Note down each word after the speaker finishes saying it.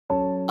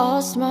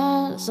All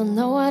smiles, I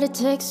know what it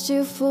takes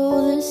to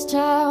fool this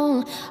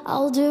town.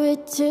 I'll do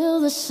it till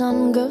the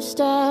sun goes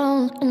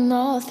down and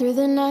all through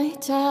the night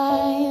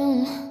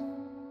time.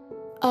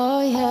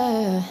 Oh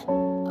yeah,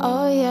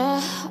 oh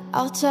yeah,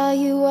 I'll tell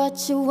you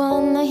what you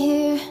wanna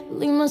hear.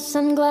 Leave my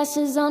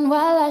sunglasses on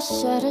while I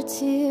shed a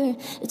tear.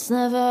 It's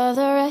never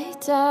the right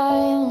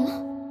time.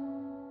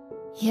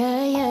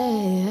 Yeah, yeah,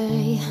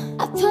 yeah.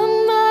 I put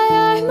my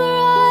armor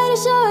on to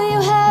show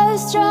you how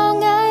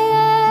strong I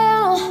am.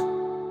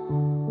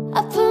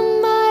 I put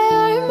my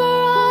armor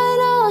on,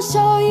 I'll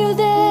show you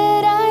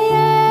that I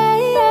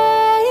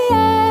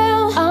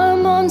am.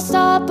 I'm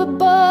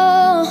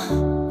unstoppable.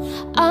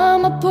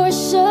 I'm a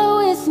Porsche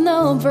with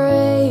no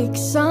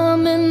brakes.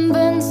 I'm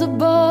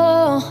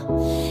invincible.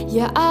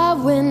 Yeah, I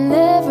win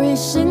every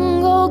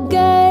single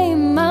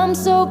game. I'm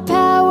so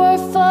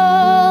powerful.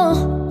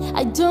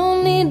 I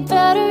don't need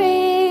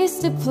batteries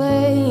to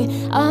play.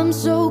 I'm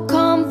so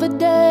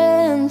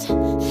confident.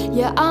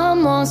 Yeah,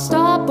 I'm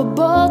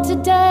unstoppable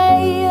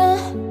today.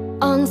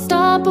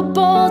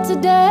 Unstoppable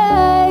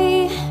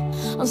today.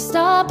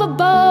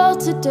 Unstoppable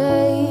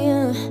today.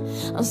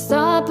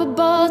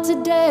 Unstoppable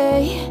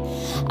today.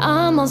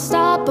 I'm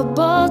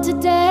unstoppable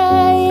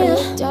today.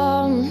 Break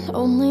down,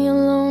 only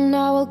alone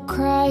I will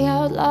cry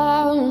out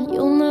loud.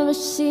 You'll never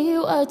see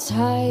what's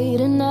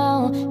hiding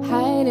out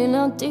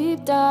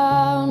deep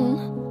down.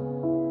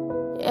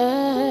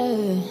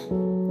 Yeah,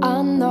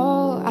 I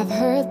know, I've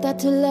heard that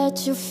to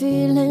let your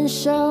feelings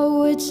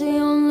show, it's the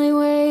only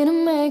way to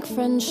make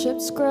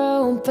friendships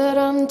grow. But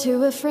I'm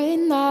too afraid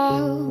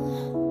now.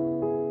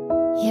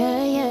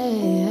 Yeah, yeah,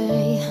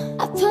 yeah.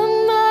 I put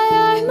my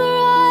armor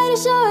on to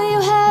show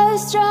you how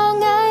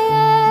strong I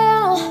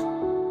am.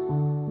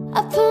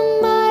 I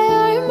put my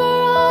armor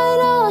on,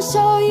 I'll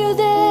show you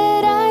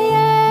that I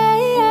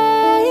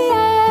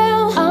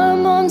am.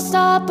 I'm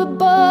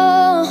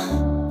unstoppable.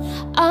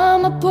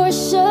 I'm a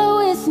Porsche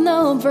with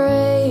no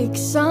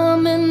brakes.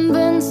 I'm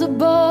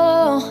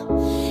invincible.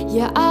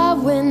 Yeah, I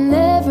win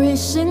every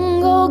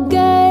single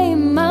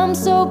game. I'm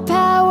so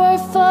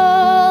powerful.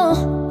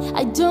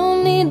 I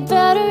don't need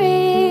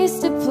batteries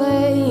to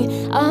play.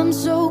 I'm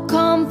so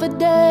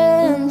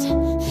confident.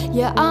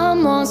 Yeah,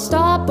 I'm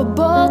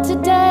unstoppable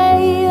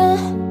today.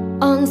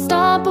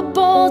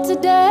 Unstoppable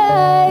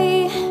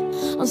today.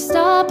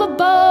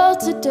 Unstoppable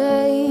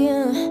today.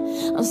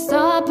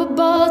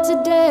 Unstoppable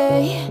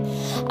today.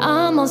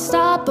 I'm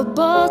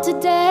unstoppable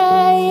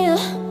today.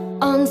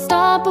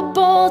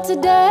 Unstoppable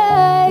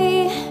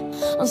today.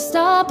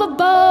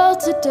 Unstoppable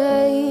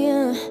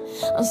today.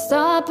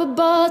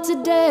 Unstoppable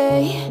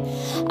today.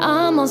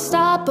 I'm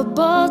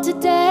unstoppable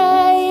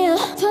today.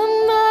 Put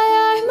my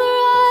armor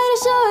on to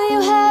show you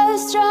how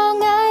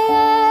strong I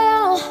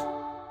am.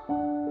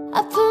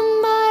 I put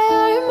my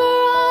armor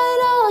on,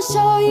 I'll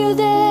show you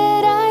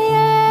that I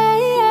am.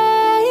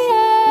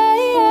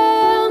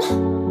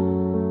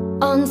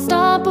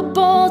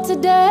 Unstoppable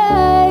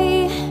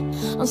today.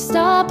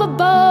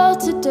 Unstoppable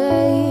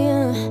today.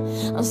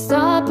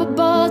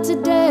 Unstoppable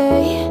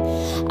today.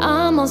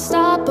 I'm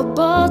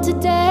unstoppable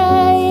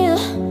today.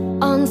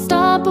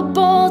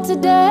 Unstoppable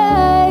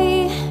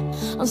today.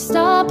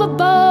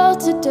 Unstoppable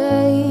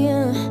today.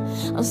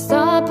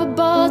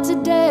 Unstoppable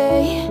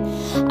today.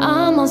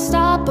 I'm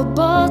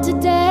unstoppable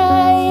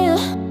today.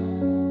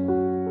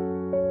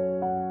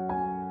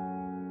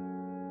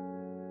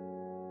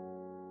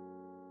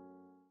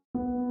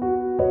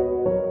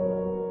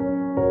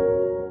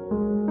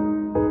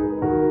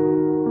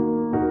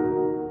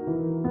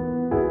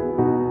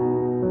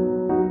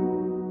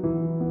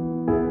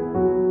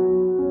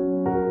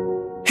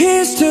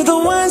 Here's to the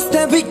ones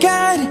that we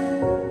got.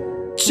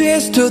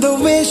 Cheers to the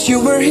wish you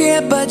were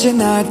here but you're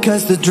not.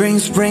 Cause the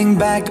drinks bring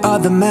back all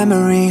the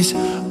memories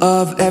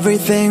of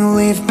everything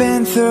we've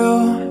been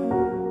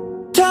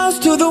through.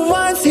 Toast to the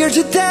ones here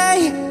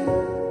today.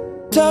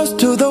 Toast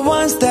to the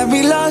ones that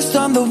we lost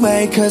on the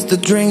way. Cause the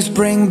drinks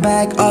bring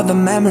back all the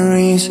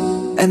memories.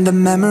 And the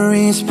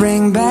memories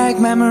bring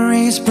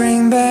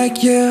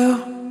back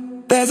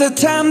you. There's a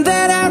time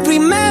that I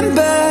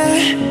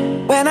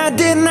remember when I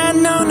did not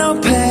know no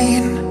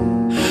pain,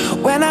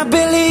 when I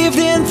believed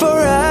in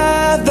forever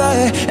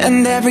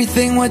and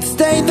everything would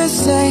stay the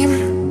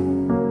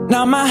same.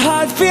 Now my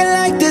heart feels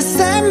like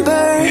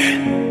December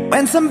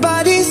when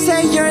somebody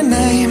say your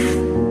name.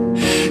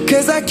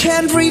 Cause I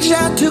can't reach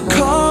out to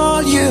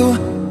call you,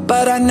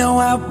 but I know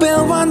I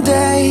will one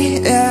day,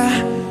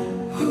 yeah.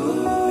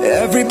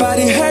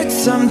 Everybody hurts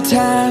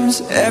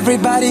sometimes,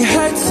 everybody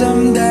hurts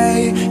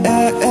someday,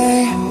 yeah,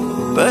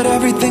 yeah. But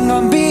everything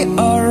gon' be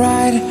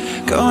alright.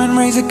 Go and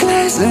raise a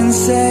glass and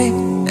say,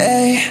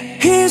 hey.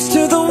 Here's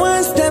to the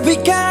ones that we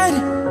got.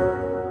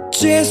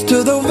 Cheers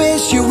to the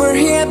wish you were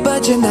here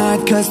but you're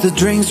not. Cause the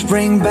drinks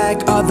bring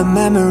back all the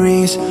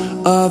memories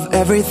of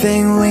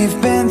everything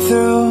we've been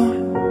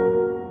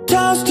through.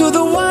 Toast to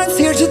the ones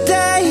here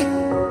today.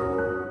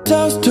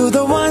 Toast to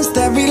the ones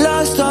that we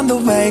lost on the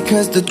way.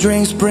 Cause the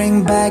drinks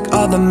bring back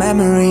all the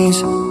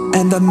memories.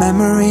 And the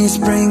memories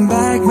bring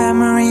back,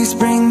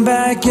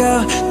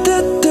 you.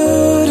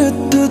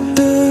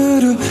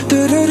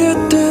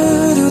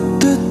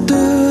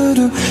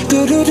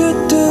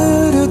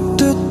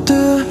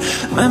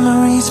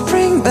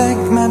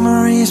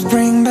 Memories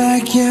bring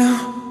back you.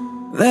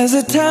 There's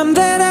a time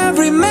that I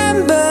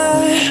remember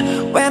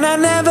when I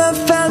never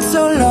felt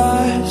so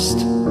lost,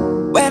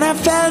 when I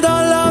felt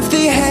all of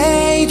the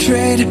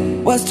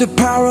hatred was too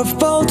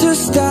powerful to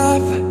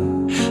stop.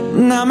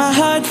 Now my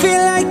heart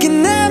feels like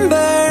an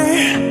ember,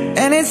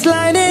 and it's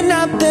lighting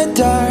up the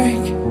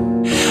dark.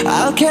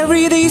 I'll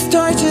carry these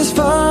torches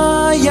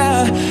for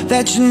ya,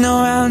 that you know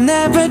I'll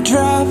never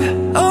drop.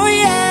 Oh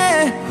yeah.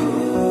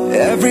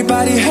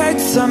 Everybody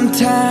hurts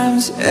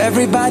sometimes,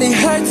 everybody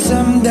hurts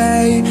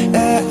someday,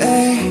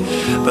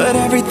 but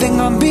everything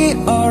gon' be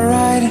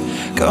alright.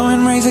 Go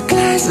and raise a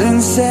glass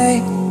and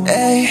say,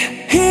 hey,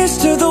 here's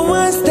to the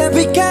ones that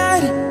we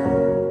got.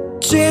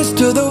 Cheers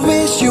to the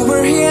wish you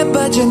were here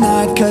but you're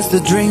not, 'cause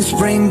the drinks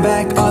bring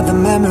back all the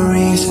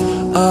memories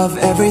of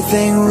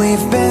everything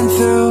we've been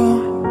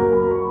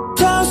through.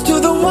 Toast to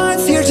the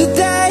ones here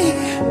today,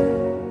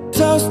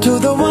 toast to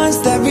the ones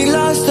that we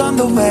lost on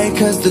the way,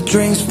 'cause the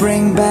drinks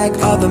bring back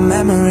all the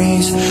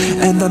memories,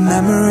 and the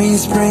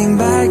memories bring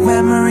back you.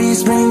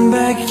 Memories bring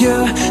back you.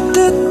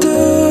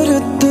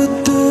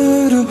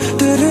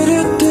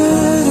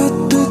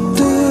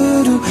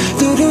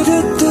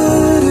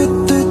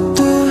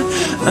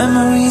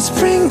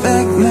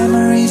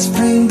 Memories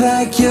bring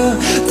back you.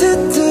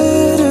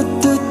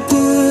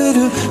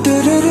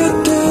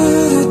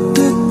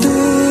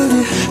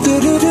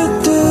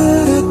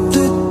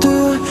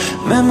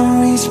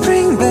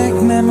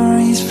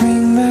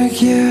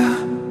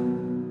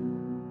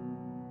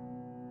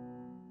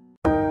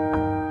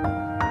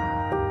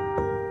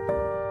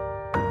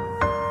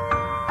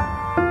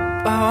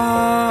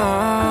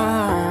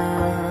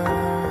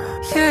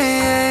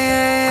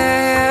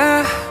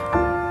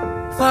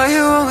 Why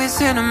you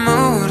always in a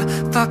mood,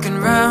 fucking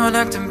around,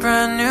 acting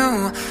brand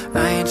new?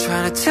 I ain't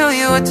trying to tell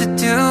you what to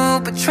do,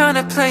 but trying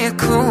to play it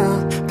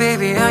cool.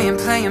 Baby, I am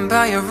playing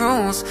by your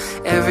rules.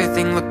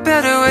 Everything look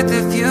better with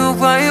a view.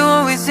 Why you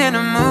always in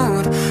a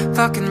mood,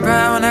 fucking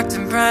around,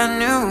 acting brand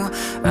new?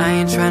 I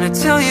ain't trying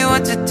to tell you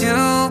what to do,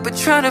 but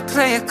trying to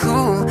play it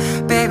cool.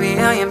 Baby,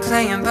 I am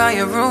playing by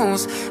your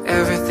rules.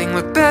 Everything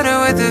look better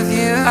with a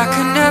view. I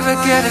could never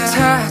get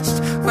attached.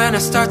 When I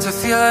start to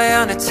feel I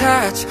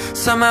unattached,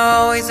 somehow I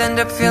always end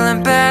up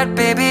feeling bad.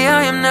 Baby,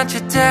 I am not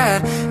your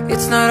dad.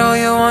 It's not all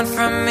you want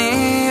from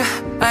me,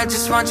 I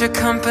just want your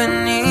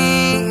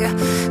company.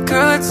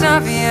 Girl, it's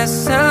obvious,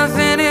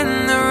 elephant in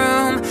the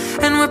room,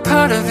 and we're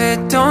part of it.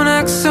 Don't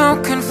act so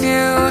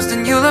confused,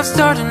 and you love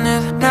starting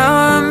it. Now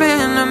I'm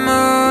in a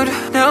mood,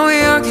 now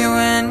we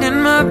arguing in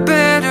my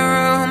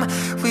bedroom.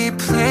 We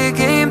play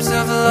games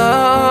of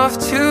love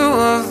to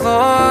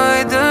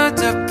avoid the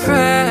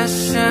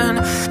depression.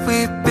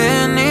 We've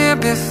been here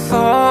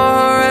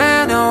before,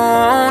 and I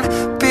won't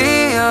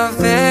be a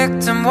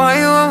victim. Why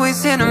you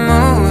always in a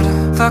mood,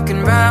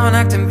 fucking round,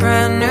 acting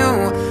brand new?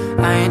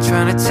 I ain't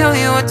trying to tell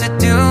you what to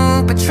do,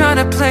 but trying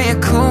to play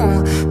it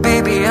cool.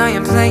 Baby, I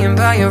am playing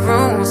by your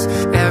rules.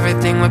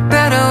 Everything look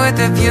better with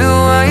a view.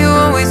 Why you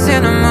always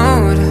in a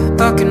mood,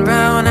 fucking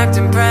round,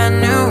 acting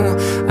brand new?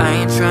 I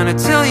ain't trying to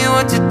tell you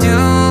what to do,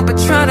 but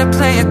try to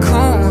play it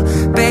cool.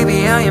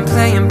 Baby, I am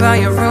playing by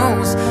your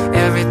rules.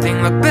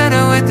 Everything look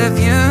better with a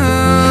view.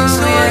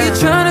 So are you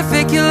trying to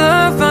fake your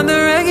love on the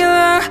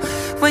regular,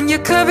 when you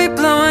could be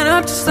blowing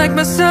up just like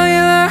my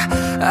cellular?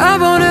 I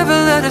won't ever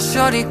let a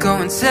shorty go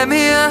and set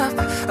me up.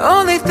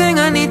 Only thing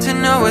I need to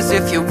know is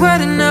if you're wet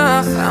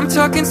enough. I'm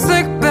talking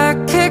slick back,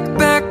 kick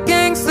back,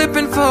 gang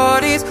slipping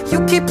 40s. You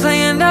keep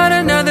playing out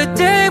another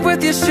day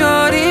with your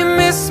shorty.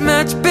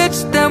 Mismatch,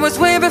 bitch, that was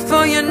way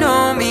before you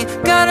know me.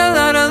 Got a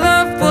lot of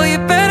love, well you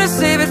better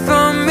save it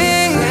for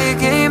me. Play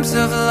games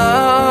of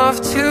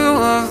love to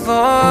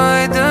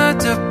avoid the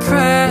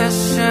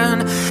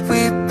depression.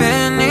 We've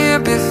been here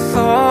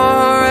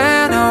before,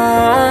 and I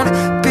won't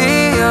be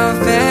a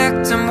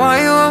victim.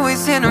 Why you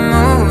always in a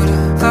mood,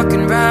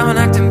 fucking round,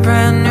 acting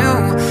brand new?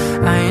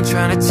 I ain't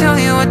trying to tell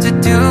you what to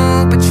do,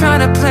 but try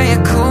to play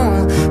it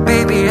cool.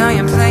 Baby, I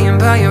am playing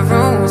by your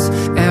rules.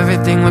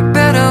 Everything look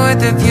better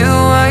with a view.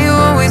 Why you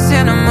always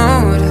in a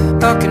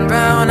mood, fucking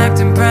round,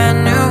 acting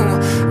brand new?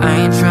 I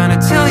ain't trying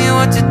to tell you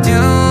what to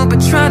do, but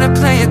try to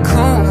play it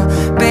cool.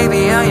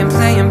 Baby, I am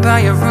playing by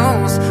your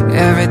rules.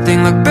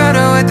 Everything look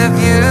better with a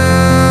view,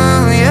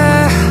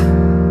 yeah.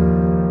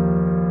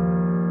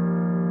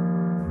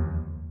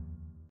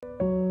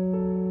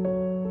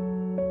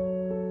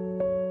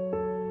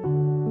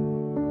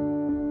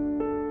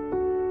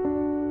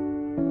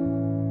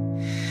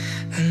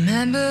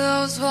 Remember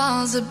those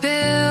walls I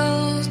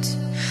built?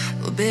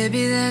 Well,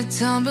 baby, they're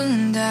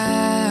tumbling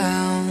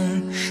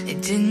down. They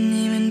didn't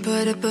even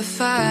put up a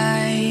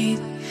fight.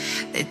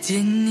 They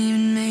didn't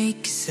even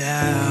make a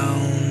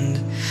sound.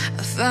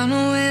 I found a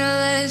way to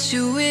let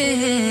you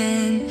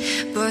in,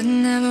 but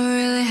never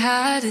really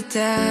had a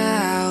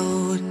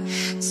doubt.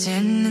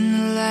 Standing in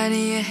the light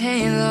of your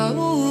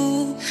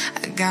halo,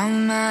 I got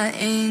my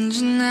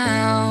angel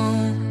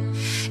now.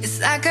 It's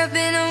like I've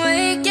been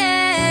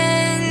awakened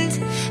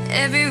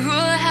Every rule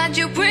I had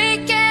you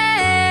break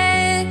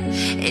it.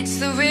 It's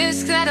the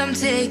risk that I'm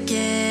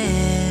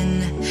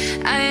taking.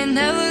 I ain't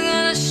never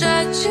gonna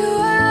shut you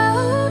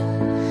out.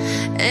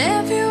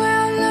 Everywhere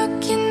I'm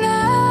looking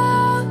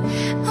now,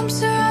 I'm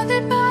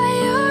surrounded by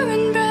your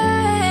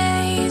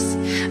embrace.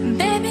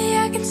 Baby,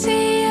 I can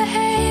see your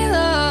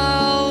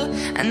halo.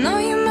 I know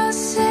you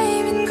must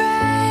save in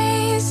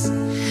grace.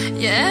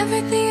 You're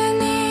everything I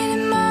need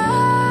in my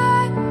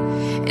heart.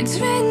 It's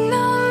written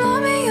all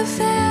over your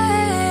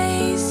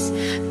face.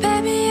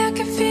 Baby, I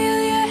can feel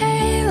your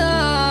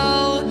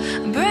halo.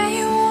 Pray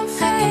you won't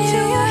fade. I can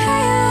feel your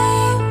halo.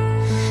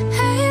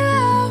 Halo,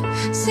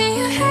 see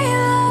your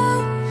halo.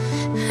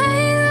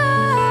 Halo,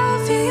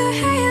 feel your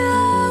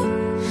halo.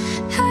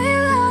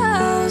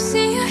 Halo,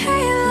 see your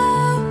halo.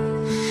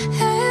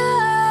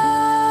 Halo,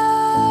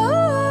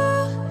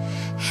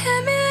 hit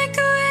me like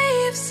a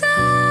wave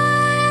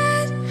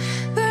sun,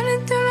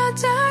 burning through my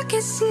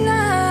darkest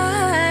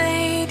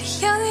night.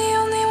 You're the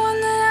only one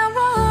that I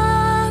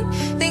want.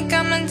 Think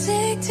I'm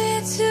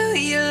addicted to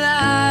your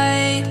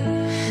light.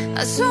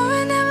 I swore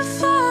I'd never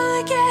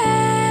fall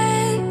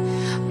again,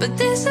 but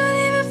this don't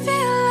even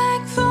feel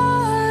like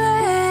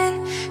falling.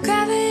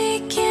 Gravity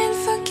can't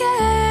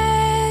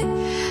forget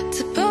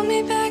to pull me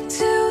back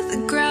to the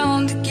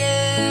ground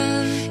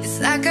again. It's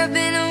like I've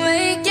been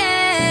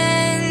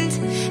awakened.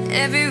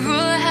 Every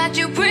rule I had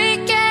you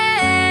break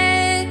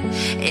it.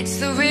 It's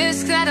the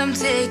risk that I'm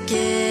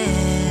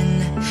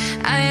taking.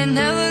 I ain't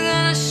never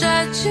gonna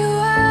shut you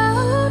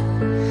out.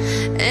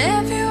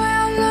 Everywhere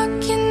I'm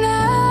looking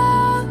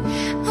now,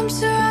 I'm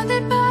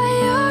surrounded by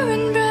your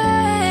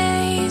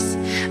embrace.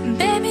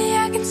 Baby,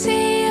 I can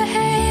see your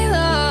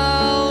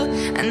halo.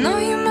 I know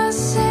you must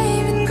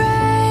save in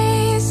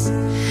grace.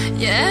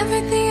 You're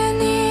everything I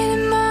need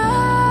in my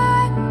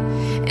heart.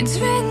 It's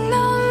written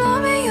all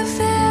over your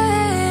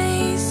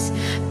face.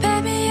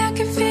 Baby, I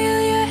can feel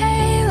your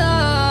halo.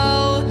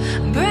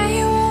 Pray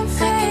you won't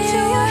fade. I can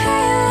feel your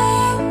halo.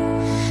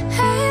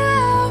 Halo,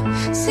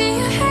 see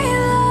your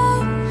halo.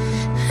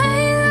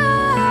 Halo,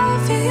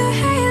 feel your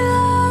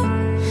halo.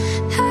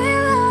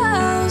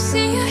 Halo,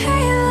 see your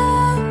halo.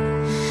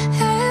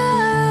 Halo,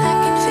 I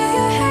can feel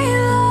your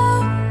halo.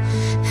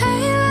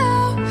 Halo,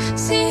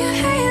 see your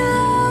halo.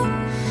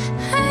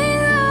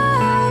 Halo,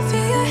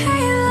 feel your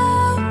halo.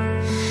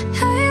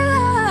 Halo,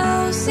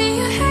 see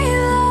your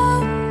halo.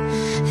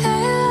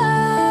 Halo.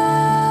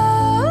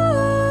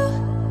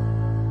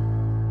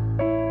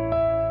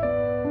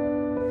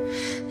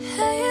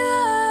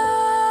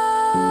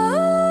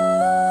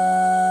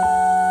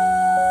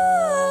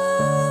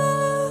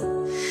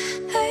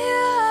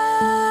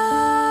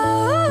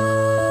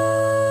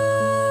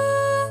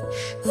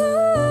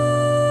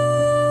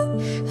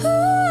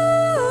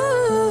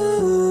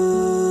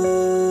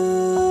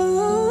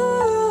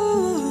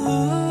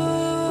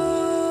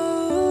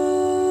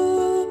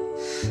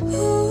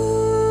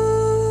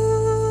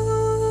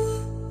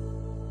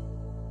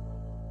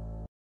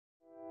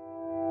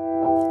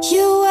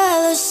 You were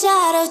the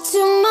shadow to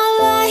my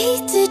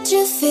light. Did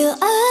you feel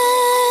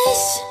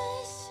us?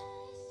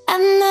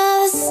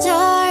 Another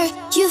star,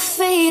 you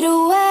fade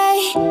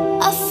away.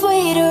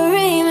 Afraid to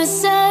remain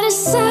set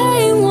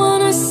aside.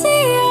 Wanna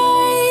see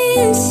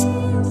us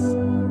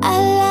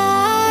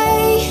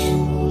alive.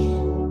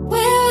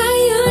 Where are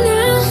you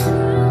now?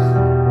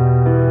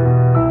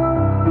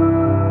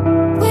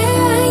 Where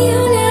are you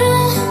now?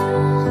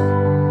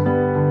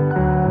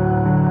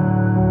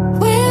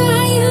 Where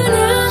are you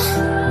now?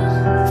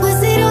 Was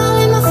it all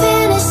in my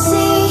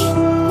fantasy?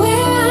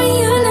 Where are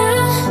you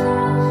now?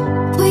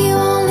 Were you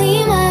only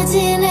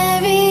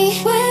imaginary?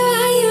 Where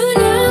are you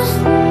now?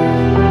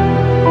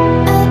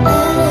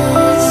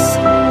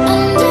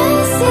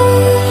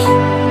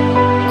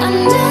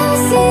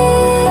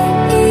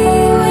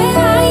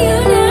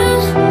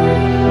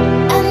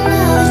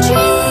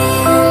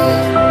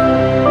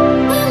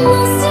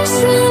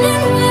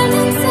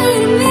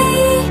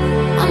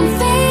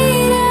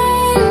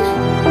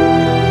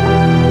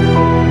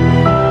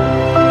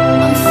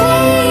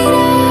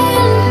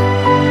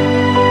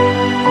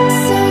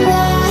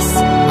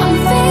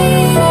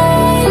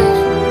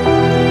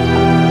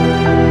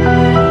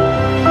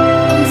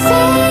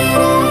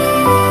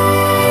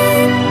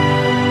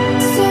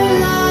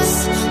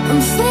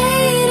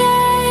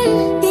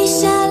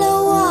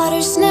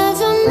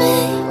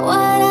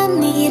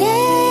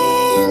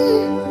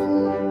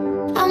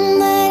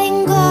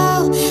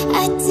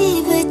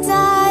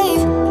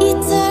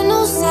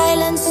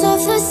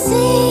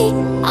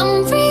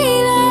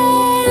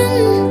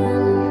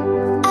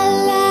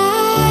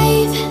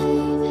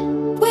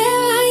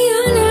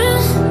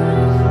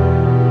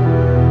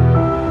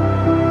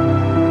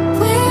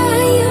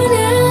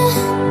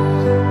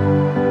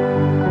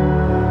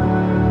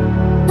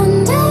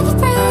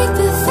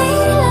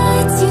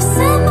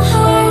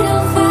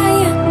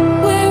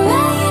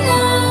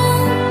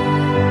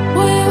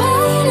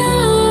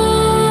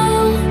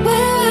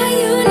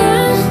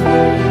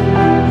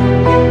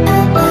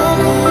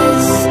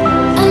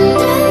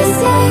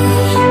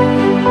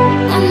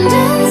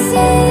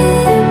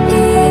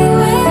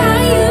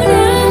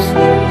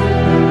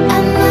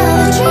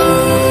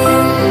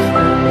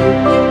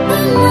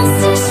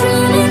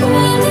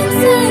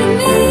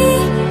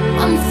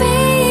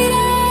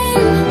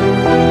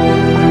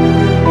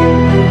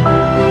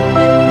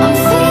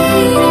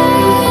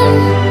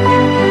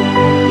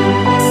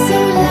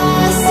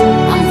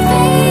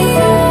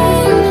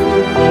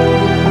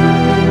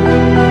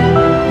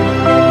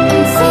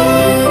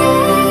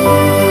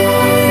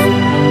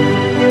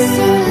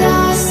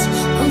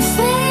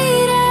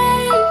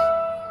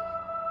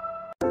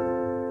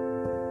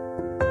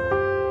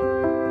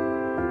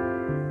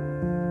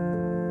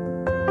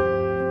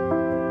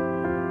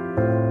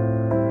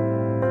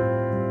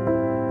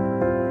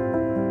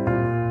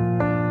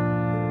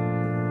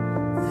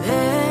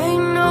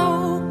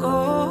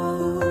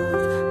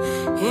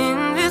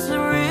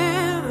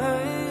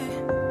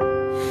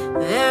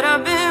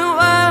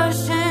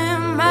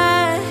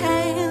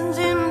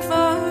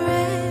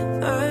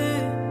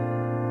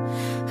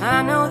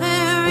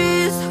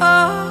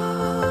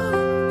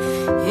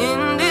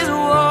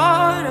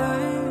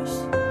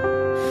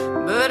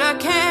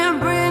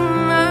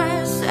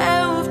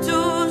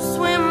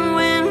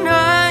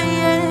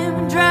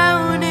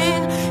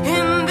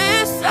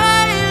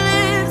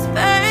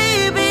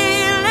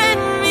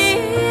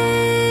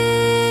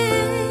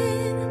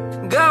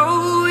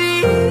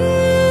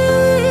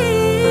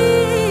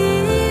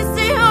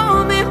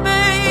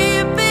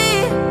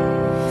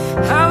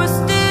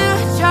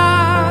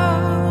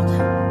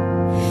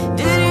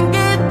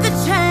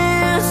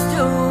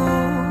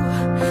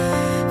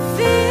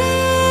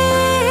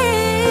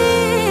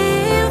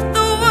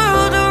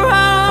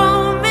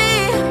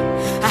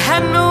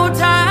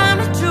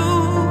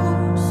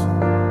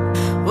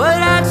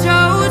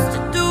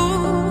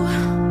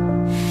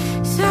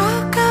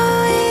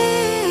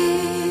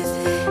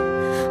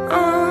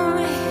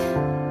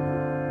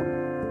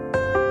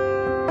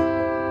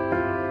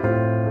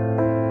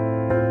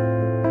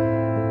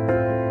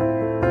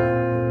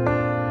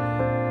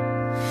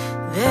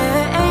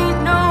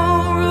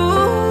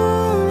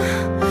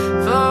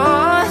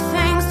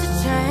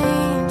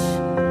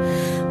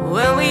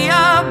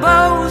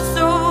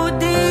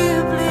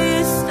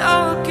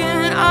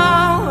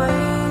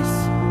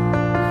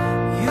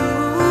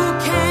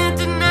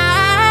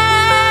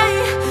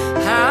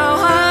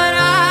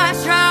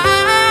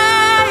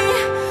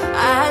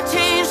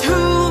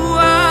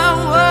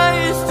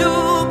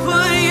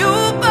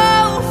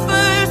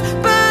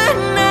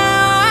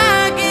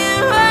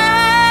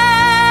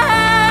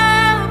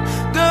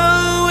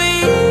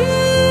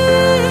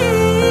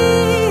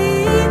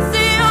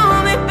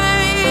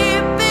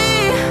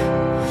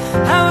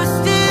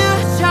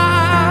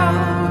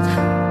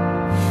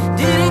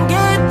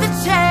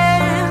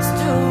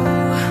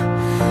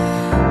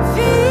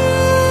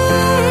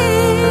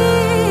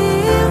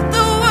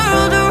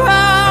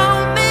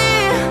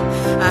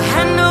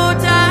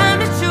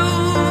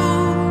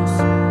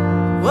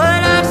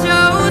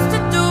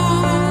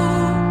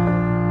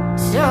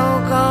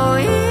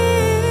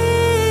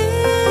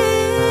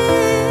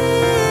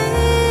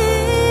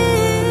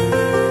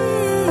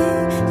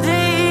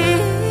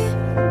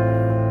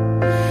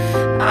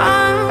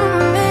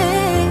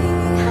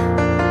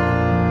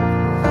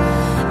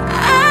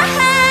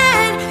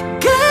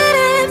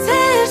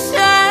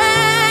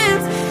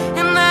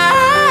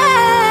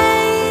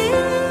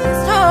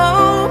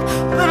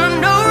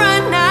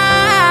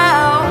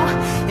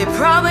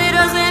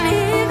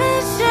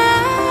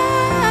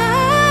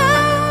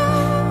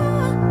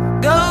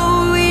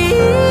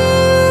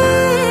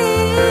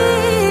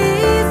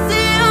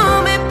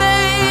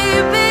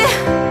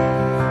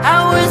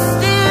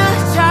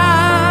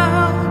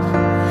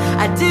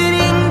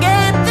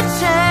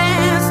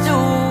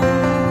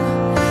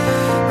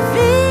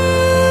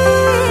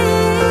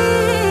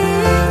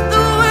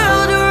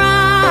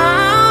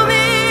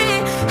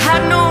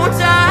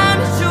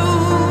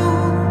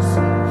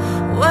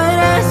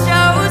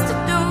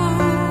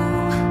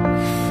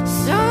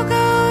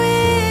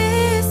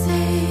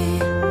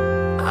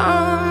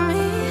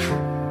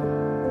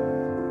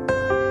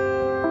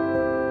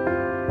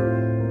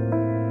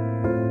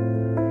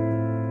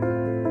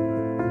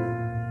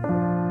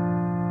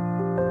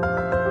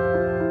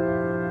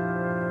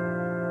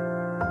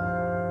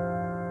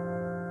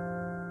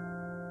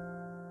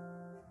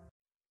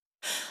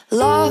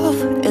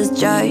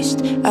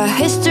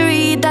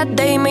 history that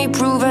they may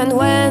prove. And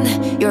when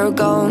you're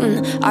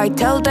gone, I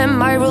tell them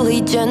my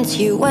religion's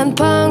you. And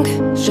punk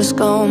just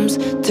comes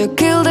to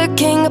kill the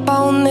king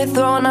upon the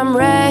throne. I'm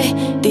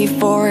ready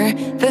for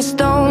the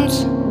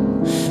stones.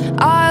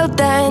 I'll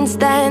dance,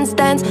 dance,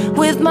 dance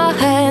with my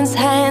hands,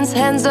 hands,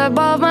 hands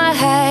above my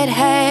head,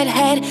 head,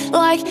 head.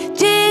 Like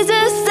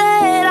Jesus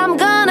said, I'm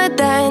gonna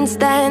dance,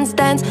 dance,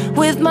 dance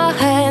with my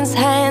hands,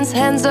 hands,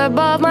 hands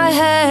above my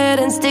head.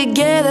 And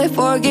together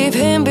forgive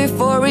him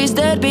before he's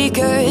dead.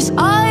 Because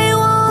I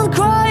won't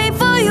cry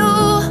for you,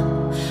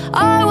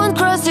 I won't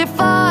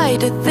crucify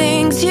the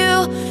things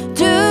you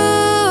do.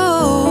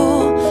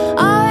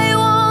 I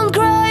won't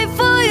cry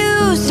for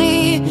you,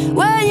 see,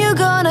 when you're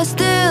gonna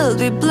still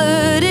be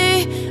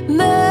bloody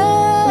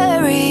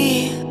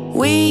Mary.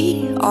 We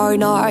are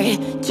not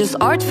just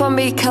art from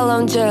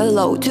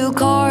Michelangelo to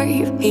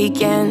carve. He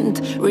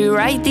can't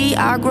rewrite the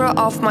aggro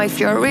of my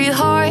fury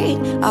heart.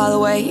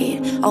 I'll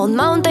wait on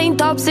mountain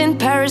tops in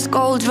Paris,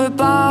 cold. Je veux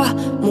pas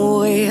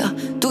mourir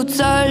toute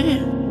seule.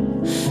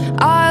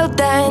 I'll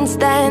dance,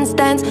 dance,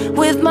 dance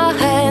with my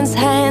hands,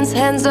 hands,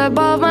 hands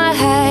above my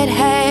head,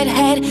 head,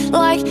 head.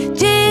 Like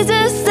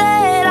Jesus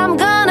said, I'm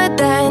gonna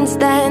dance,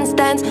 dance,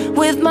 dance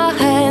with my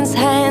hands,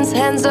 hands,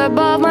 hands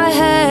above my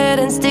head.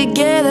 And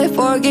together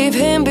forgive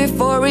him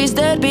before he's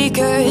dead.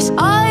 Because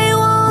I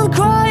won't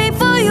cry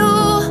for you,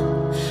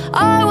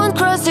 I won't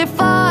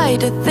crucify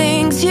the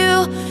things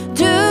you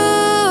do.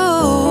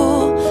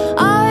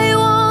 I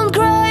won't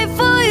cry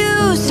for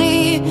you,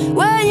 see,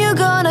 when you're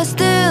gonna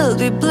still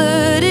be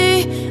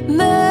bloody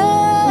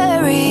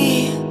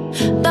Mary.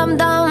 Dum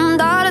dum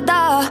da da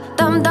da,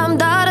 dum dum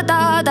da da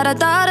da da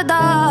da da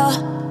da.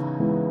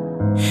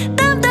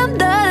 Dum dum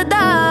da da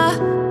da,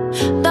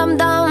 dum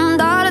dum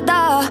da da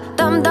da,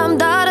 dum dum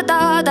da da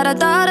da da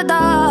da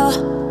da.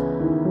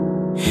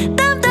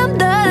 Dum dum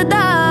da da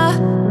da.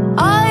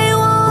 I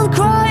won't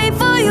cry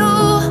for you,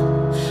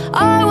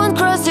 I won't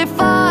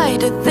crucify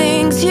the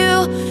things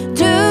you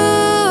do.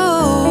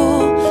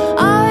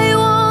 I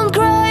won't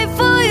cry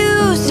for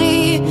you,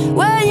 see,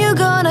 when you're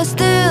gonna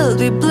still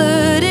be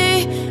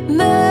bloody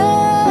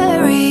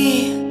Mary.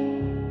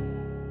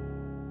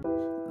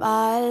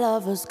 My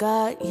lover's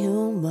got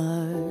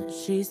humor,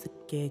 she's the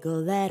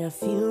giggle at a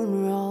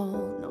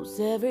funeral, knows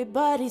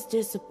everybody's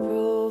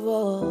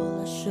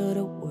disapproval. I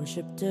should've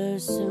worshipped her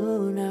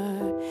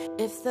sooner.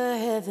 If the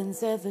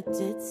heavens ever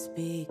did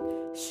speak,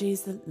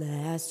 she's the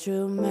last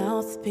true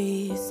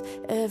mouthpiece.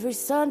 Every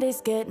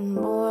Sunday's getting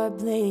more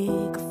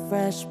bleak, a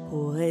fresh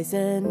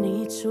poison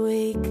each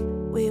week.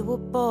 We were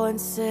born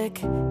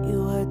sick,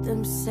 you heard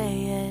them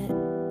say it.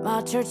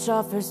 My church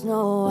offers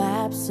no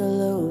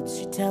absolutes.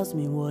 She tells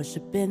me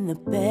worship in the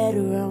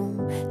bedroom.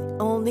 The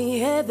only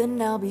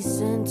heaven I'll be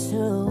sent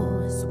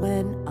to is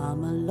when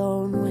I'm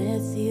alone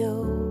with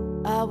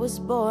you. I was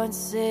born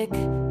sick,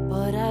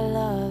 but I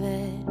love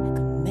it.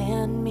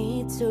 Command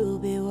me to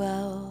be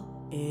well.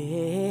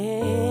 Amen.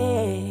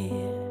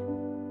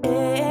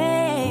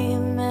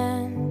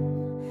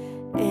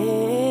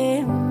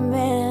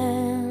 Amen.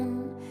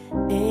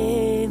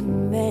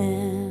 Amen.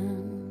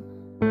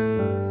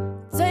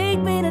 Take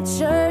me to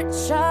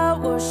church, I'll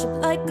worship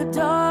like a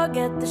dog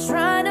at the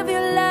shrine of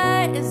your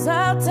lies.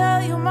 I'll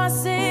tell you my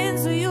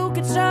sins so you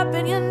can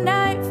sharpen your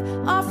knife.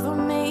 Offer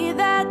me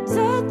that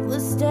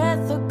deathless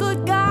death, a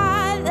good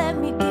God, let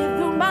me give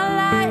you my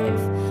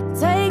life.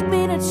 Take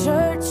me to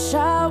church,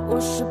 I'll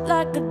worship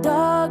like a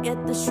dog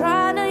at the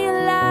shrine of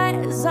your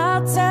lies.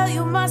 I'll tell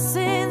you my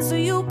sins so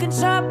you can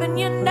sharpen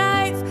your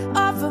knife.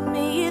 Offer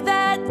me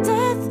that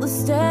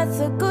deathless death,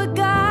 a good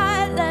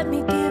God, let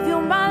me give you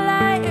my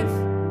life.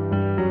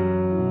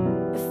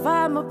 If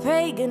I'm a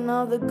pagan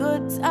of the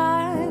good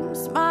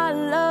times, my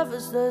love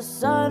is the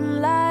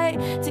sunlight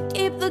to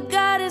keep the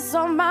goddess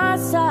on my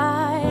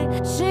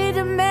side. She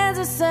demands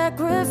a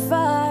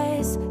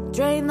sacrifice.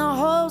 Drain the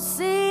whole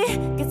sea,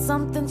 get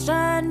something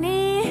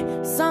shiny,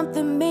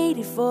 something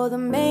meaty for the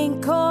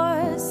main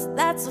course.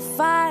 That's a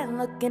fine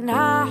looking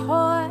high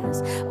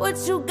horse. What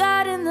you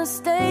got in the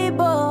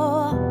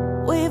stable?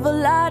 We've a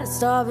lot of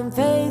starving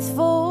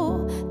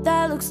faithful.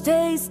 That looks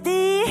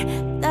tasty,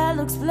 that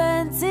looks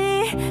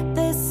plenty.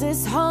 This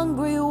is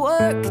hungry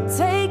work.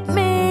 Take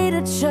me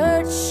to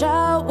church,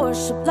 I'll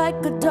worship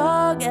like a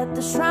dog at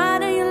the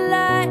shrine of your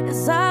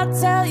lies. I'll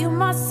tell you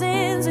my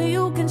sins so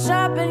you can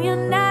sharpen your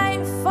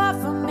knife.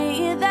 Offer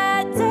me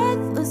that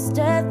deathless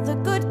death, a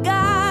good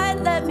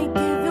God, let me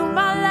give you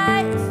my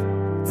life.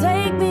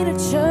 Take me to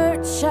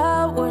church,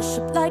 I'll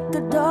worship like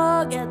a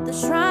dog at the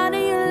shrine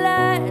of your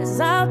lies.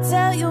 I'll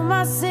tell you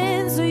my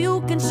sins so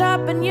you can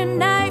sharpen your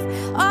knife.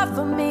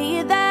 Offer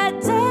me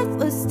that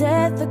deathless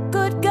death, a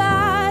good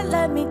God,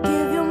 let me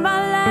give you my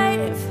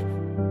life.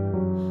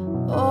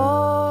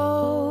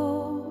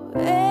 Oh,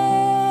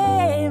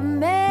 amen,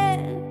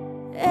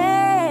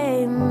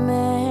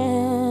 amen,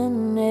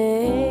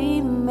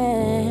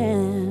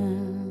 amen.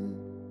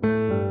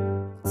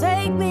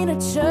 Take me to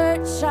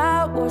church,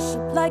 I'll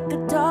worship like a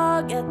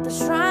dog at the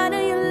shrine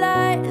of your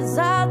lies.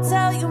 I'll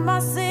tell you my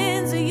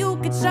sins so you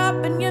can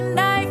sharpen your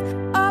knife.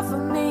 Offer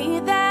me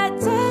that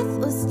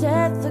deathless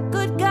death, a good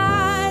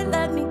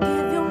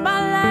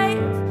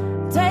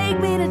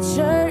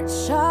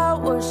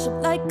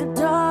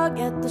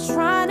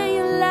shrine of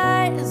your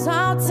lies.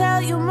 I'll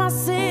tell you my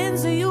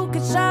sins so you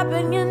can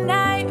sharpen your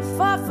knife.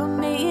 Far from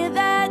me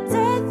that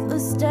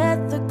deathless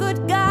death, the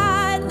good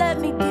God, let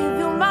me give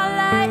you my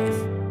life.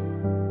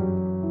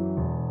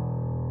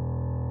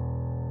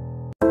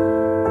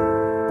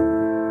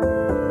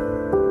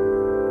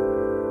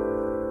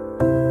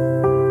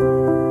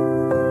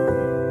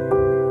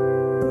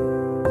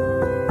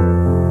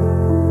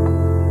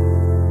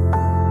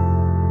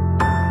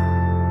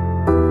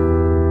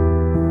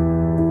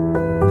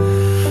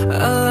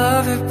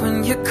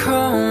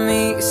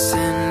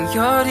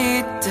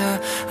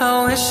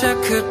 I wish I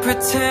could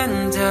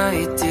pretend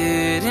I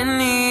didn't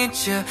need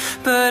you,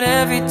 but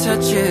every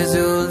touch is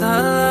ooh la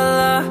la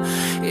la.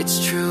 It's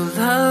true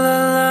la la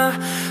la.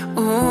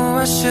 Ooh,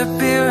 I should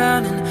be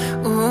running.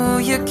 Ooh,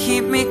 you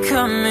keep me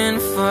coming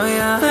for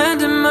ya.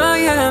 Land in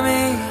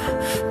Miami,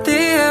 the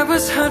air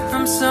was hot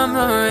from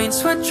summer rain,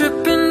 sweat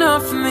dripping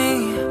off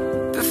me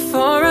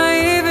before I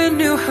even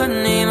knew her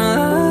name. La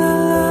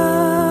la la.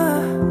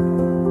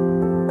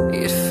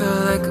 It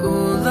felt like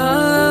ooh la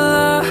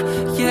la,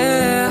 yeah.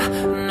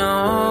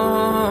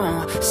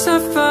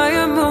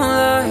 Sapphire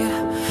moonlight,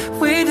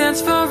 we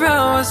danced for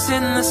hours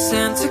in the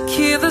sand to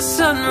keep the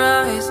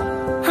sunrise.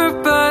 Her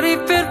body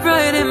fit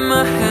right in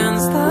my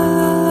hands, la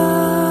la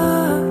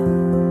la.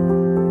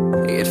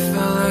 It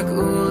felt like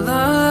ooh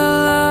la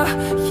la,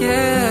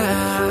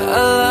 yeah.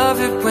 I love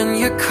it when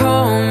you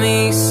call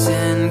me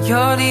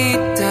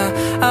señorita.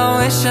 I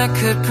wish I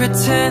could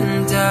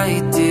pretend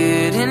I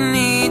didn't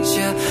need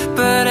you,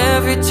 but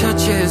every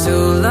touch is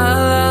ooh la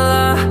la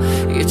la.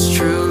 It's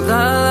true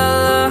la la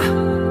la.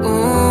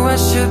 I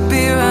should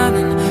be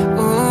running.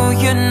 Ooh,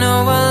 you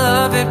know I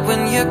love it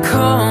when you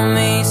call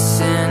me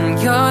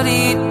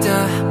señorita.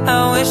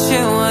 I wish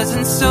it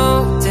wasn't so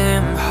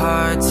damn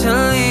hard to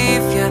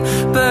leave you,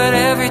 but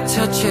every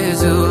touch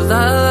is ooh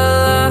la la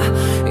la.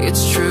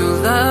 It's true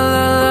la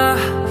la la.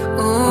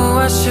 Ooh,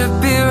 I should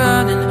be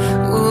running.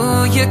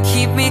 Ooh, you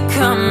keep me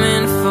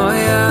coming for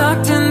ya.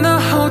 Locked in the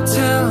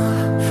hotel,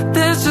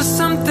 there's just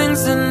some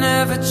things that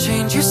never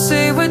change. You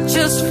say we're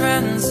just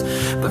friends,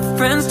 but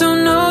friends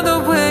don't know the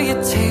way you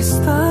taste,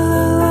 la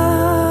la la.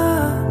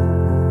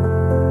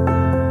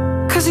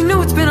 Cause you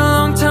know it's been a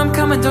long time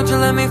coming, don't you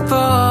let me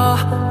fall.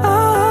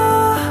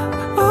 Oh,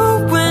 oh,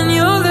 when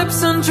your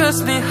lips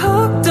undress me,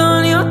 hooked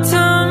on your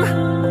tongue.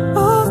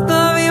 Oh,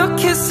 love, your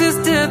kisses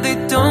deadly,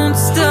 don't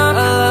stop.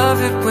 I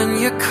love it when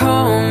you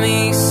call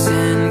me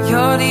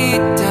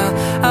señorita.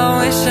 I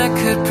wish I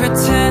could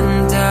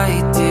pretend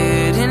I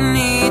didn't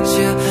need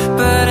you,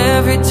 but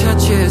every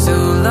touch is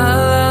ooh la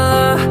la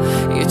la.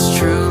 It's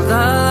true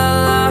la la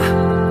la.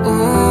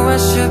 Ooh, I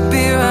should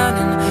be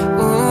running.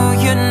 Ooh,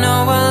 you know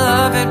I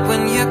love it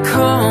when you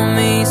call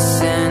me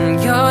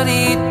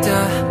señorita.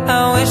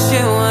 I wish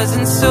it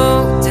wasn't so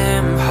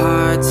damn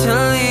hard to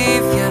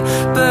leave you,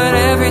 but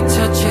every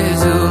touch is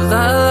ooh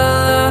la la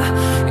la.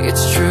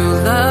 It's true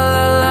la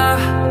la la.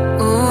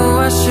 Ooh,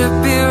 I should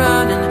be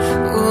running.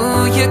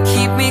 Ooh, you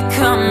keep me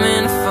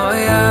coming for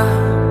ya.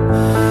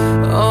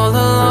 All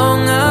along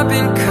I've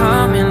been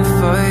coming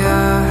for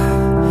ya,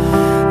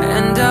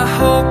 and I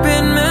hope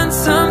it meant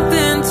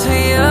something to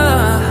ya.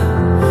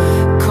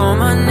 Call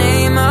my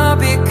name, I'll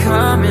be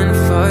coming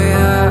for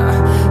ya,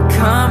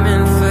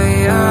 coming for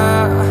ya,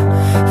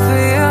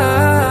 for ya,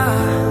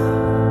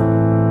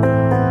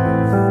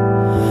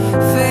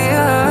 for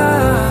ya.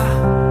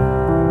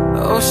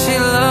 Oh, she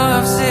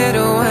loves it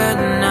when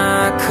I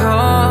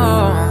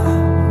call.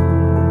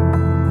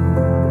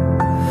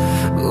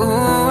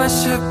 Ooh, I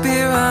should be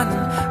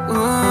running.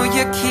 Ooh,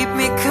 you keep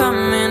me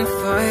coming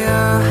for ya.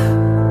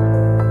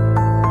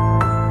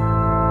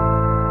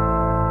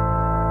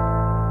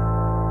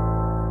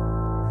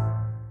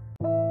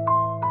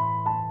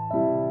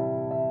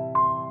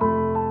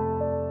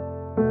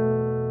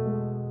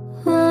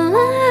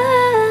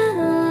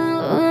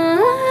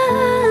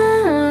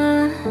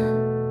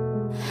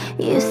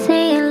 You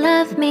say you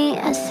love me,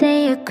 I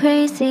say you're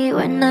crazy.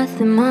 We're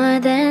nothing more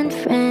than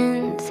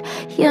friends.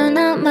 You're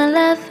not my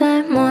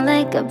lover, more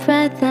like a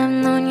brother. I've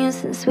known you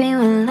since we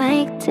were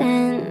like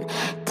 10.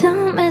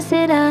 Don't mess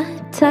it up,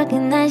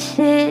 talking that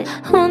shit.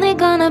 Only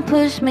gonna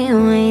push me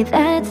away,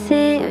 that's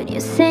it. When you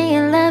say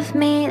you love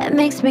me, that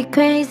makes me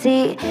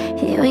crazy.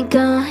 Here we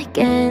go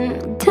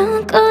again.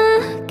 Don't go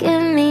look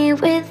at me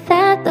with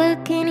that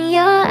look in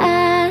your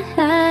eye.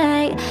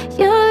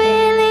 You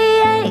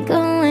really ain't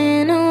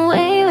going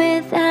away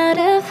without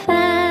a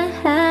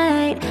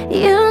fight.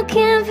 You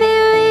can't be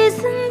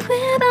reasoned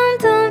with,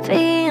 don't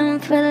be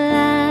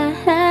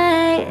impolite.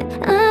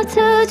 I've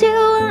told you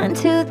 1,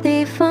 2,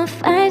 3, 4,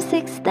 5,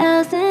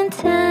 6,000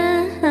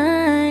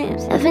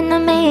 times. Haven't I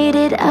made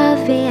it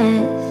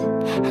obvious?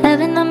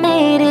 Haven't I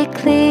made it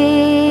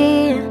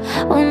clear?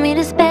 Want me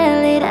to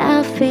spell it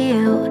out for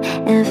you?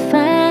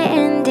 F-I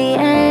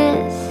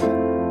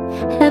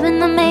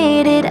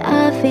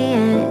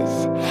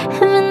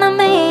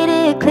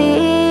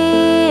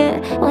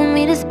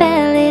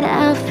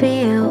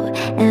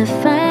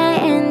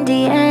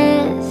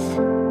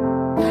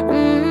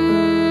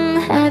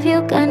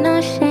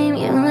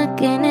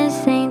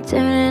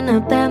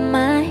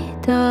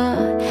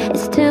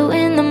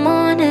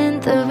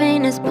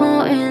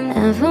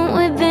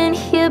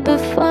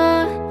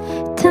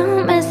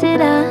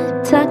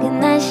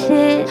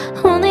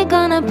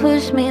wanna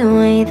push me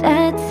away,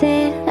 that's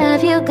it.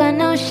 Have you got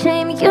no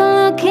shame?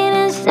 You're looking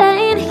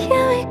insane.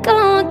 Here we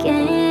go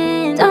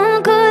again.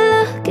 Don't go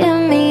look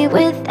at me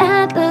with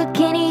that look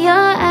in your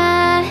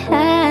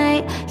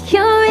eye. You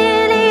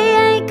really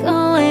ain't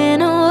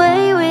going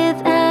away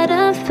without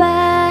a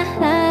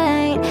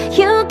fight.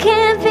 You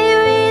can't be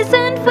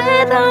reasoned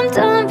with, I'm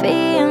done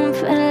being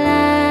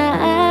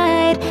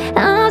polite.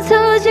 I've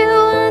told you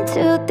 1,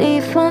 2,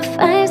 3, 4,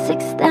 5,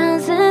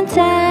 6,000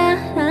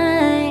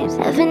 times.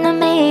 Haven't I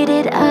made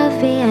it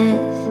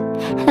obvious?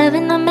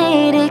 Haven't I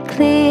made it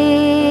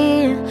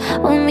clear?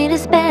 Want me to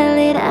spell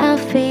it out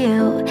for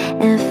you?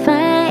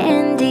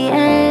 F-I-N-D-S.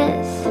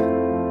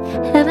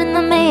 Haven't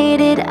I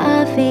made it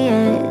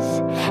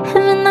obvious?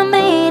 Haven't I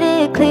made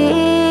it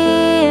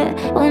clear?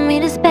 Want me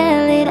to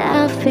spell it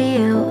out for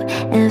you?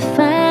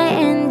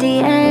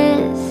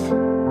 F-I-N-D-S.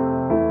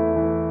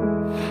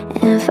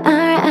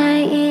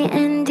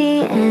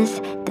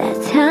 F-R-I-E-N-D-S.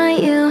 That's how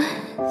you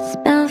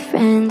spell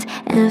friends.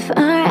 F-R-I-E-N-D-S.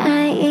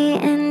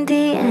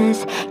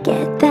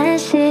 Get that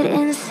shit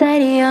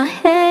inside of your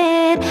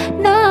head.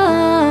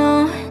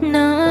 No,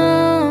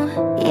 no,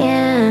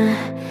 yeah.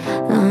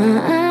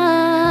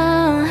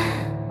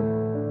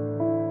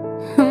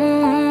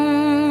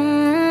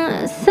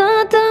 So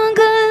don't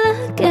go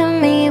look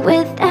at me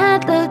with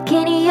that look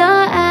in your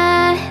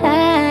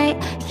eye.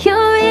 You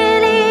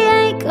really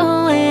ain't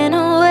going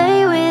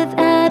away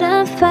without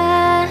a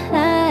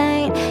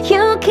fight.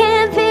 You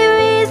can't be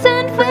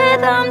reasoned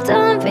with, I'm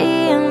done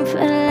being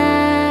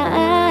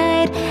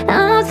polite.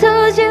 I've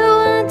told you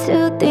 1,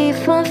 2, 3,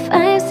 4,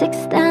 5,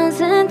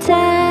 6,000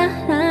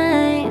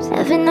 times.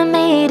 Haven't I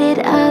made it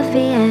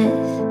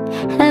obvious?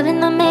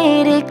 Haven't I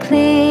made it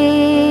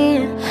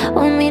clear?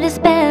 Want me to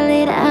spell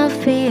it out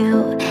for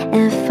you?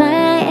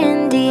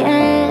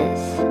 F-I-N-D-S.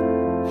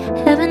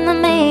 Haven't I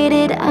made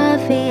it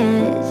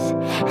obvious?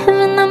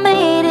 Haven't I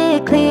made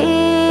it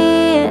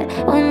clear?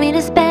 Want me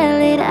to spell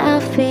it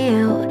out for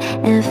you?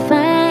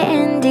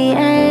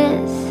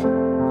 F-I-N-D-S.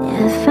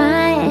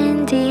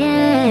 F-I-N-D-S.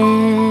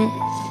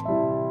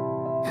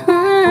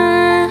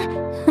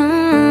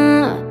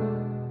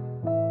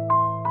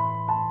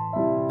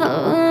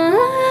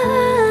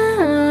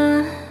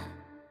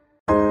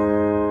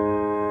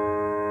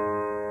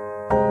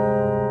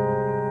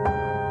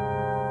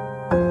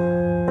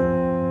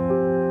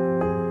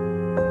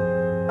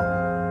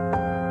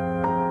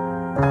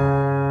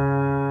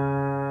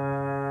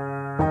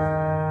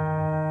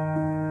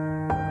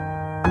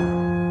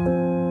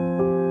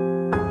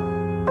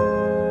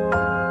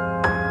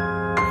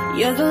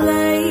 You're the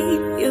light,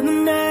 you're the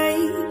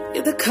night,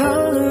 you're the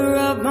color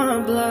of my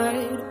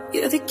blood.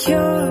 You're the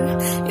cure,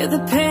 you're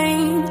the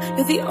pain,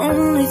 you're the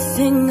only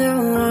thing I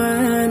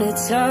wanna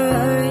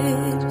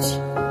touch.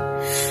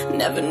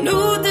 Never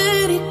knew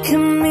that it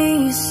could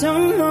mean so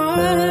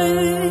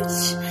much,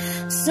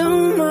 so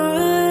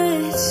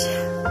much.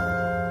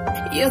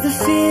 You're the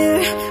fear,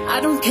 I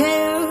don't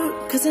care,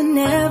 'cause I've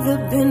never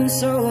been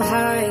so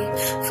high.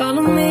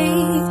 Follow me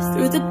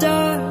through the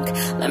dark,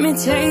 let me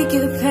take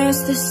you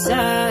past the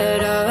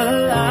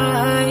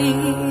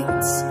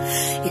satellites.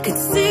 You can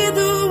see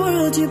the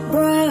world you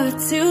brought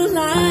to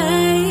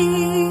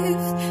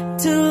life,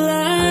 to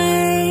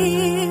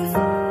life.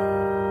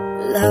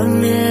 Love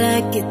me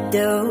like you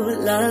do,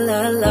 la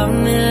la, love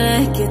me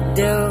like you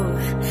do.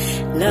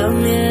 Love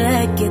me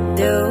like you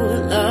do,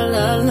 la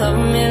la,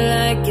 love me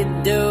like you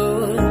do.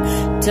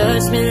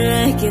 Touch me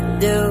like you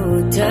do,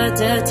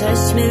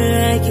 touch me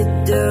like you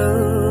do.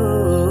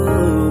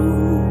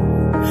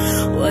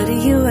 What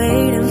are you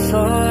waiting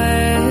for?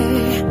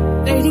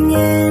 Fading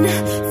in,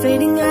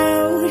 fading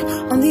out,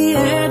 on the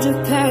edge of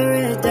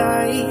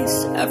paradise.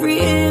 Every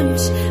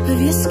inch of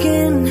your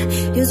skin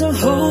is a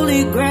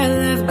holy grail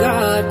I've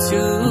got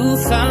to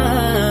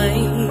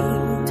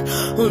find.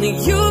 Only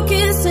you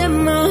can set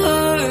my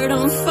heart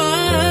on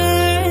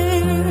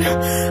fire,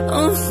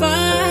 on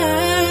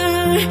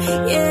fire,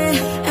 yeah.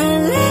 And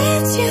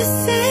let you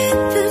set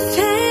the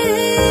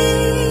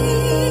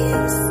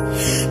pace,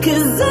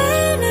 'cause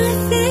I'm not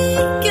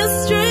thinking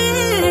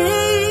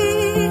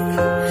straight.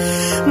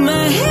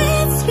 My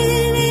head's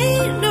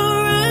spinning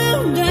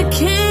around, I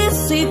can't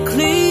see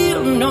clear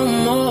no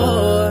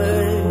more.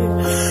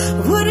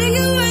 What are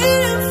you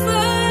waiting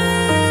for?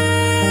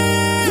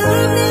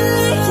 Love me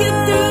like you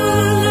do,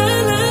 la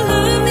la la.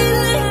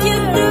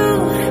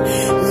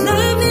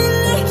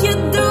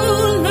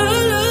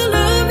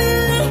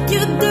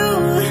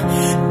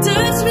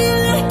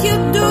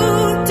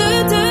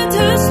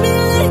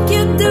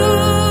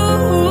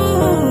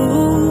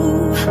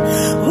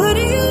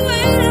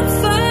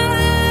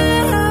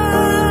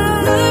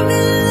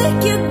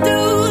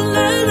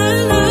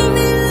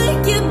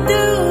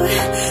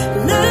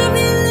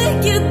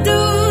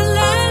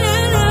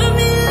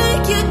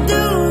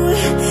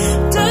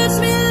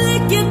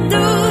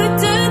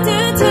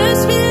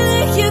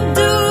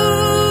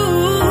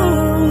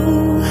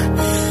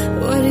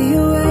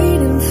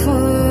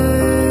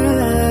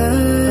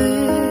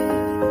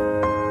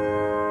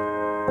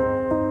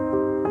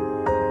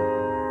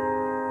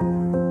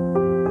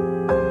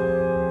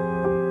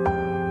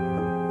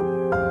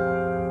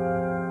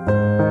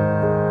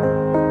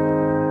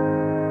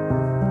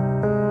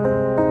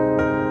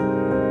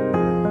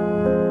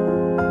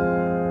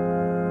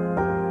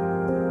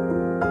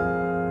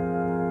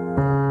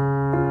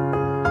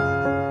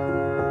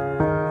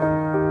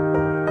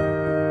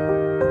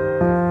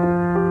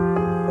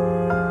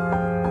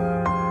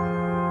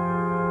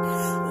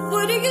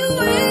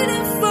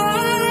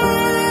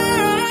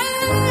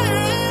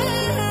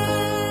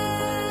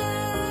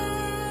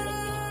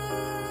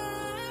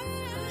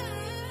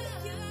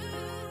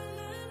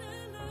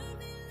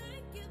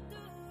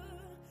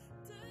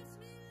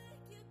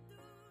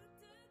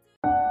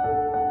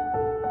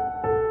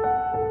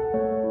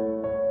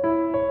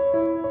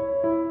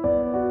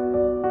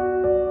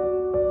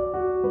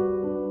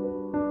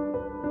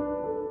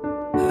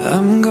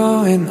 I'm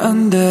going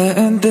under,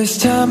 and this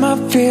time I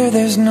fear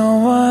there's no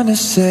one to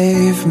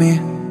save me.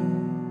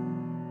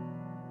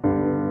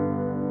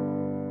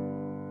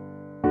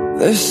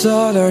 This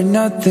all or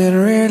nothing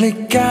really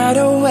got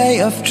a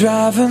way of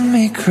driving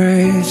me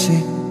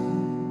crazy.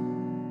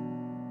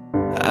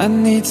 I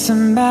need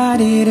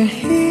somebody to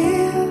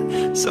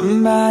hear,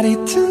 somebody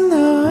to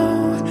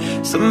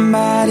know,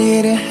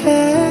 somebody to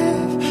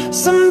have,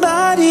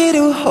 somebody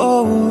to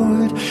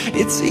hold.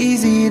 It's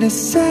easy to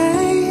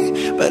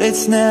say, but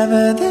it's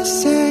never the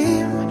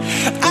same.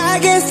 I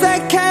guess I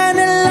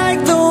kinda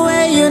like the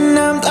way you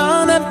numbed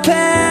all the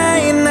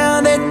pain.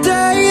 Now the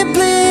day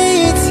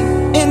bleeds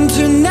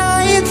into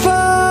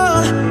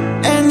nightfall,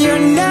 and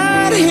you're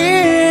not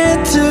here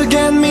to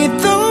get me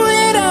through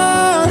it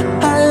all.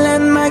 I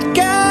let my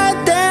guard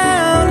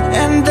down,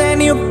 and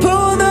then you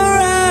pulled the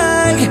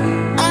rug.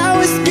 I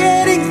was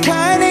getting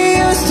kinda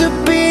used to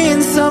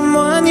being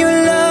someone you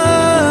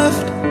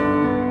loved.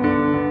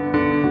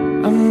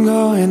 I'm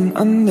going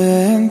under,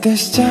 and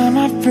this time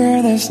I fear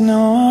there's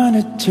no one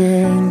to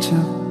turn to.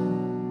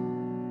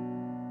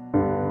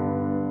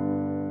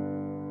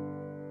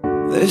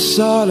 This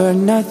all or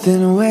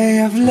nothing way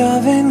of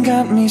loving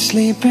got me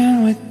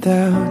sleeping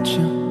without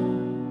you.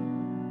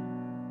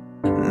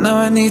 Now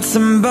I need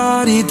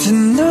somebody to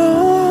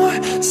know,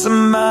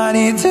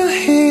 somebody to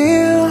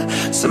heal,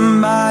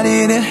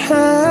 somebody to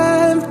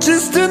have,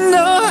 just to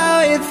know how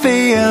it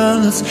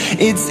feels.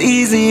 It's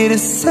easy to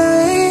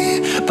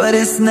say, but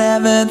it's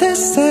never the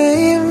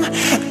same.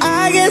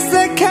 I guess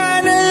I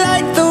kinda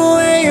like the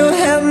way you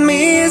help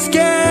me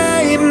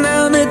escape.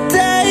 Now the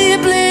day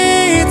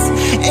bleeds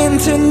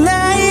into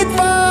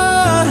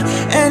nightfall,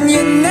 and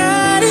you're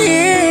not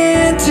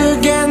here to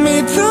get me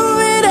through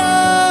it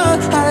all.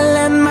 I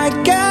let my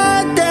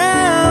guard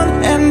down,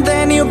 and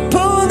then you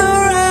pulled the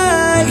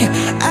rug.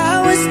 I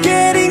was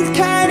getting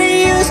kinda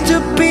used to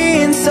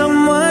being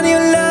someone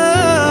you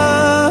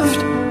loved,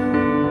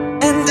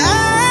 and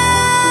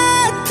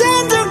I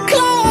tend to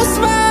close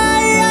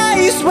my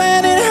eyes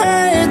when it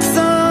hurts.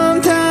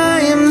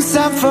 Sometimes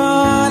I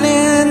fall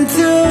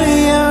into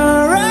your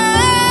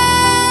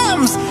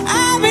arms.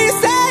 I'll be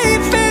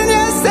safe in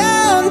your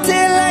sound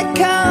till I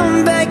come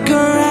back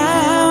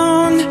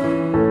around.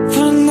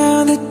 For now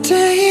the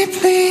day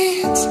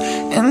bleeds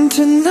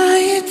into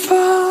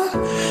nightfall,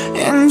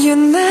 and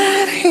you're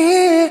not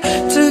here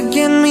to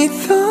get me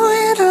through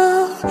it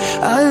all.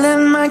 I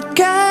let my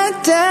guard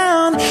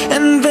down,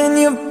 and then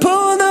you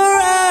pulled the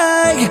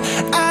rug.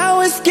 I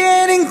was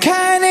getting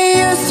kinda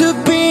used to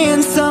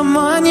being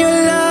someone you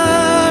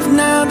love.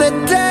 Now the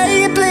day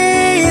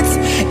bleeds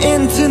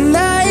into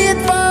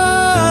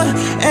nightfall,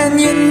 and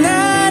you're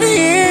not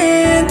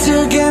here to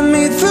get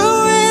me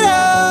through it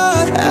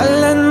all. I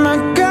let my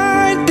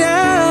guard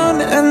down,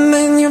 and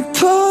then you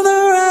pulled the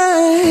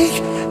rug.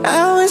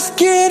 I was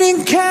getting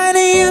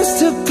kinda used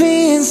to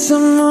being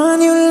someone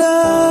you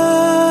loved.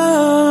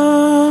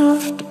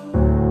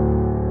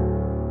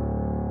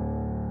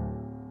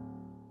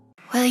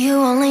 Well, you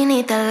only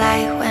need the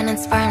light when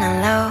it's burning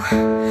low.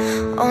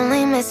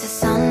 Only miss the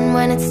sun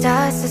when it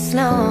starts to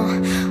snow.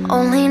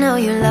 Only know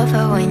you love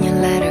her when you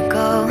let her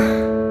go.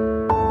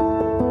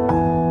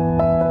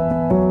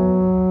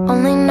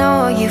 Only know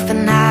you for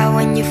now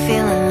when you're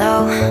feeling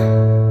low.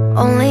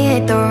 Only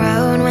hate the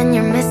road when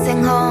you're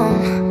missing home.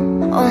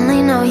 Only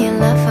know you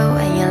love her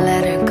when you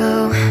let her go.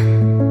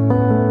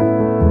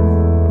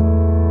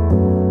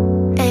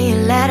 And you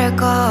let her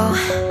go.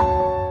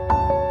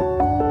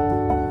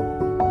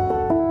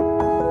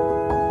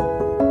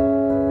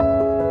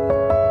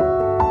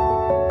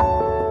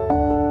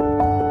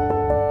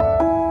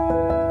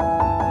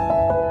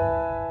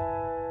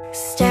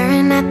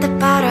 Staring at the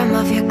bottom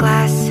of your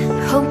glass,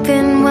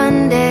 hoping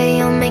one day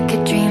you'll make a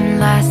dream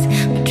last.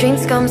 But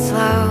dreams come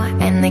slow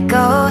and they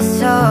go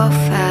so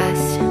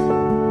fast.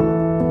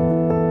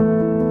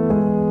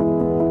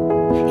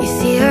 You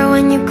see her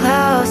when you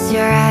close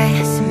your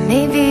eyes.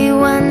 Maybe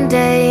one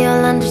day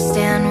you'll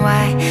understand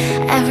why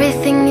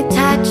everything you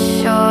touch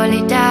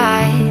surely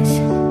dies.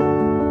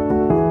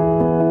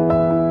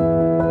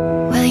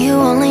 Well, you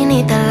only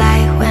need the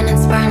light when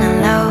it's burning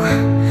low.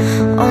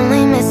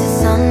 Only miss the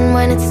sun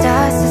when it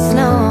starts to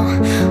snow.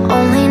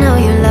 Only know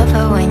you love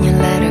her when you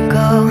let her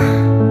go.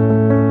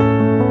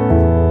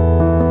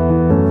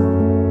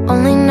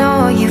 Only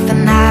know you for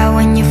now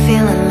when you're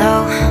feeling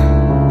low.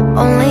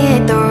 Only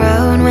hate the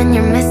road when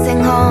you're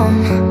missing home.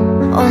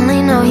 Only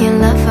know you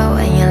love her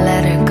when you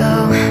let her go.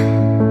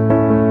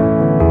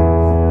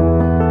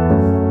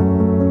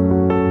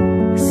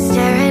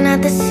 Staring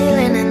at the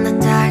ceiling in the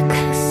dark,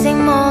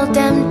 same old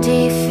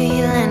empty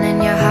feeling in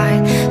your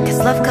heart. 'Cause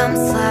love comes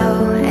slow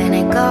and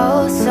it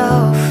goes so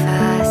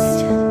fast.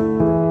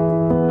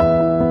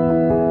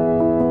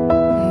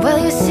 Well,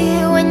 you see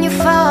it when you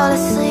fall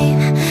asleep,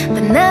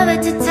 but never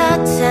to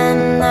touch and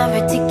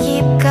never to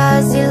keep.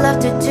 'Cause you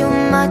loved her too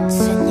much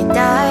and you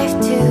dive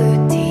too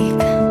deep.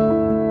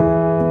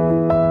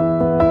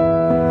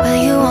 Well,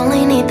 you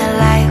only need the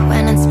light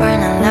when it's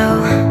burning low.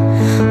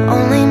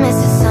 Only miss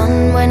the sun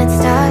when it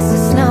starts to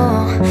snow.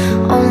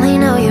 Only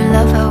know you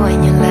love her when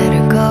you let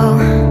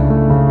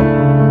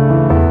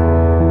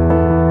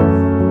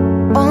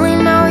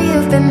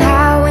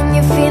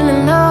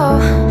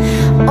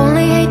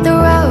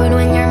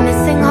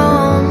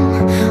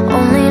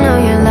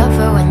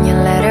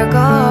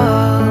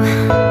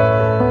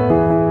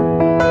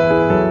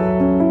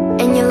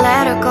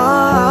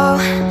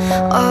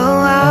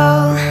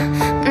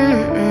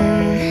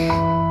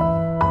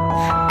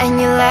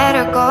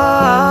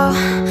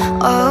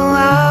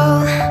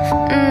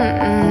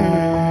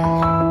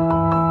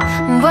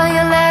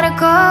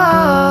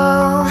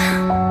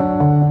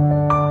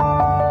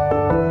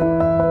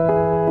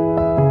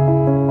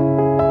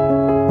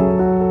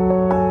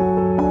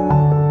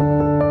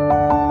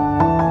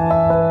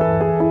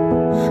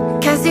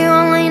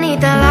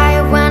need the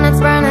light when it's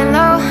burning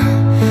low.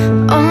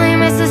 Only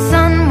miss the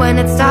sun when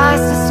it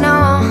starts to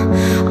snow.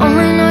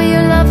 Only know you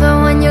love her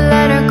when you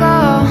let her go.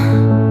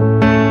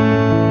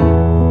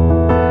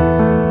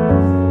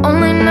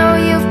 Only know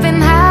you've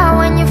been high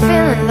when you're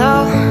feeling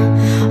low.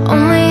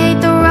 Only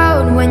hate the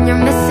road when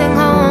you're missing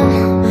home.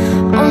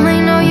 Only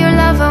know you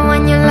love her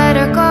when you let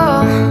her go.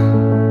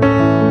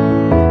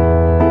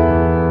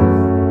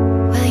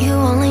 Well, you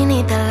only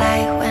need the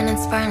light when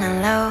it's burning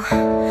low.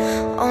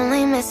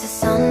 Only miss the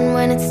sun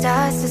when it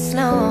starts to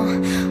snow.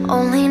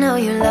 Only know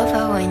you love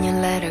her when you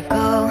let her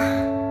go.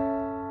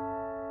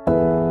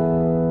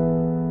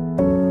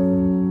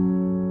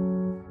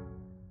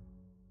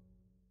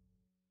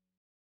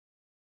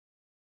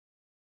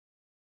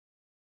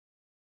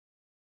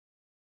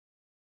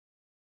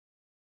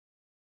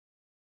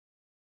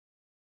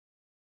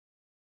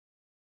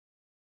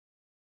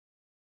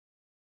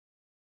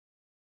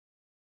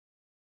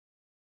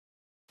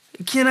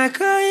 Can I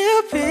call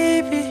you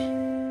baby?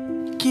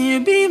 Can you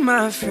be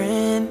my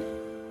friend?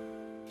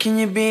 Can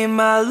you be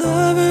my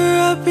lover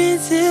up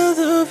until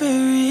the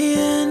very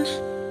end?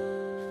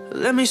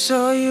 Let me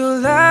show you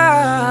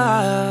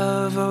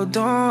love, oh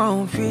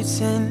don't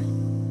pretend.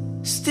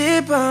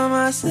 Stay by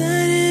my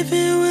side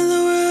even when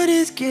the world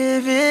is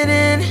giving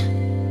in.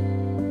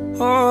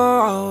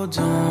 Oh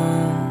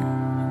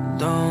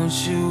don't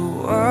you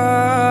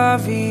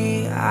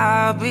worry,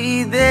 I'll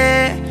be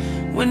there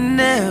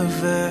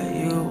whenever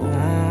you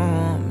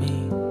want me.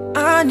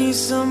 I need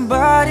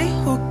somebody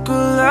who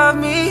could love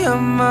me at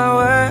my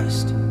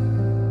worst.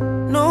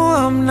 No,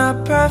 I'm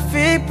not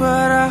perfect,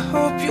 but I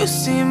hope you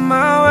see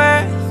my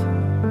worth.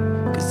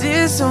 Cause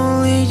it's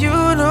only you,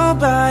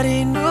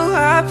 nobody knew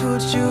I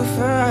put you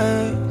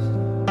first.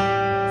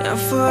 And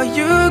for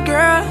you,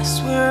 girl, I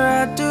swear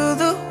I do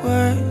the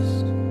worst.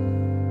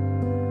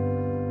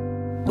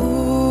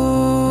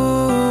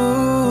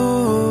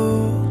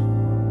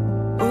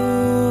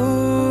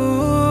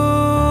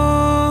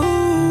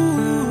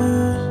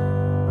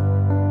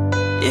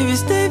 If you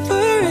stay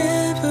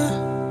forever,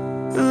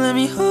 let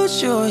me hold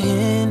your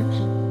hand.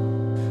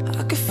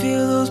 I can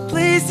feel those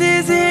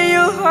places in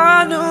your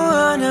heart no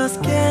one else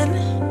can.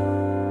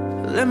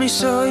 Let me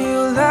show you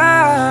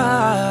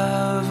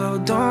love, oh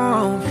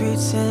don't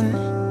pretend.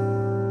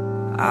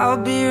 I'll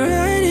be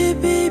right here,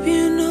 baby,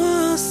 you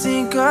know I'll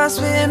sink or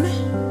swim.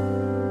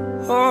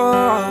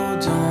 Oh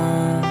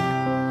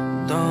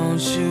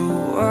don't you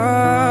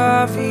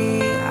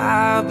worry,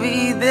 I'll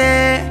be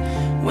there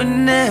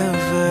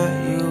whenever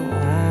you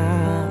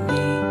want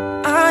me.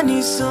 I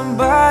need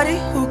somebody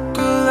who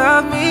could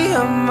love me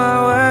at my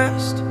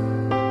worst.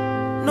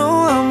 No,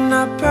 I'm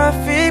not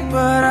perfect,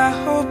 but I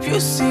hope you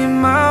see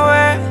my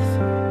worth.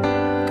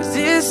 Cause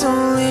it's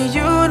only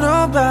you,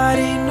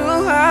 nobody knew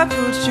I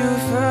put you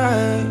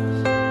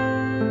first.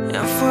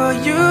 And for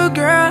you,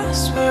 girl, I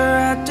swear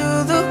I do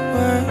the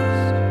worst.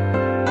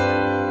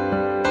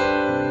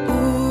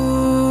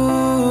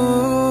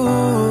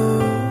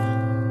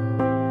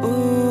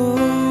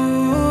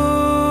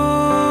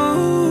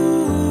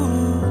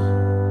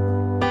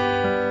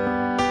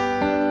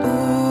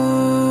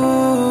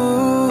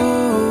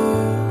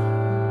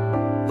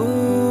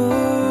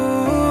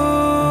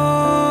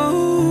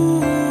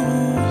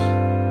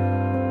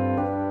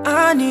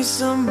 I need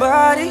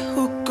somebody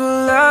who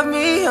could love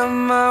me at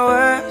my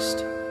worst.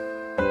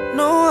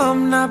 No,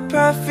 I'm not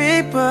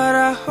perfect, but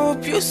I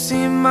hope you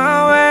see my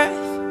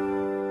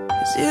worth.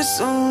 Cause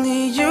it's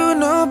only you,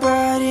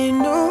 nobody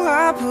knew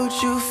I put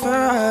you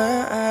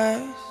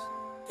first.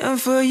 And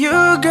for you,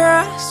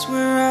 girl, I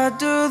swear I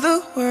do the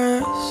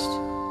worst.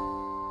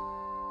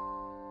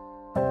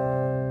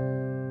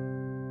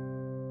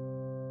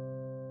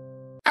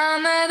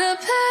 I'm at a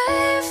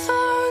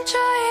payphone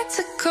trying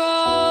to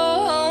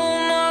call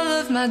home. All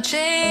of my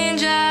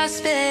change I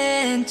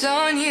spent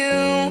on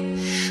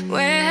you.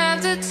 Where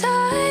have the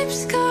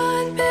times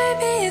gone,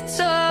 baby? It's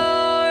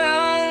all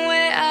wrong.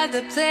 Where are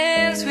the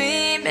plans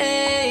we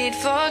made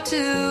for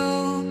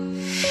two?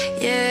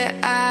 Yeah,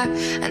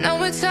 I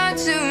know it's hard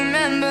to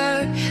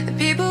remember the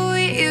people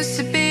we used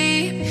to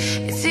be.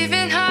 It's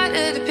even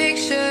harder to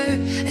picture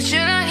that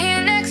you're not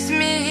here next to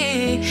me.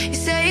 You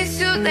say it's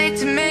too late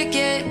to make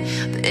it,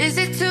 but is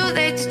it too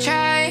late to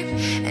try?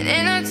 And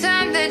in our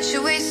time that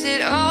you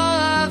wasted, all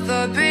of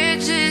our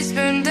bridges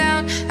burned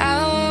down.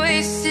 I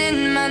wasted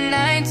my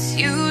nights,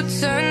 you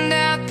turned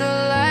out the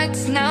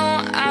lights.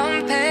 Now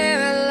I'm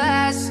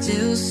paralyzed,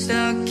 still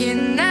stuck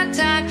in that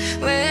time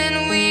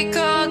when we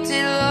called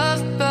it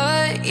love.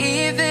 But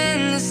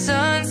even the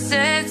sun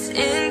sets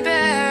in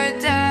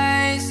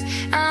paradise.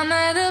 I'm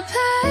at a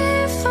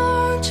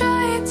payphone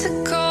trying to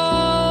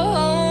call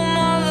home.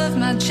 All of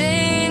my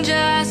change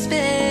I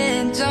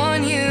spent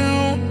on you.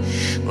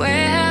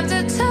 Where have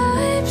the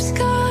times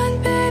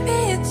gone, baby?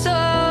 It's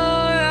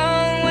all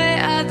wrong. Where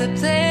are the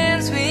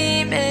plans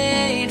we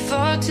made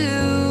for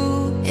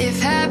two?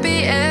 If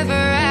happy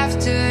ever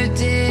after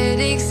did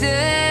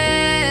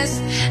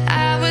exist,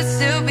 I would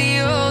still be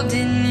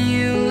holding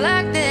you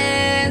like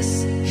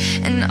this.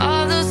 And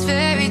all those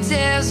fairy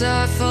tales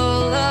are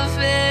full of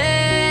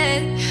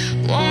it.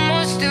 One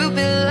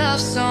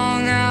love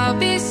song, I'll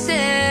be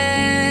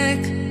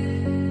sick.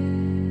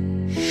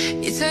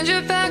 You turned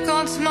your back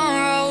on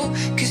tomorrow,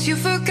 'cause you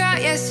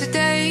forgot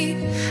yesterday.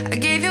 I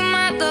gave you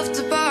my love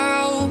to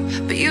borrow,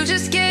 but you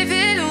just gave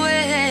it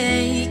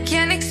away.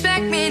 Can't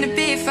expect me to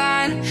be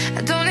fine,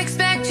 I don't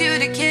expect you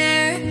to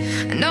care.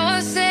 I know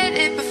I said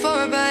it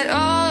before, but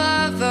all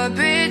of our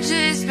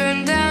bridges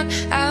burned down.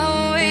 I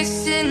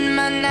wasted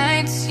my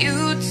nights, you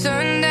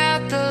turned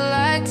out the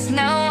lights.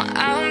 Now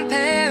I'm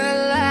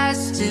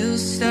paralyzed, still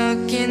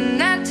stuck in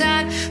that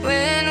time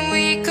when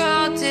we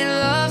called it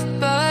love.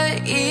 But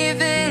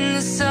even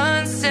the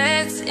sun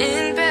sets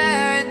in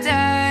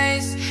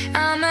paradise.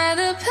 I'm at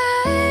a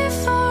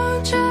payphone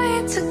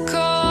trying to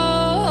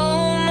call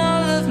home.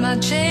 All of my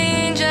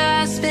change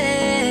I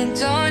spent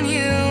on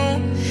you.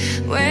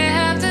 Where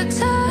have the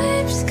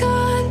times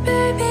gone,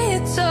 baby?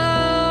 It's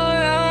all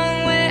wrong.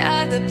 Where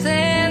are the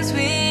plans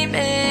we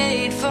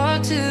made for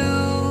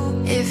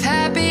two? If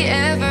happy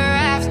ever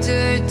after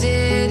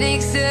did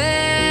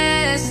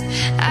exist,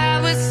 I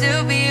would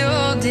still be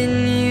holding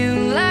you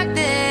like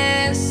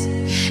this.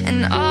 And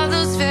all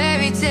those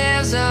fairy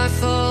tales are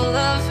full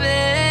of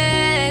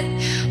it.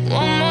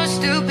 One more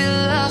stupid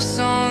love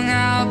song,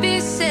 I'll be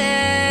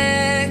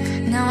sick.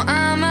 Now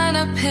I'm at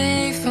a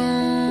payphone.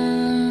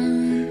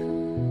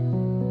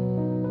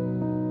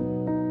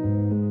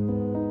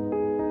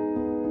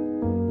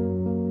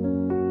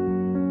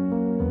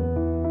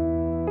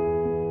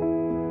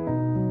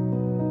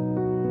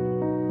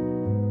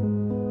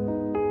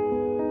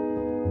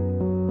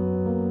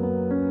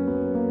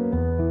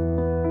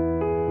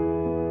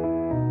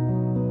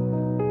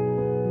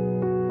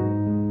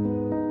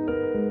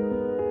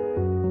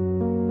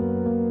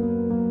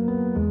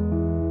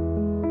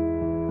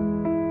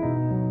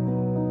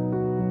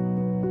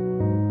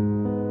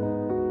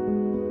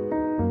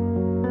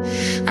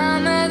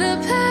 I'm at a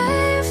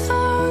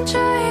payphone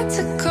trying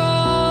to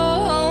call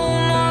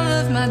home. All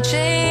of my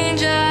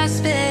change I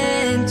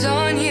spent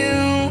on you.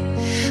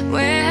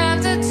 Where have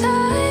the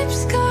times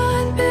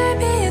gone,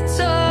 baby? It's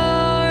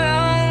all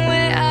wrong.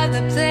 Where are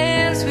the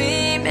plans we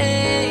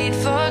made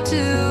for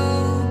two?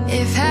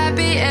 If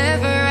happy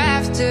ever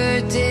after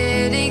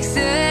did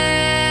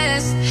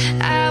exist,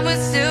 I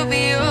would still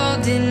be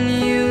holding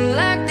you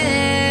like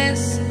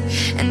this.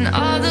 And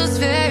all those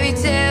fairy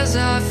tales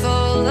are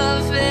full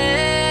of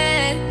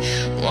it.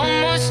 One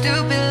more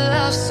stupid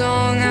love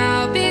song,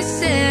 I'll be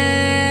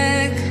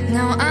sick.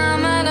 Now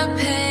I'm at a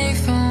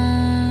payphone.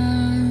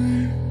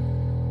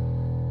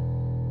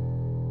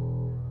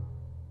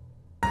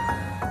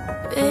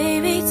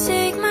 Baby,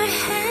 take my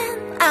hand,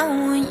 I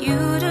want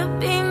you to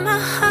be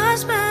my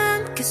husband,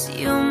 'cause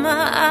you're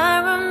my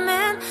Iron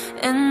Man,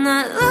 and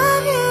I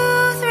love you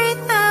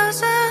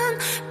 3000.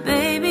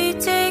 Baby,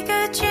 take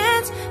a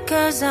chance,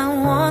 'cause I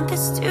want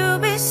this to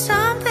be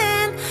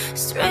something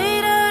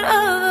straight out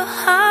of a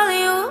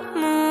Hollywood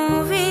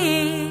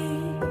movie.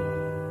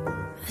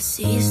 I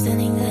see you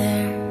standing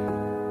there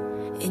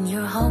in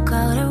your Hulk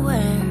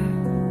outerwear,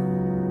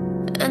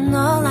 and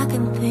all I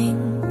can think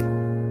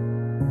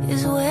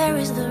is where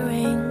is the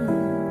ring?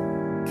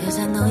 'Cause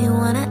I know you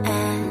wanna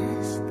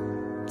ask,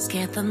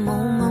 scared the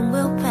moment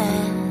will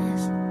pass.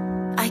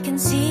 I can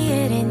see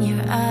it in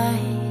your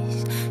eyes,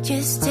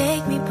 just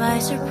take me by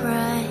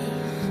surprise.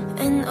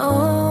 And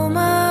all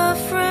my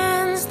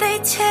friends, they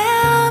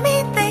tell me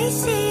they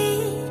see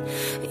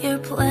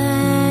you're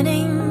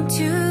planning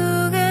to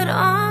get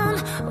on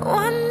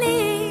one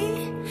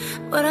knee.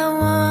 But I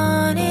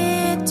want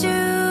it to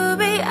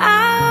be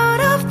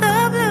out of the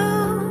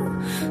blue,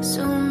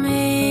 so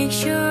make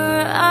sure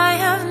I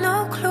have no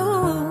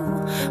clue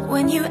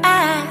when you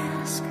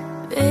ask.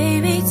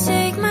 Baby,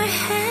 take my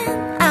hand,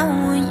 I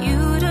want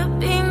you to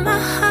be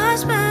my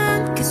husband,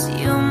 'cause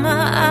you're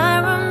my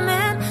Iron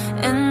Man,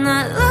 and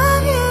I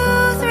love you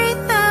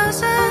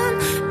 3000.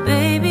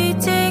 Baby,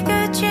 take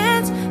a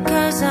chance,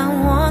 'cause I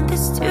want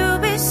this to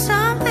be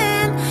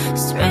something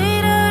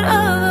straight out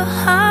of a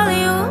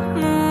Hollywood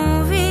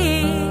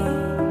movie.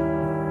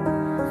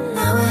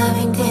 Now we're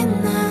having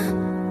dinner,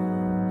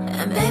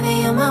 and baby,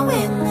 you're my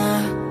winner.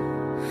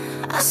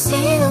 I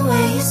see the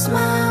way you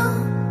smile,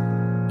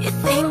 you're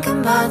thinking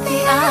about the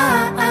hour.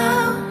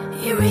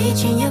 You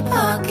reach in your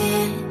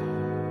pocket,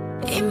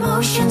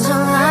 emotions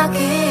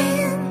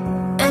unlocking,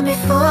 and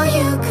before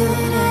you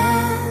could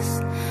ask,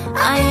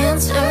 I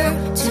answered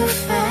too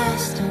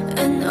fast.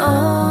 And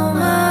all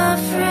my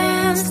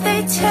friends,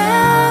 they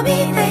tell me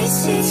they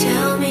see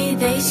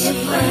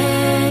you're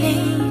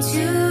planning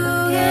to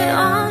get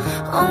on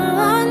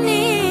one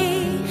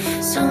knee.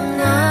 So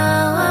now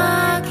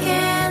I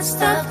can't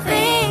stop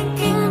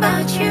thinking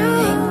about you.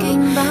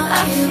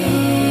 I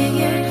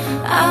figured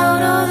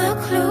out all the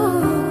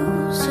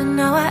clues, so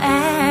now I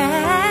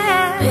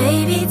ask.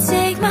 Baby,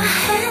 take my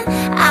hand,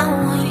 I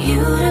want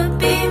you to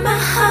be my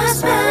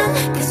husband,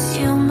 'cause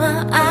you're my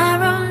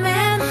Iron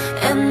Man,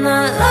 and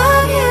I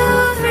love you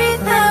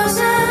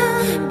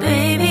 3000.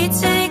 Baby,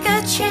 take a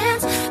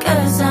chance,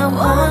 'cause I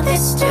want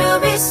this to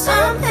be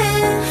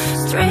something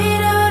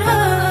straight out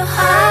of a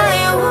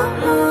Hollywood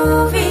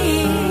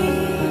movie.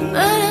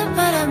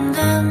 But I'm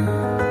done.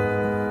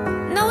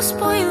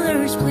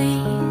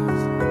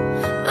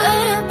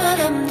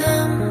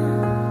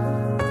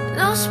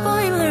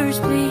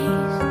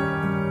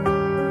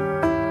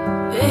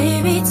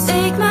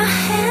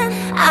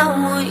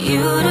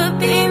 you to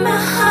be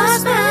my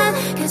husband,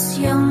 'cause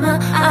you're my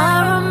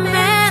Iron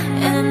Man.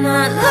 And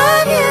I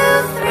love you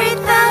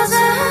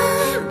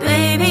 3000.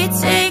 Baby,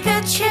 take a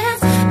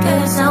chance,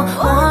 'cause I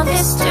want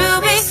this to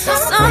be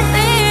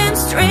something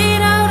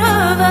straight out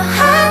of a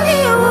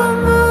Hollywood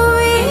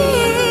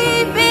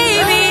movie,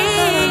 baby.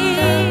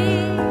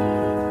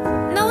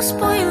 No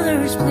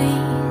spoilers,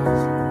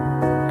 please.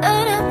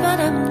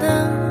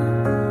 Da-da-ba-dum-dum.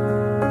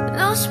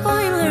 No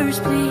spoilers,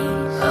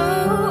 please. Oh,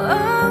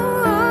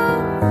 oh, oh.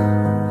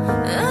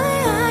 Ay,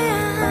 ay,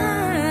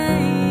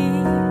 ay.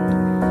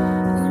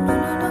 Oh, no,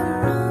 no, no,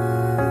 no.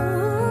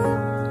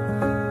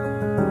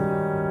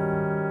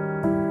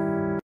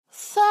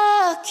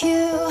 Fuck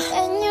you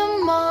and your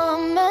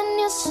mom and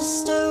your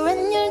sister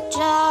and your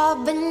job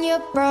and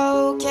your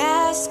broke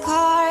ass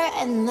car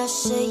and the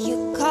shit you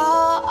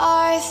call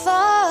art.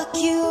 Fuck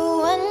you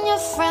and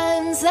your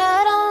friends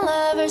that I'll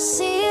never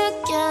see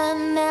again.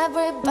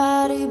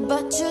 Everybody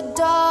but your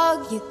dog,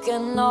 you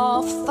can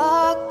all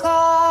fuck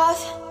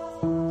off.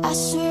 I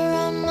swear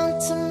I meant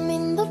to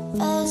mean the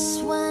best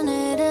when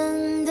it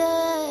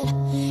ended.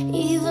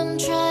 Even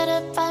try to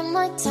bite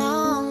my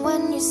tongue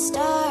when you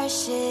start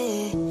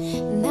shit.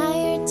 Now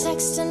you're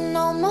texting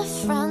all my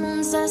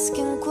friends,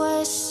 asking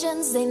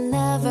questions. They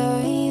never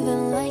even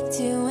liked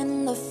you in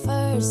the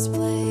first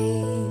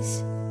place.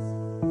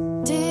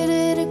 Did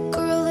it a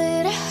girl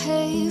that I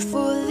hate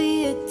for the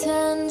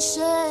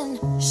attention?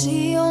 She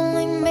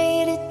only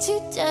made it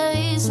 2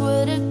 days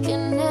with a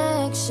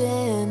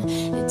connection.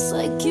 It's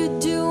like you'd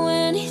do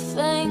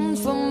anything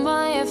for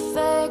my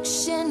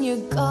affection.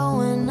 You're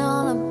going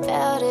on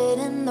about it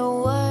in the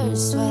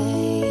worst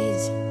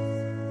ways.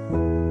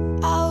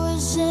 I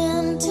was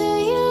into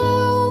you,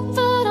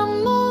 but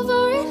I'm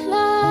over it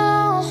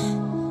now.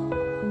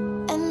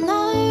 And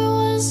I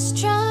was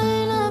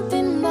trying to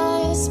be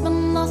nice, but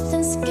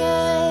nothing's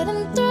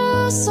getting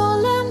through. So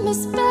let me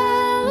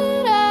spell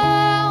it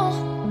out.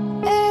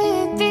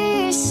 A, B,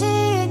 C,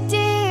 D,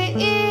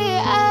 E,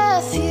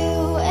 F, you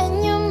and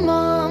your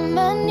mom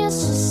and your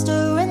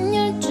sister and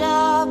your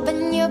job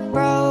and your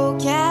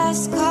broke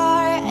ass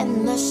car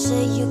and the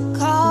shit you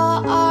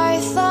call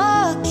art.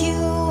 Fuck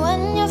you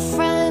and your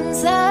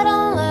friends that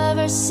I'll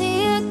never see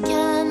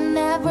again.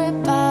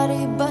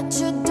 Everybody but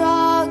your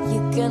dog,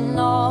 you can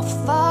all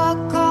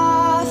fuck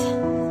off.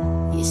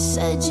 You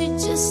said you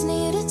just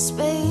needed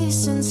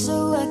space, and so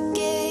I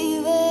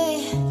gave it.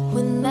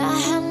 When I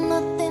had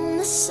nothing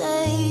to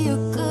say, you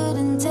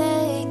couldn't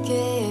take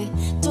it.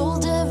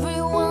 Told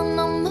everyone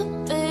I'm a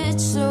bitch,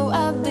 so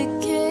I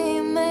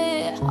became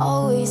it.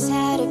 Always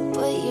had to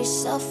put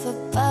yourself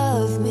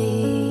above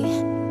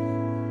me.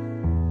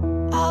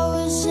 I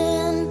was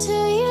into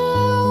you,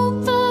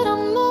 but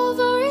I'm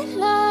over it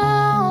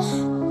now.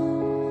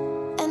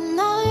 And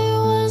I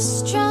was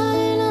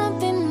trying to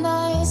be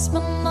nice,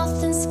 but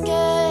nothing's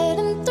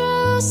getting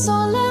through. So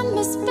let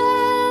me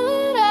spell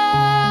it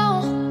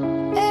out.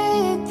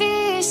 A, B,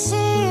 C,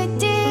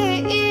 D,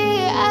 E,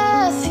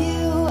 F,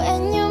 you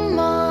and your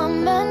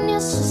mom and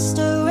your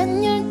sister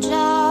and your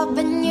job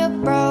and your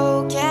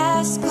broke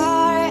ass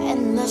car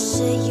and the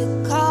shit you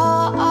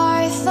call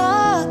art.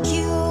 Fuck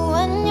you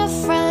and your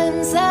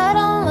friends that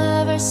I'll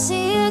never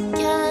see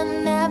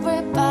again.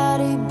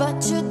 Everybody but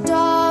your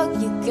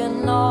dog, you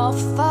can all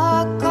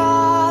fuck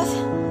off.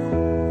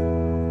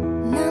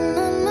 Na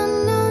na na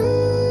na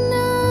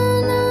na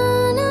na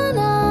na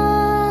na.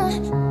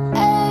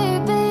 A,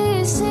 B,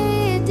 C,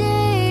 D,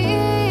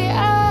 E,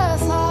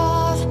 F,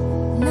 off.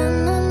 Na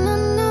na na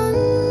na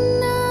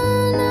na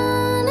na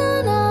na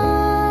na.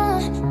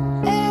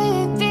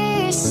 A, B,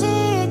 C,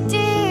 D,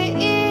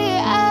 E,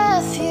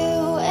 F, you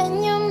and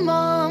your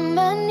mom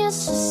and your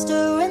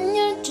sister and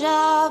your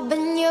job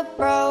and your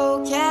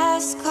broke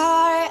ass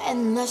car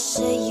and the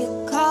shit you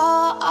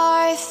call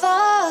art.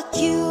 Fuck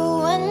you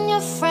and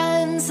your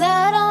friends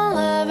that I'll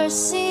never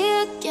see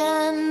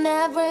again.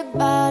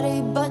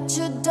 Everybody but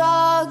your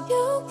dog,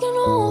 you can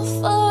all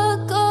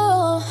fuck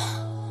off.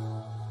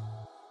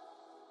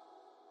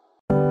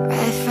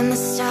 Right from the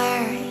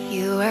start,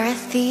 you were a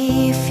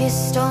thief, you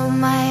stole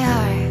my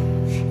heart.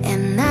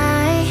 And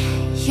I,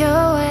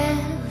 your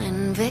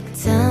willing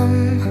victim.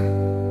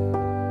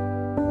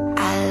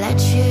 I let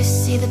you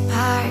see the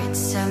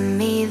parts of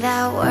me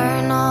that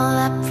weren't all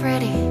that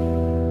pretty.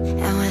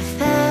 And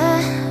with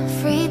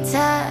every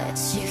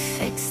touch, you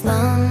fixed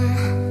them.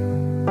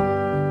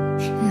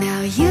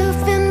 Now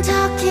you've been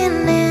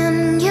talking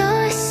in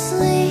your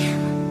sleep.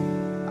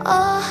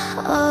 Oh,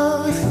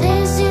 oh,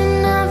 things you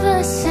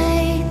never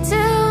say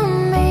to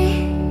me.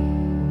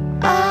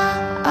 Oh,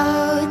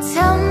 oh,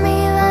 tell me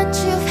that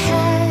you've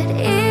had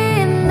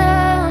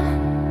enough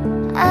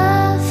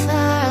of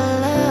our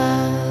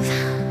love,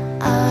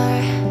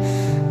 our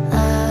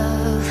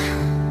love.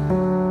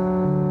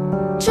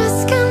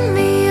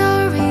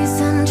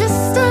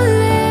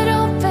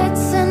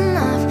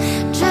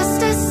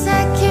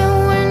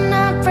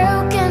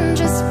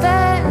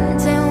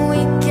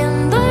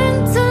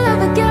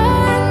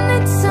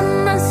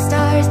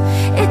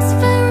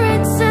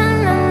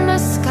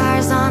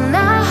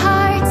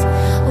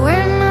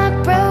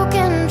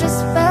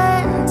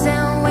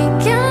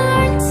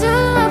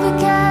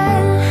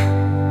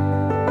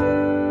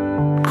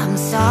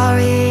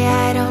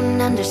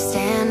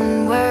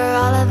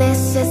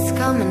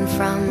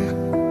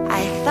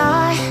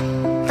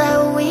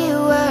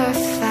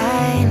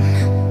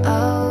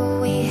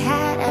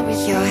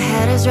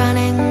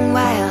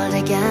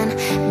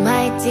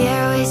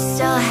 dear, we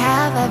still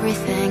have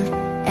everything,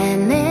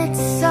 and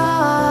it's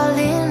all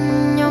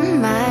in your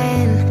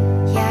mind.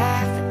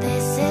 Yeah, but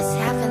this is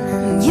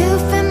happening.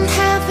 You've been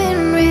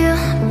having real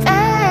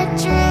bad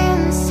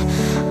dreams.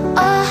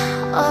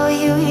 Oh,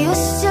 you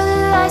used to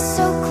lie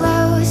so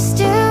close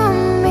to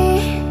me.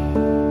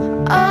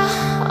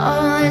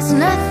 Oh, there's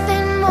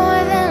nothing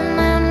more than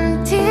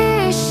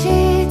empty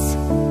sheets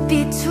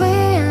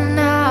between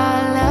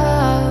our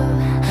love.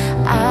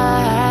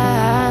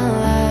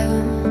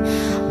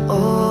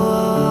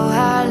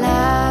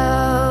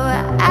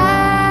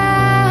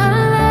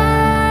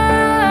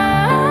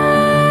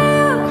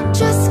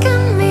 Just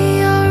give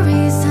me a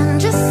reason,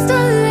 just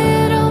a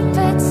little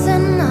bit's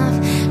enough.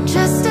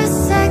 Just a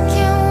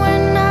second,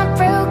 we're not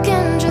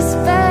broken, just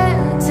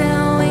bend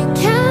till we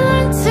can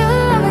learn to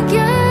love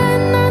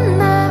again and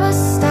never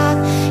stop.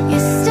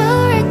 You're still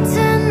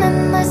written in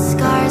the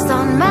scars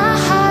on my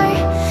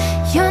heart.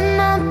 You're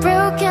not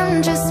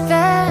broken, just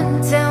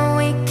bend till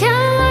we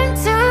can learn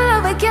to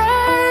love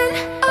again.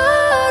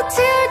 Oh,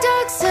 tear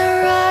ducts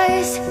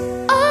arise,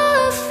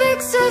 I'll fix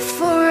it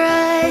for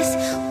us.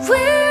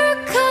 We're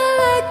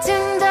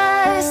collecting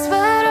dust,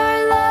 but our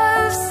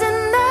love's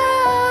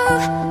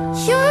enough.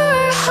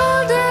 You're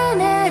holding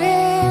it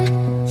in,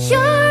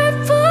 you're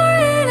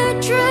pouring a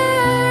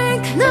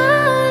drink. No,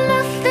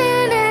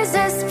 nothing is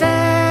as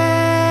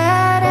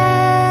bad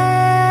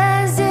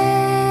as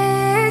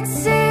it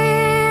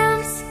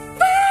seems.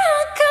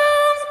 We'll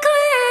come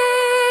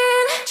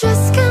clean.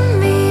 Just give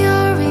me a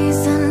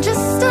reason,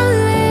 just a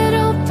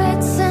little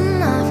bit's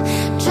enough.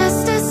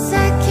 Just a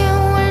second,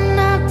 we're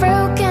not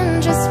broken,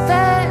 just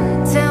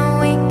bend till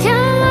we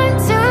can learn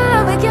to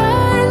love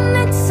again.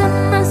 It's in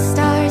the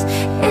stars,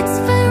 it's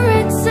been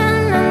written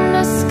in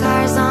the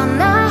scars on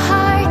our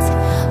hearts.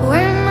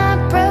 We're not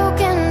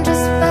broken,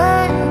 just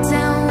bend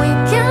till we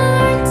can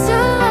learn to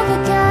love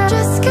again.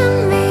 Just give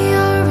me a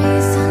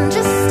reason,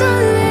 just a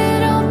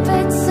little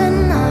bit's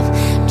enough.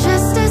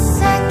 Just a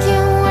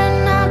second, we're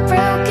not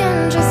broken,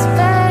 just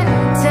bend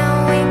till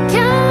we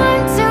can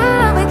learn to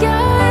love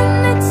again.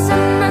 It's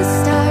in the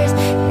stars,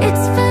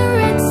 it's been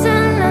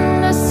written in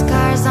the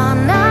scars on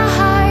our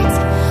hearts.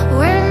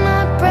 We're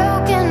not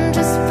broken,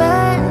 just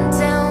bend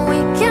till we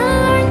can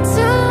learn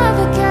to love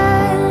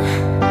again.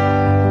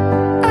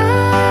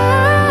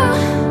 Oh,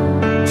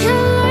 can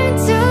learn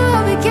to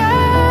love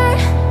again.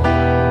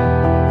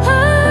 Oh,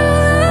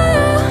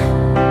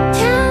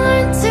 can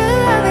learn to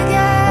love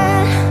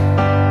again.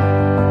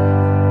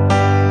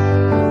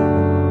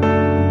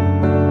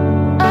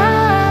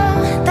 Oh,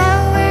 that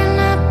we're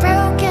not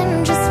broken,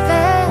 just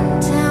bend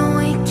till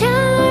we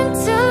can learn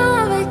to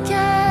love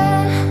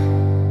again.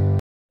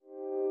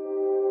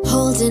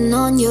 Holding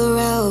on your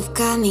rope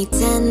got me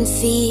 10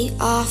 feet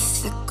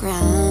off the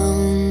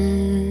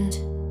ground.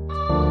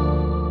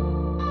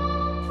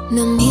 And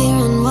I'm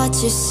hearing what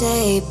you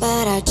say,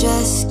 but I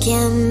just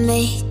can't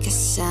make a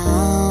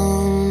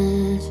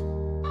sound.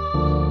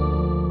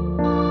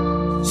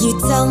 You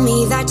tell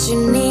me that you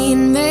need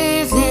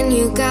me, then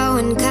you go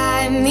and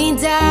cut me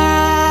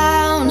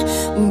down.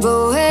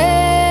 But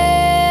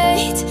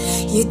wait,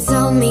 you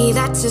tell me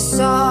that you're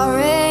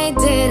sorry,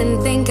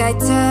 didn't think I'd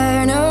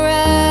turn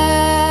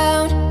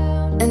around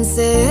and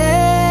say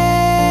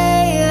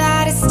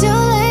that it's too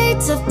late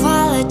to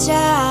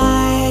apologize.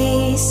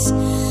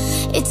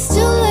 It's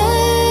too late.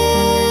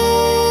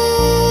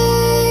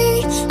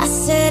 I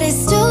said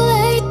it's too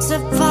late to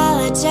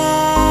apologize.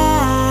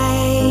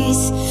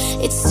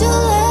 It's too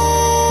late.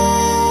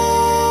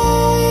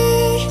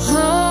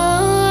 Oh.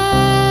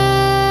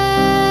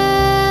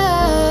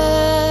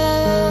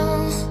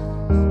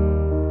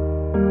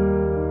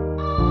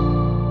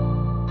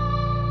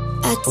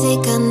 I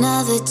take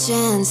another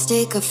chance,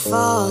 take a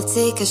fall,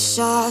 take a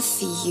shot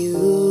for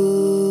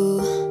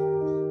you.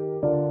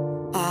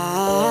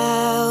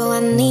 Oh, I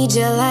need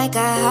you like a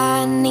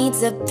heart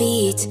needs a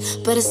beat,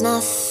 but it's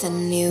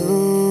nothing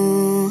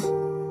new.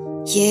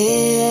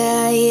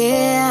 Yeah,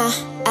 yeah,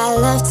 I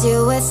loved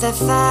you with a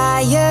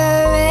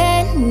fire,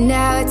 and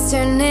now it's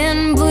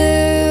turning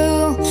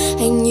blue.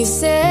 And you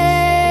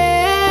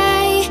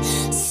say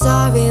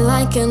sorry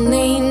like an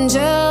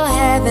angel,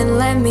 heaven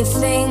let me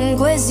think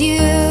was you.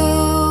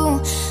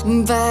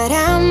 But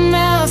I'm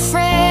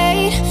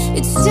afraid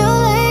it's too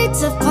late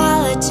to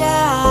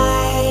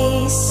apologize.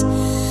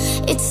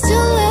 It's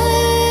too late.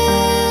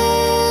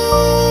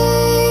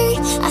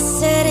 I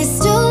said it's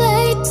too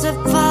late to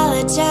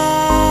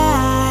apologize.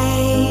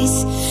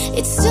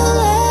 It's too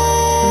late.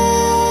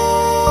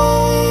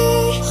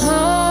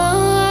 Oh.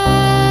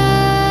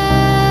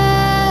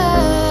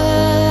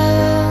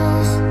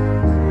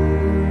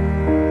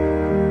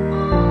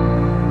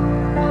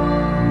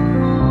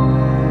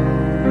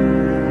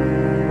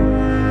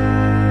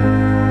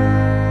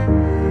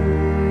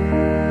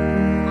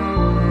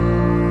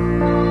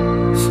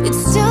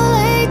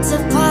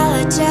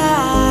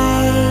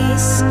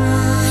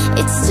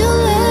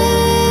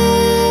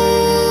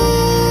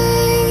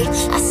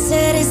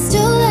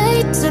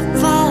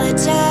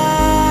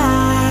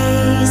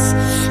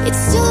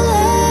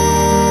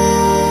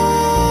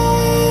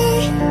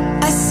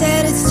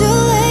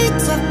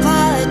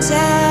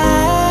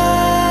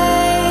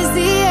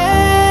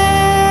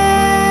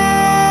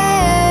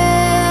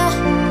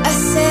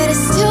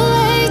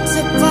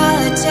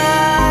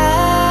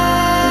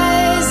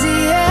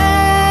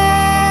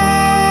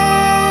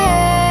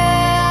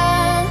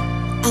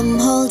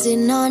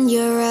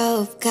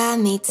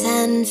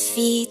 10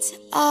 feet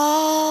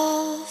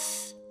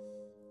off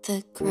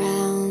the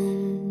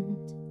ground.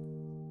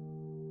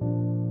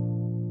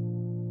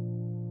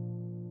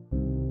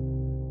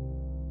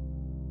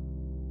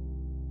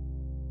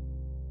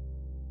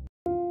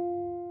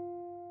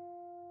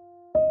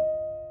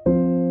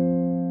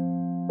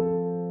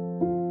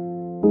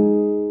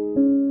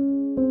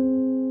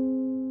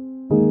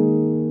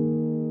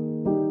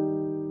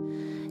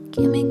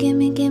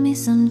 Give me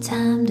some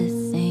time to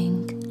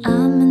think.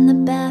 I'm in the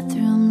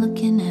bathroom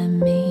looking at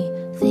me.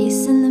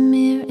 Face in the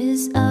mirror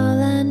is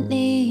all I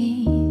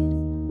need.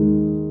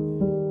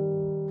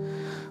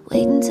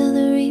 Wait until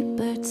the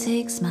Reaper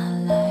takes my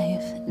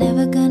life.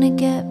 Never gonna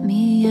get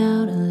me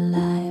out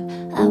alive.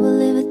 I will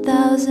live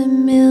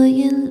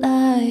 1,000,000,000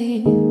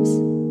 lives.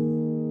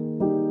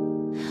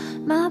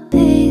 My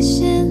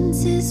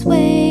patience is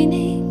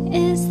waning.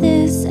 Is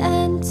this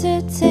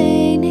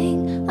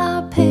entertaining?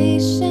 Our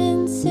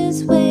patience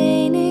is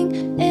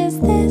waning. Is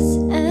this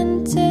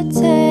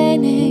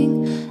entertaining?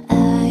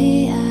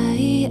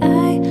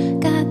 I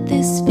got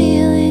this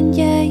feeling,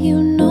 yeah,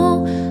 you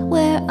know,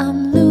 where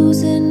I'm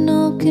losing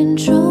all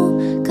control,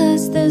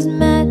 'cause there's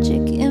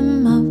magic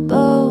in my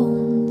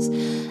bones.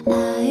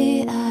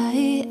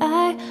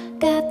 I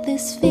got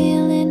this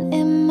feeling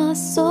in my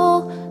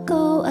soul.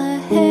 Go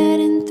ahead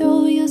and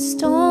throw your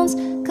stones,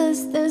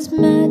 'cause there's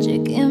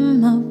magic in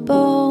my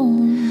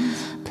bones.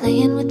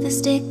 Playing with a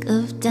stick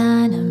of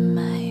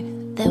dynamite.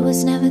 There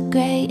was never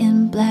gray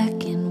and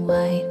black and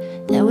white.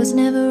 There was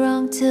never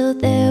wrong till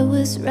there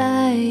was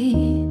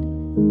right.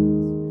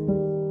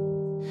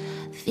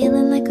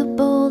 Feeling like a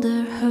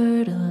boulder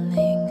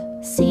hurtling,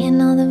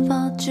 seeing all the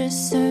vultures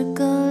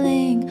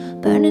circling,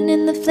 burning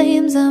in the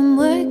flames I'm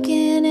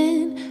working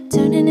in,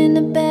 turning in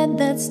a bed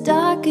that's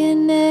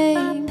darkening.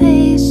 My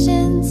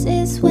patience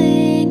is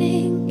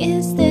waning.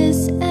 Is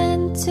this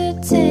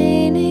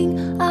entertaining?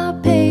 Our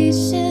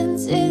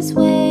patience is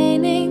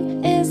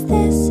waning. Is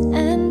this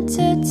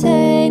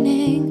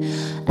entertaining?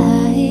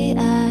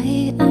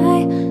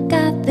 I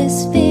got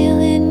this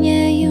feeling,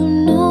 yeah, you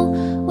know,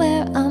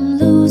 where I'm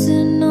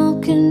losing all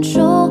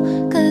control,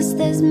 'cause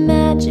there's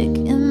magic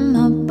in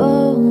my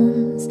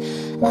bones.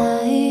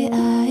 I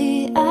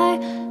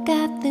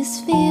got this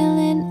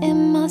feeling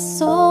in my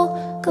soul.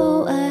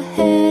 Go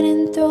ahead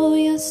and throw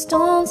your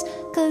stones,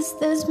 'cause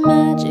there's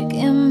magic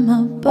in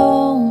my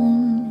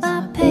bones.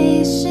 My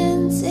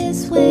patience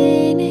is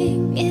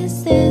waning.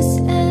 Is this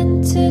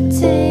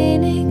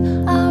entertaining?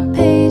 Our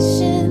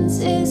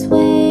patience is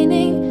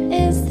waning.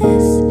 Is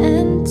this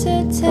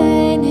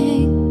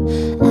entertaining?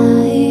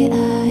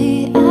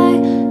 I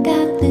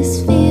got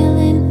this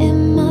feeling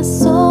in my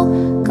soul.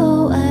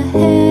 Go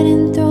ahead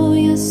and throw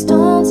your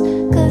stones,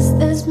 'cause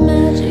there's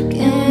magic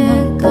in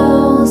my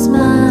bones.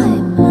 My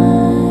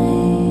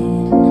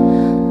mind,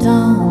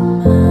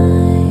 don't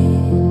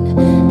mind.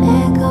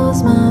 There goes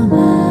my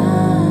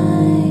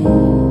mind.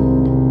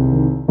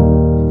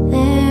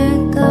 There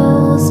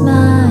goes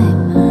my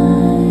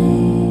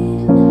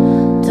mind.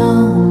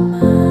 Don't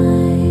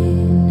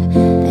mind.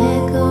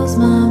 There goes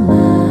my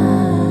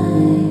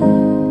mind.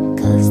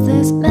 'Cause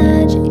there's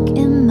magic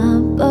in my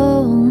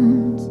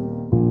bones.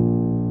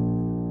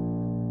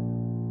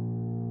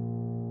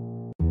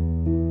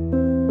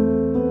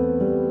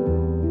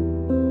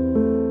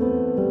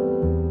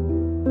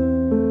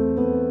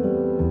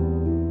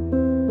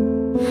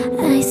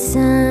 I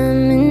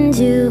summoned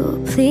you,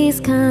 please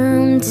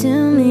come to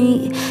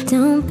me.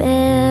 Don't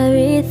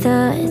bury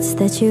thoughts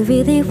that you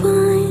really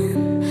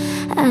want.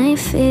 I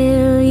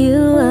fill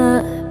you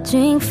up,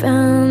 drink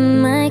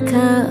from my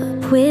cup.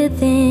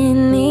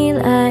 Within me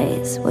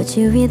lies what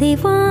you really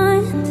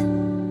want.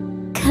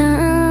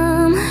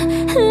 Come,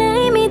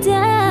 lay me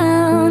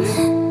down,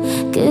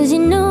 'cause you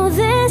know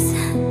this,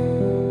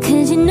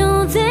 'cause you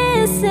know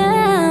this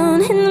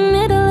sound. In the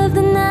middle of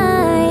the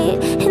night,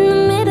 in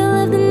the middle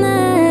of the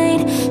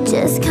night,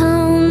 just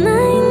call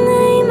my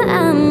name,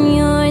 I'm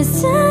yours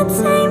to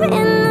tame.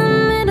 In the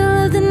middle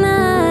of the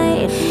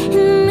night,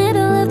 in the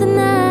middle of the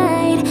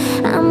night,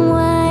 I'm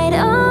wide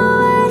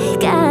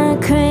awake, I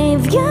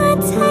crave your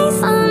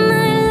taste all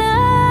night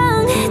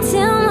long,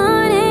 till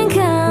morning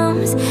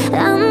comes.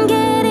 I'm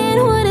getting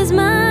what is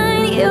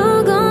mine, you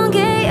gon'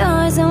 get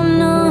yours, oh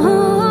no.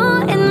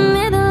 In the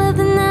middle of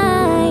the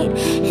night,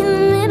 in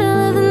the middle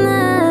of the night,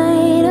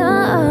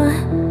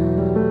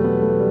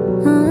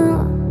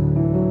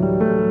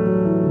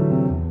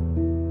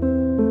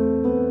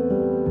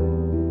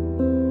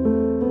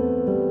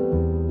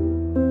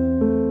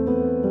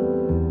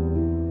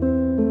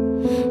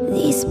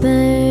 These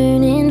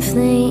burning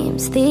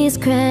flames, these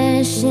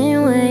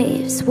crashing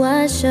waves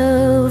wash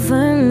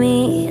over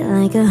me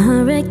like a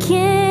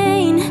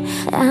hurricane.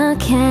 I'll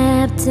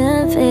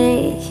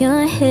captivate,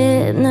 you're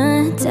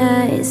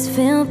hypnotized,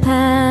 feel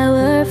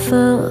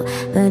powerful,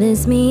 but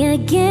it's me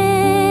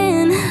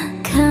again.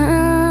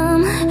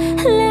 Come,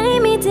 lay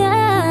me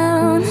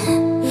down,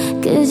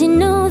 'cause you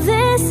know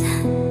this,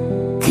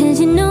 'cause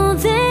you know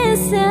this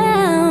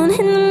sound.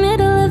 In the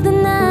middle of the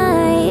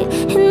night,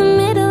 in the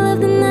middle of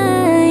the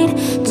night,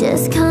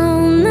 just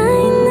call my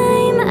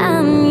name,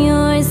 I'm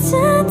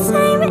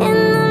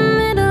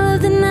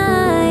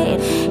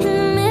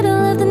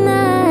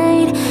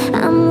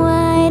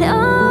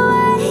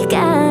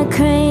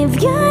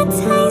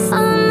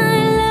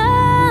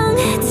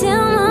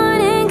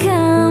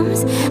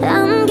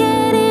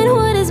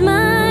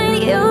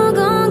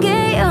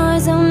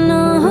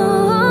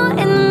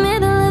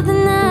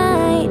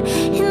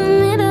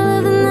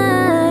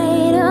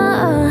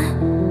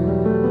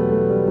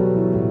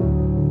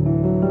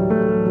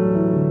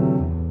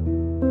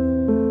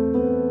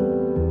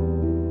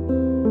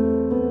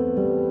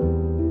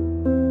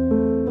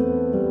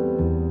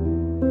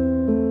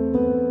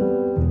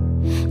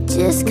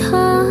just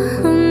call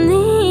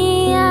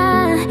me,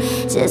 yeah,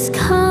 just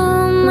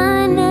call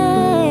my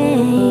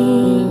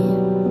name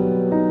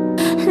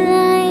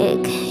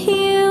like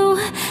you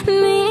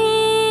mean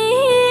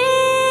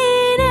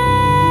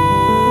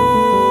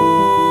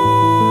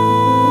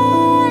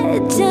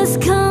it.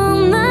 Just call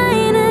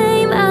my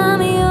name,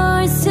 I'm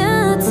yours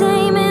to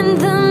tame. In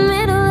the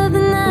middle of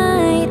the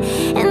night,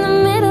 in the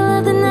middle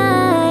of the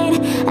night,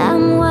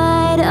 I'm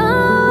wide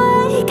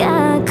awake,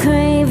 I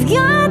crave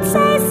your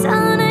taste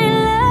all night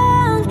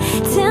long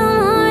till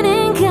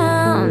morning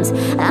comes.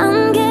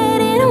 I'm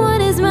getting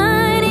what is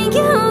mine and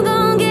you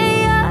gon' get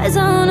yours.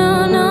 Oh no,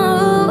 no.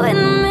 In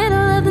the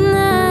middle of the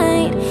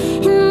night,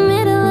 in the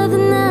middle of the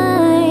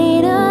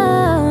night, oh,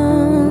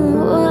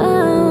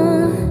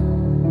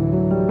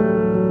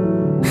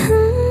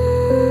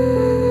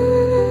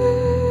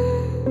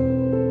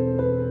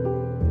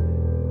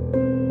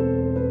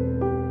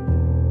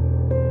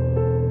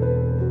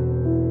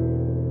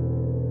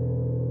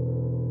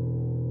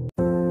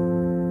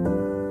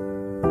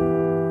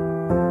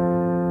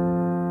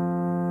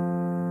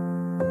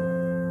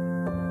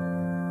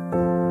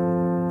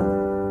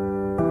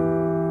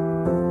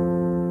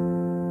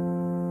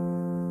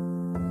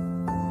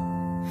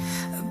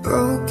 A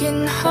broken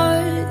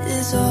heart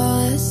is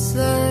all that's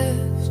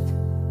left.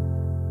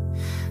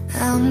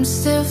 I'm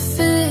still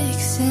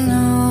fixing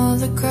all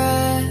the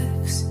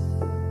cracks.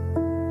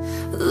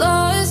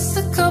 Lost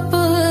a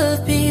couple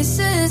of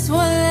pieces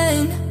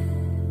when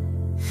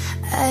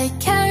I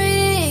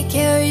carried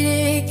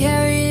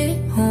it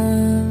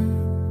home.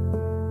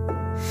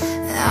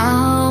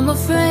 I'm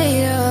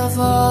afraid of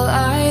all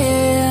I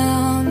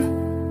am.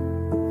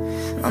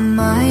 My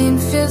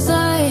mind feels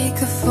like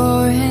a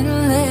foreign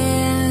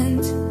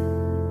land.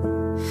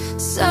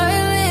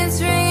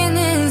 Silence ringing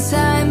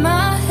inside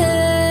my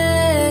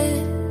head.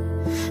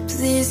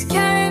 Please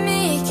carry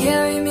me,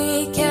 carry me,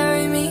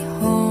 carry me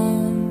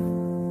home.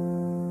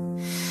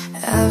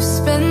 I've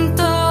spent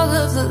all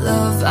of the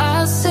love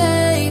I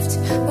saved.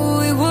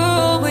 We were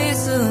always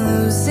a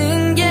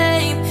losing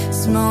game.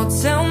 Small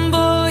town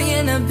boy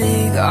in a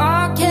big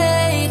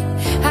arcade.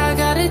 I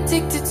got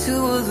addicted to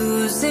a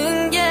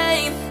losing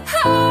game.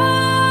 Oh,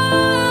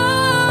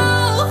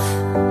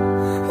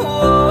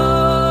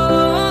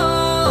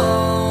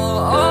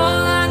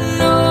 all I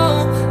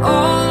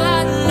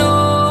know,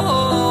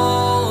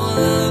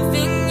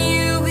 loving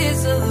you is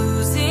a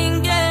losing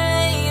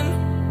game.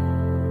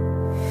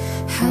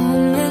 How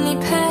many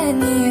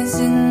pennies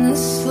in the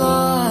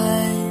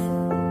slot?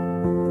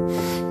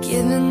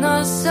 Giving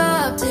us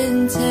up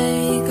didn't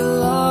take a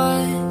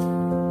lot.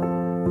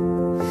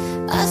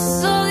 I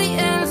saw the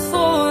end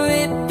for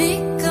it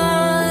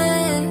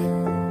begun.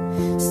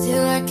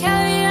 Still I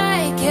carried on.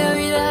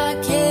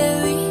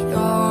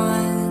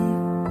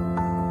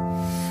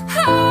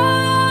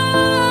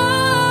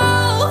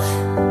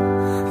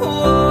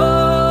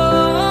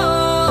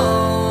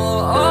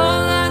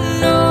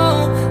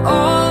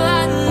 All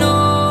I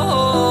know,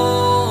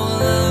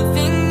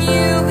 loving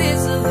you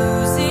is a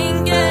losing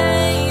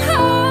game.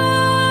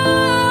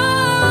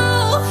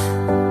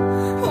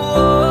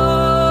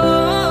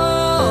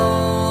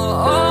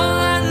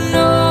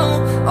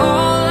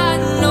 All I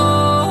know,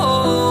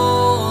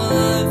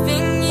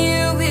 loving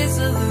you is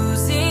a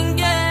losing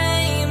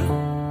game.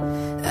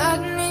 That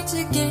means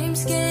the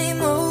game's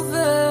game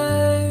over.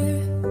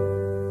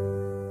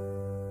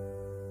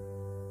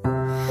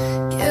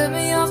 Get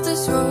me off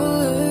this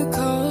roller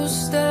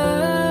coaster.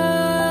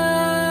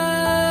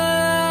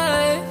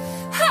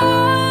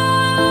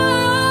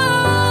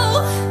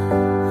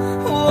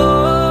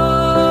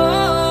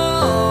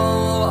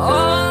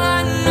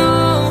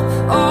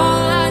 All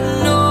I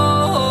know,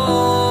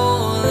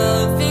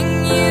 loving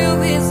you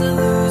is a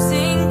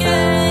losing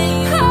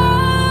game.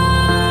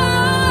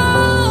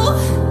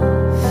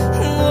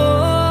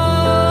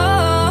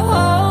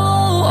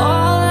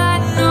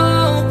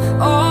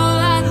 All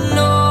I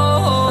know,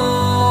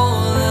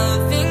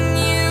 loving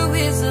you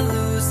is a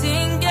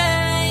losing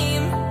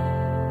game.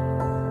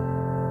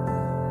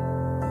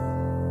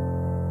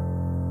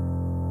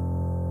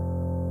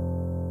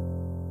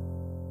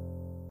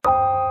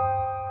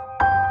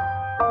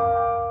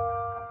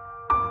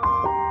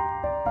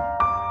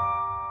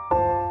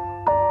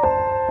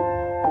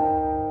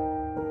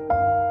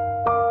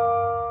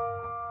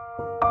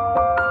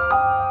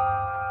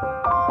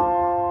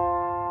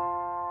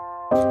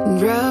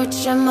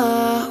 Roach, I'm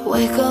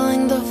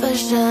wiggling the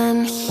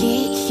vision.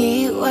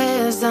 Heat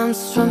waves, I'm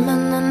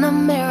swimming in the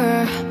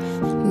mirror.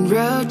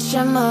 Roach,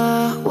 I'm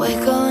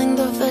wiggling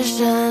the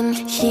vision.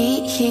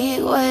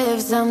 Heat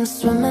waves, I'm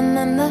swimming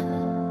in the.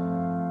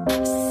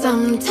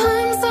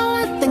 Sometimes all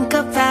I think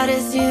about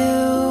is you.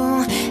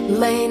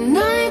 Late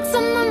nights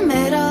in the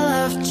middle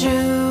of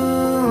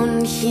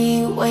June.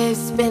 Heat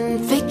waves been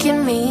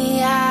faking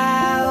me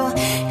out.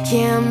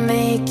 Can't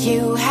make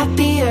you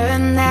happier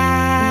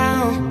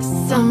now.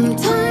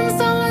 Sometimes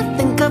all I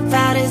think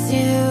about is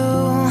you.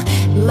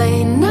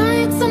 Late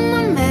nights in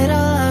the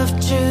middle of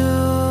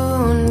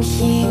June.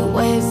 Heat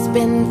waves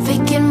been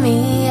faking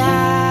me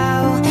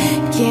out.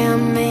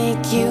 Can't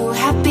make you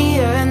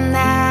happier now.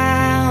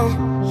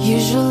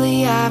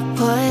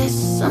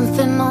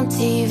 something on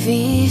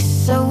TV,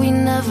 so we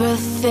never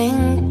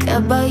think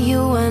about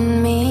you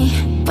and me.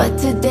 But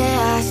today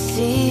I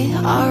see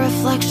our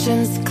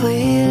reflections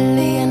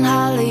clearly in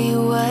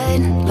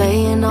Hollywood,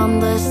 laying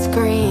on the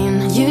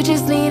screen. You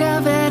just need a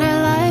better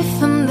life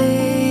than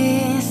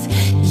this.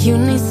 You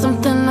need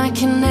something I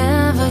can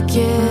never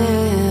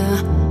give.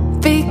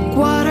 Big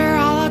water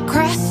all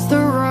across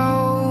the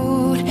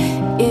road.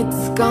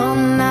 It's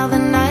gone now, the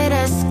night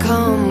has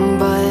come,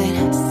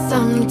 but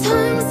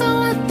sometimes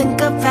all I think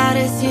about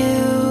is you.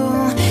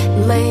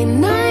 Late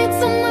nights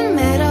in the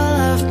middle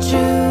of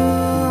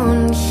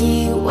June,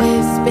 heat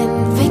waves been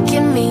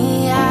faking me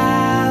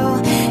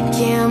out.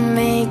 Can't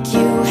make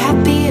you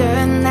happier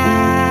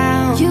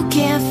now. You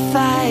can't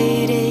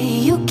fight it,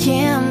 you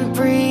can't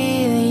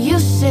breathe. You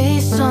say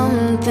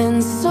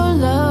something so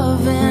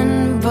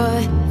loving,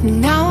 but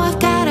now I've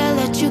gotta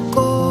let you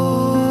go.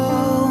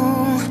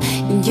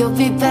 You'll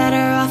be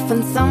better off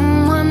with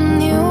someone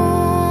new.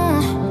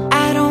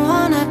 I don't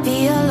wanna be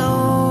alone.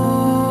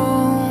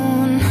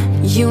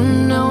 You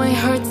know it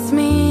hurts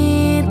me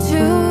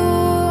too.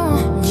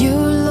 You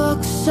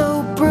look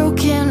so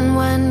broken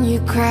when you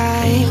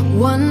cry.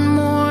 One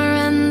more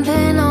and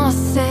then I'll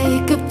say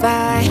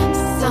goodbye.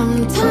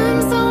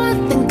 Sometimes all I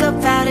think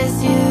about is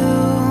you.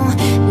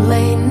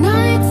 Late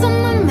nights in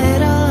the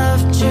middle of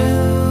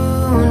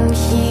June,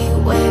 heat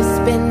waves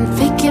been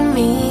faking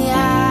me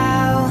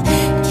out.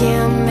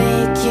 Can't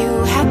make you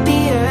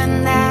happier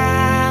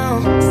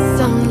now.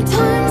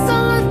 Sometimes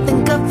all I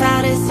think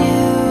about is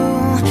you.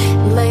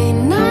 Late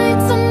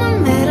nights in the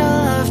middle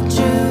of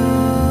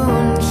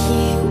June,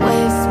 heat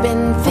waves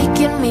been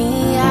faking me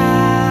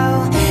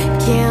out.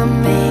 Can't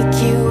make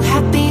you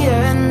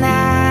happier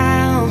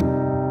now.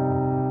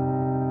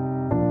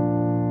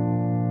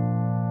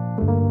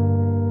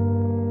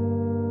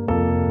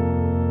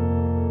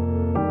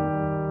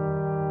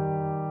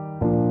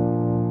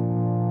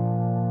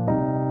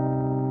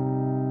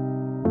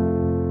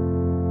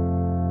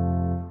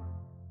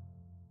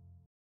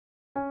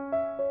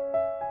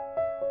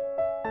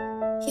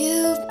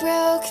 You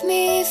broke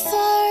me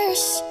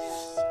first.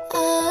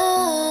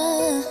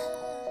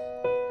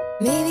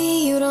 Maybe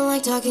you don't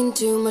like talking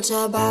too much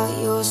about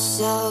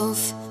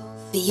yourself,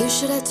 but you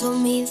should have told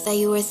me that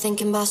you were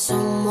thinking about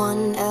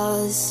someone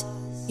else.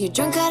 You're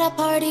drunk at a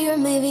party, or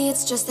maybe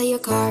it's just that your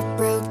car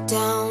broke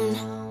down.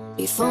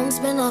 Your phone's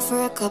been off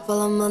for a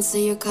couple of months, so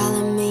you're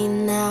calling me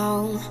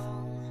now.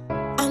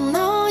 I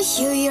know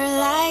you're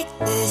like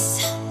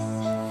this.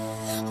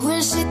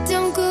 When shit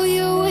don't go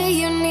your way,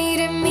 you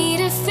needed me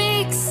to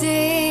fix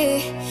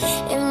it.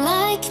 And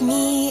like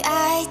me,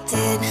 I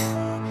did,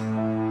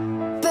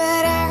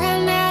 but I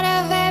ran out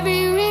of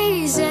every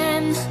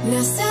reason.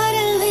 Now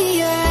suddenly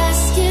you're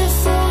asking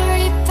for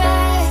it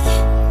back.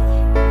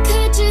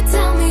 Could you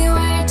tell me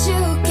where'd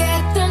you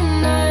get the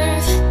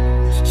nerve?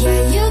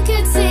 Yeah, you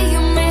could say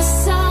you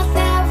miss all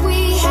that we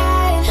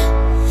had,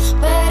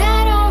 but I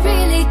don't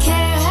really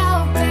care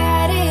how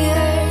bad it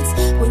hurts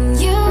when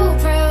you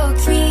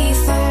broke me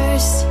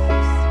first.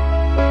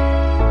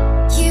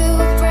 You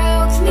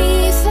broke me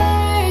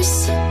first.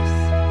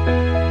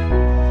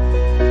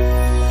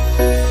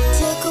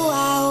 Took a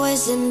while,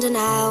 was in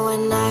denial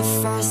when I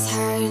first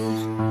heard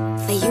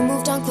that you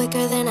moved on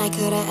quicker than I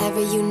could have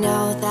ever. You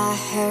know that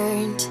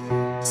hurt.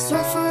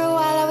 Swore for a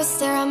while I would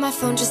stare at my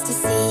phone just to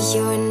see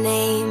your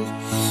name,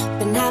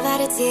 but now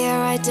that it's here,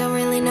 I don't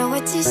really know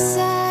what to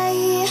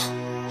say.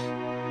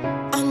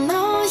 I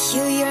know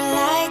you're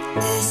like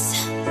this.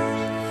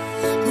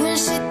 When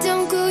shit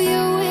don't go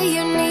your way,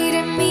 you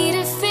needed me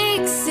to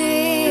fix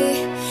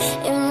it.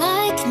 And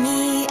like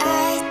me,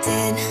 I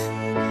did,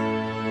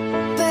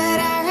 but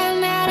I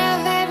ran out of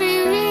every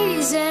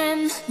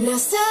reason. Now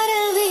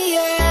suddenly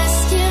you're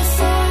asking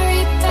for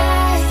it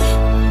back.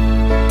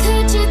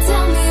 Could you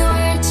tell me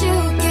where'd you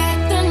get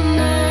the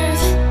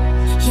nerve?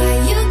 Yeah,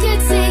 you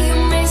could say you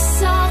miss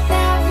all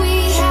that we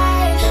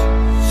had,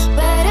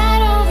 but I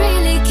don't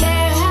really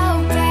care how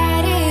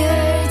bad it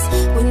hurts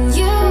when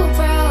you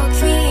broke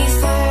me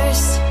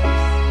first.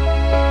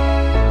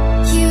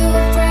 You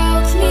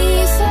broke me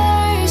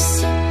first.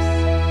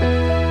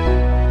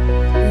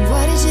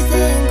 What did you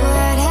think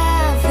would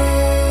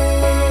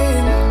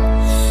happen?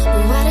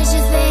 What did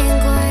you think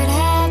would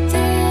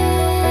happen?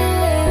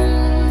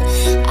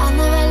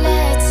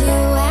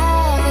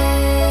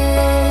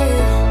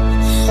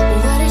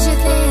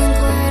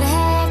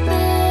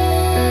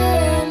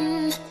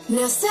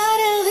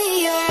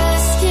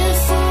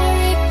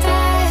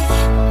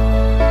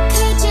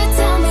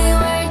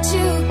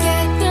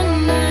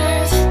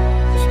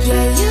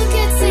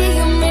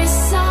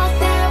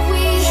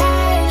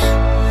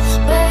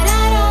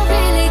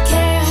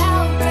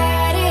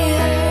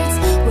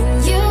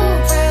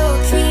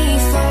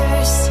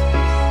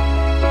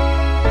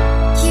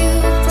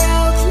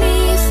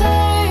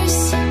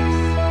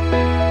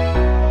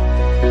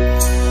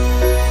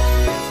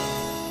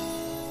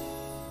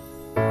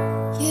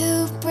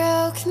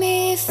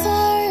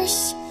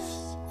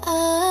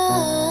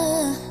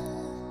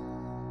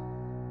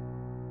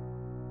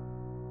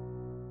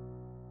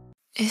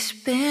 It's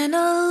been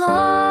a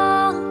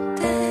long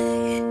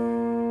day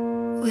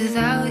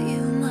without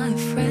you, my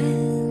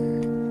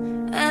friend,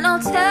 and I'll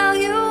tell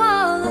you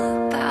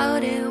all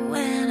about it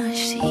when I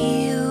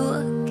see you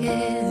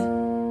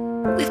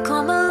again. We've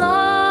come a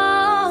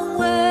long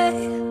way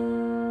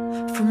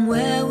from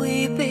where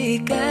we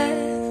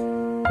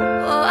began.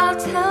 Oh, I'll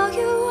tell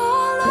you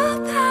all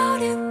about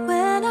it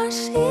when I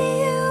see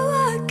you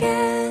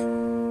again.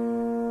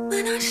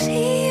 When I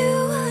see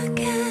you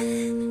again.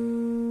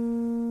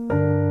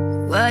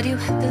 Why do you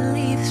have to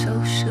leave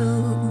so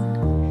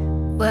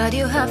soon? Why do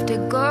you have to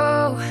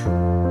go?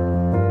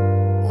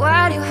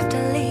 Why do you have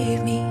to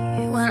leave me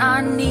when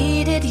I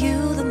needed you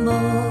the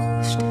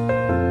most?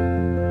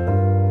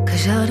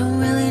 'Cause I don't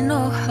really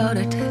know how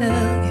to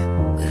tell you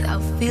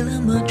without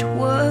feeling much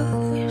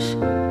worse.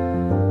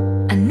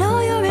 I know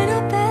you're in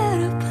a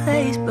better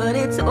place, but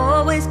it's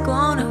always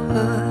gonna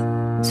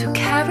hurt. So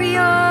carry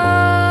on,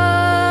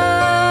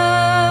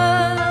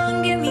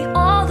 give me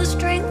all the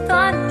strength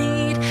I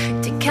need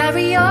to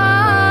carry on.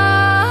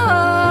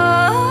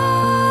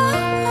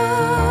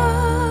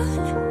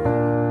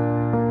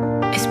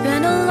 It's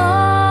been a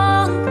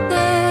long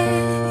day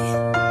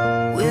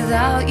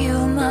without you,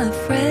 my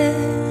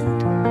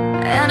friend,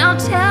 and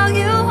I'll tell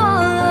you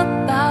all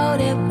about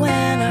it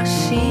when I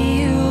see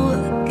you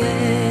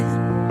again.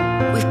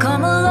 We've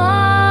come a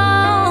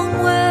long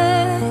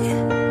way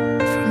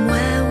from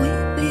where we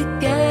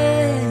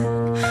began.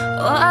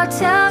 Oh, I'll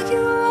tell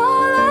you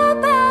all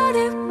about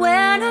it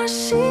when I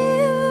see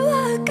you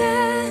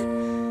again.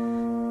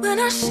 When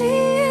I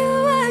see you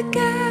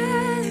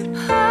again.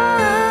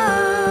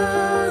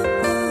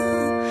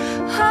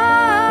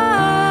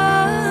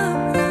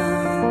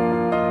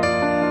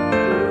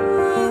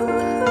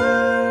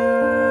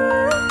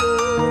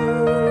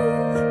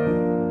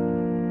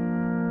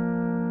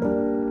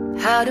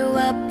 How do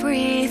I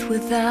breathe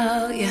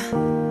without you?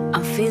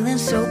 I'm feeling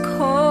so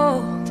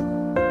cold.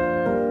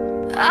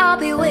 I'll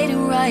be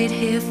waiting right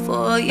here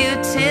for you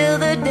till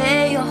the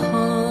day you're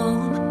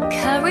home.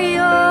 Carry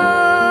on,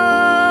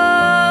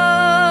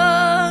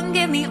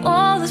 give me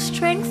all the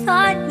strength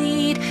I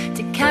need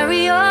to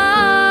carry on.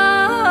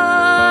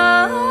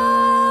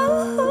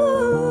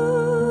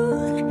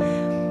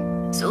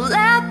 So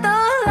let the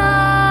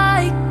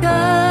light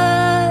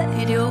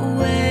guide your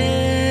way.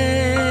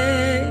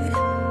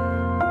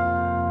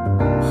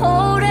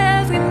 Hold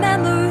every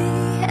memory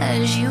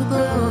as you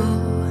go,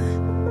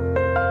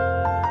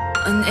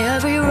 and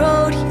every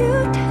road you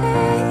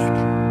take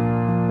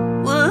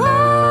will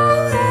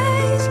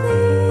always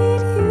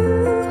lead you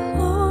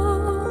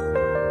home.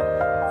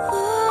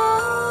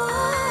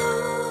 Oh,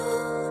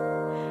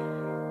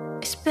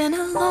 it's been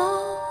a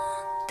long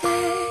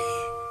day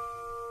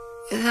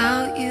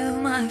without you,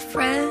 my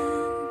friend,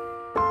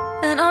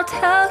 and I'll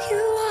tell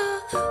you all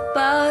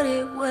about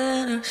it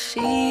when I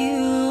see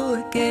you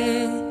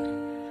again.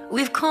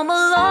 We've come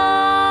a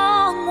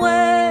long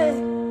way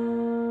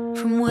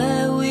from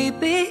where we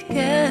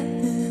began.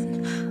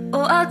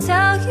 Oh, I'll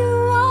tell you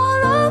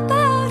all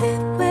about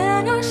it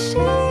when I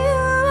see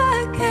you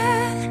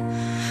again.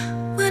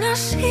 When I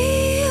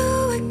see you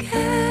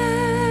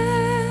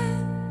again.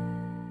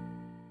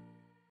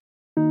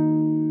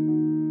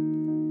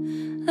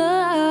 Oh,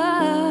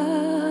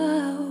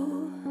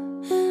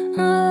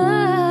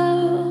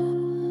 oh,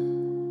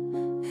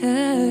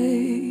 hey.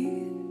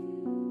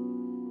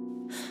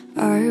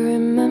 I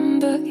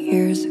remember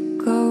years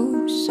ago,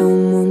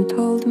 someone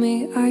told me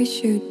I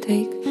should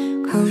take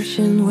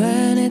caution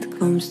when it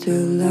comes to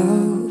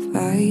love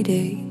I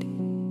date.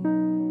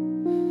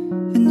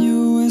 And you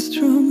were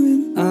strong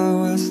and I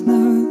was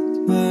not.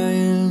 My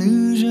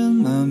illusion,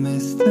 my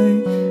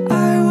mistake.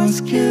 I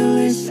was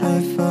careless, I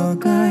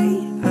forgot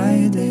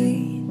I did.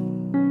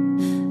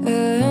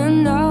 And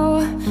now,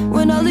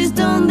 when all is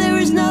done, there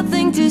is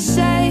nothing to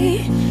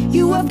say.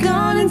 You have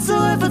gone and so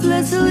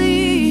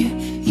effortlessly.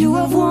 You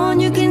have won,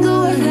 you can go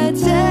ahead,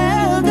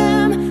 tell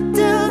them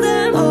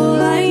all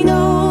I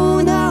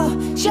know now.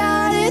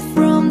 Shout it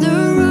from the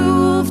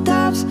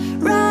rooftops,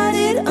 write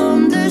it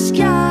on the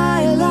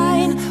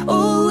skyline.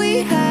 All we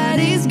had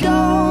is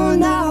gone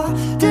now.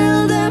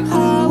 Tell them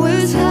I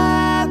was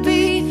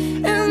happy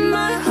and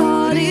my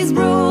heart is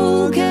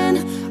broken.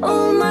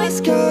 All my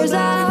scars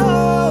are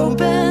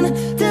open.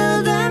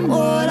 Tell them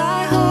what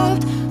I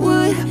hoped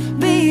would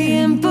be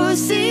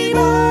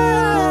impossible.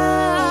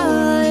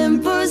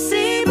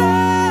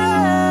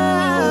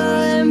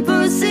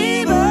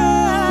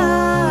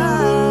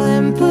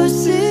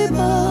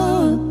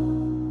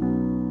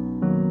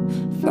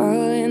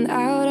 Falling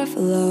out of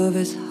love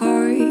is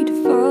hard.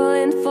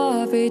 Falling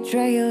for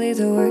betrayal is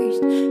the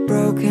worst.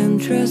 Broken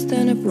trust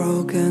and a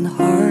broken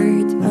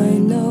heart. I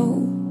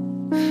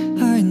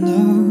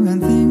know,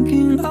 and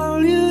thinking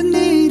all you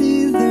need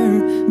is there.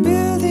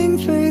 Building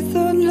faith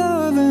on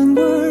love and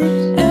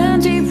words.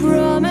 empty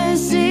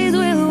promises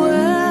will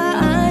wear.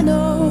 I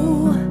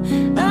know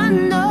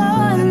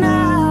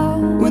now.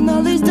 When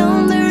all is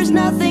done, there is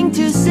nothing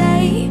to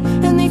say.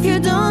 And if you're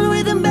done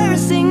with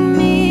embarrassing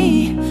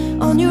me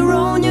on your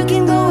own, you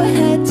can go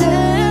ahead,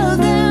 tell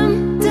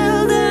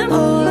them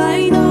all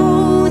I know.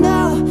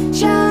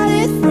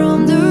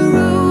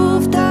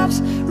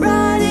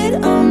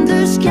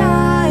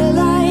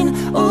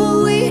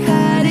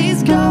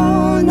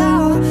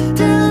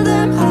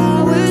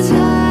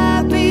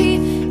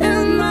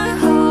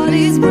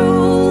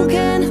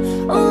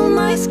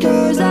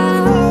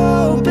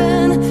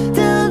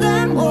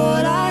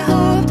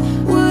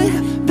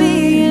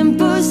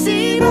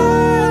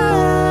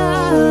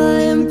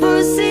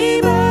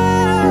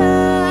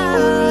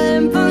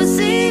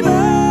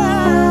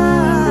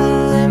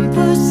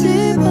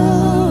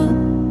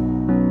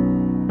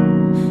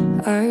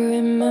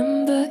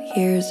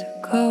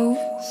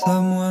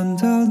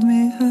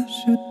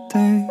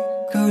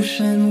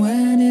 and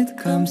when it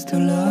comes to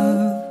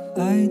love,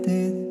 I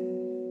did.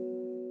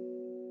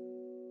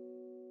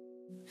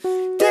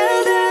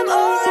 Tell them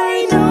all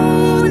I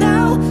know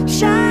now,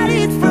 shout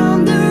it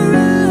from the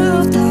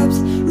rooftops,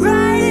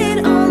 write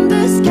it on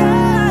the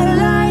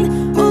skyline.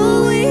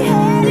 All we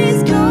had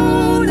is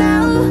gold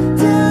now.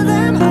 Tell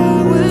them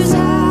I was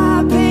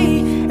happy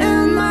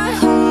and my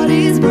heart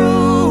is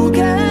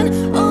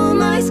broken. All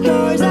my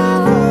scars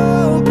are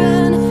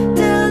open.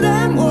 Tell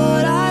them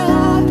what I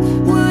hoped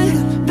would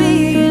be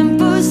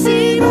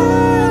impossible.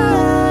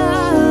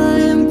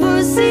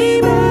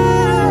 Impossible.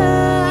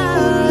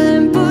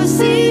 Impossible.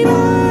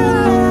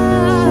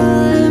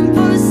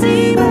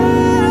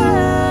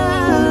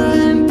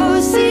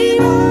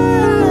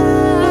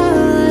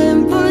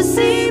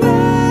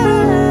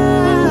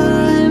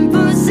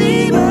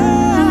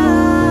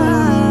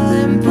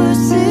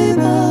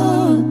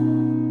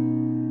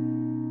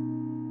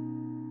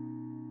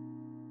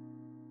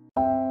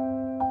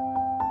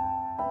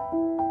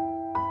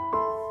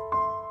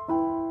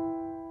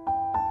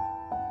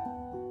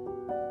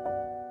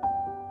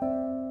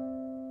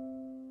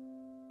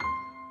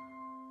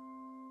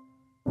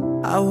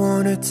 I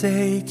wanna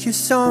take you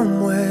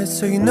somewhere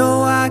so you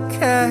know I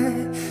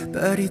care,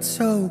 but it's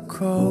so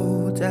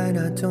cold and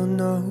I don't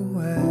know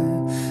where.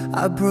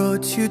 I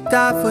brought you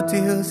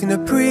daffodils in a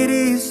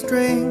pretty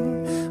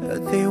string,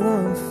 but they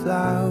won't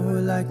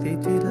flower like they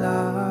did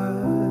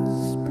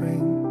last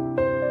spring.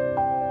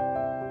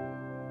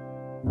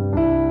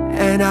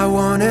 And I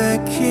wanna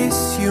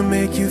kiss you,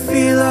 make you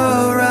feel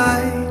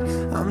alright.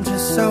 I'm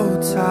just so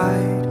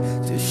tired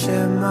to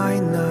share my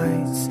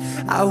nights.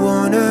 I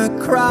wanna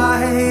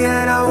cry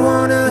and I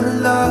wanna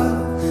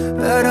love,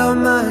 but all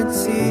my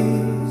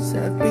tears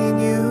have been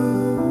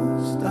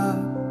used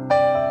up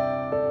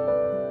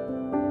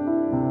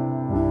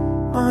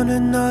on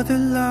another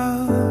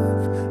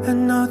love,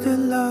 another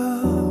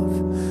love.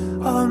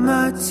 All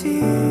my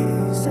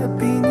tears have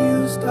been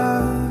used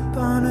up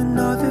on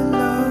another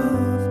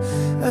love,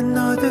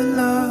 another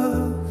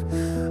love.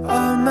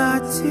 All my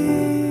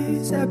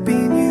tears have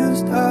been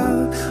used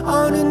up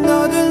on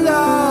another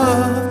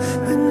love,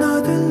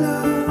 another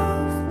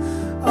love.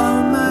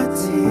 All my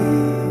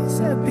tears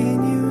have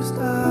been used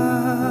up.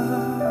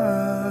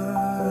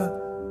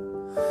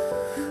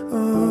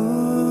 Oh.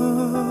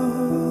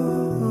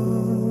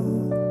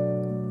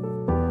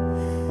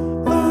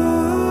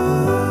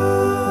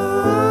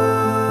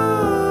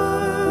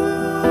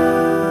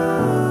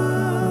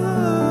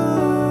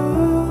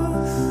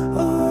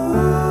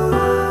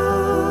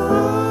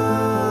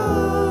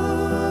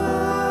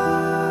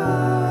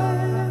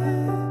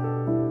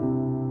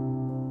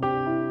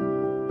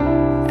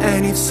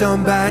 If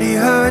somebody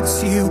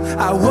hurts you,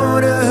 I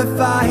wanna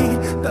fight,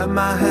 but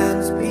my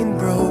hand's been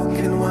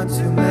broken one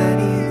too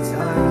many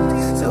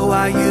times. So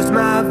I use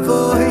my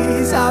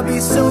voice, I'll be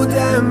so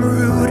damn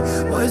rude.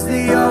 Boys,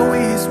 they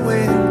always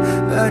win,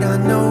 but I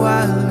know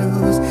I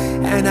lose.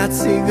 And I'd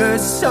sing a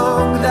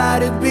song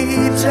that'd be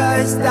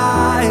just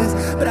eyes,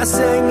 but I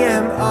sang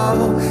them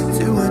all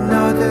to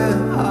another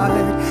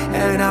heart.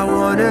 And I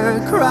wanna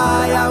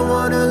cry, I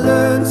wanna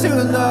learn to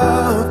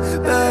love,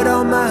 but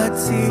all my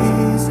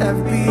tears have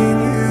been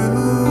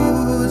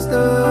used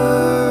up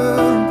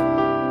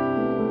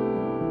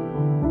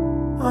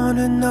on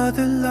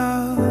another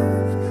love,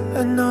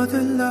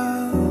 another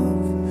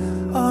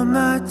love. All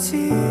my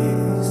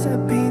tears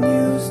have been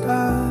used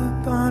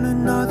up on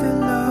another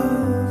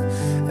love,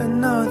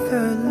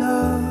 another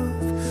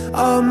love.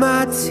 All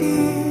my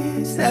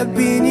tears have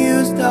been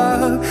used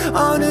up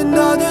on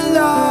another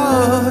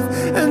love,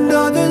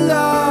 another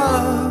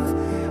love.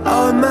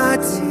 All my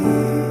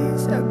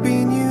tears have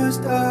been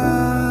used up.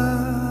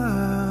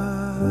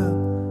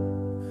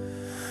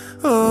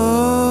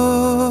 Oh.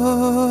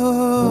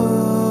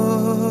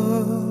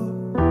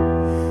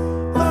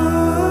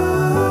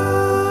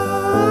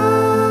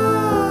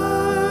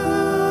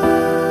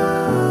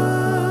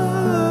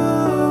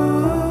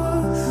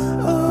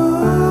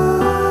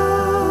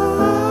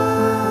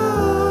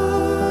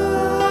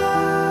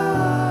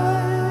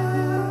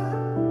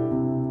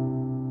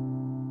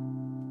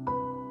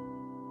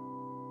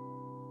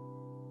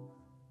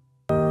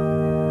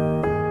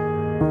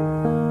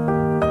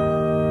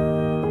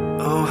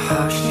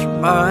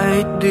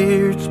 My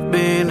dear, it's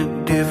been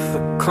a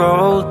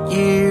difficult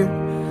year,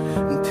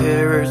 and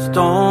terrorists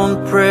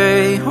don't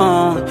prey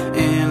on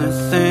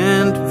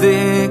innocent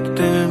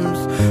victims.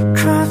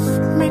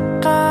 Trust me,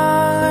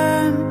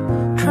 darling,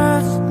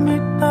 trust me,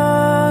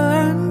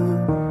 darling.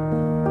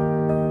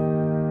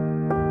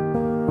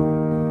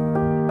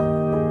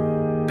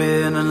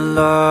 Been a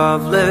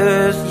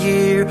loveless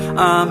year,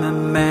 I'm a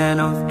man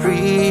of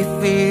three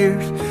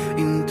fears: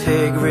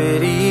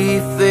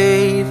 integrity,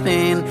 faith,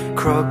 and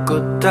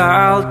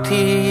crocodile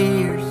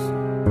tears.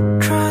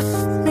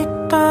 Trust me,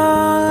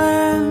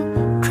 darling,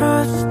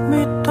 trust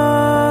me,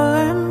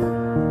 darling.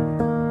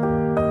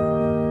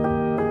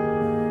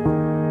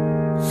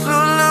 So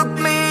look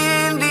me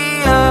in the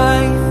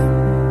eyes,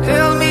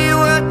 tell me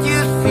what you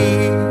see.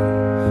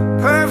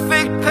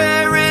 Perfect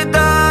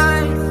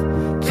paradise,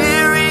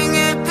 tearing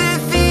at the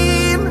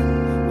seam.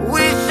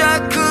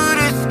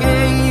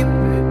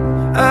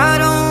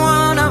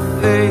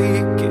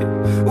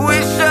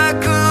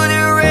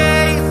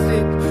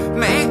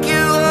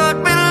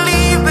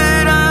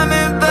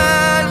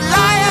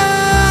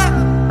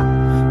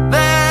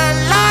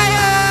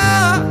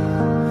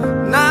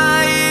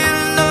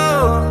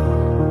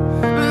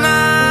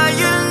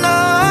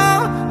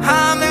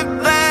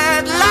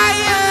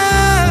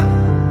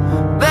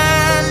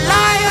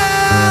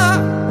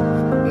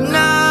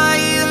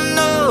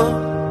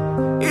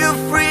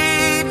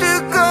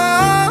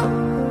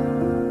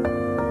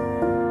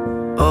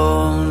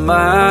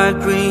 my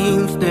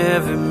dreams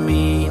never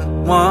mean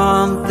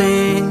one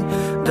thing.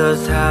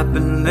 Does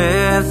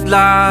happiness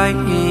lie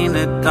in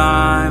a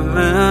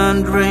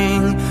diamond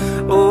ring?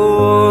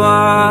 Oh,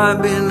 I've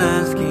been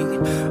asking,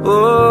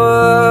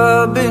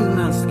 oh, I've been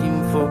asking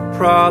for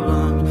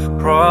problems,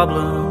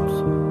 problems,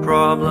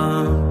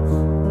 problems.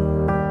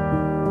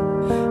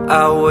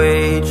 I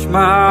wage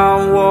my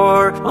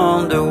war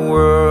on the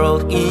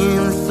world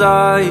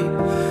inside.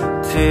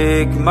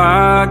 Take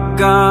my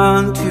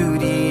gun to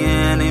the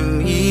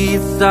enemy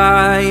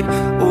side.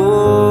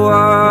 Oh,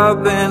 I've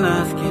been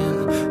asking,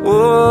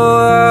 oh,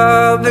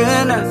 I've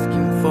been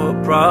asking for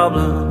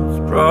problems,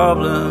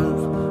 problems,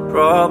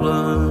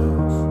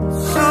 problems.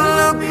 So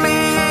look me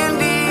in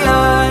the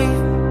eye,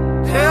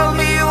 tell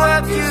me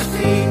what you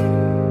see.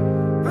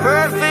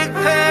 Perfect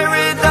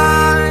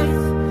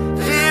paradise,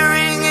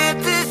 tearing at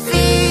the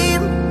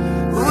seam.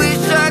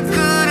 Wish I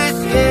could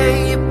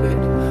escape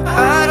it,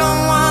 I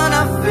don't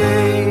wanna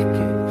fake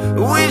it.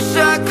 Wish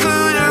I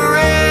could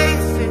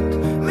erase it,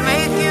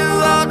 make you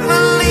out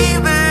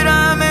believe it.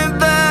 I'm a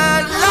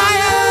bad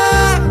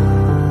liar,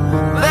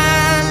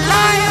 bad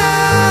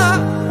liar.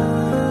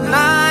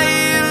 Now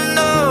you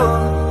know,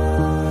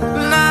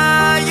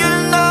 now you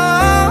know.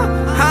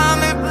 I'm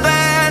a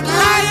bad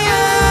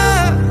liar,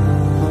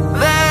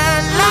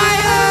 bad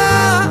liar.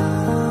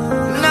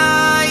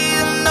 Now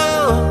you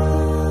know,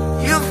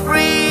 you're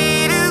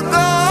free to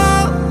go.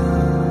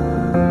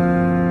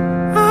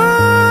 I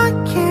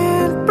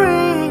can't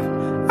breathe,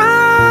 I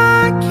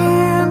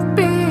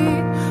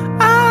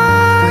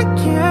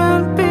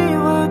can't be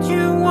what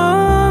you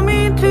want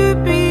me to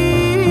be.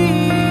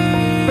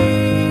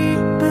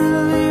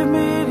 Believe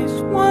me this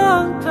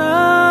one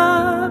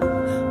time,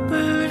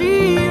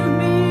 believe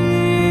me.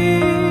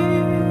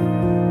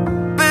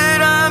 But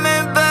I'm a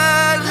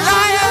bad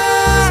liar,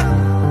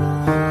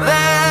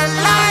 bad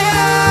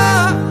liar.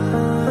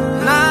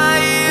 Now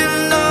you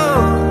know,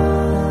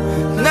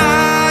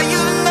 now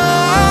you know.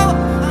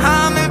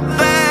 I'm a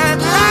bad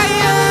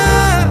liar,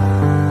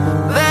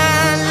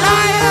 bad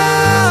liar.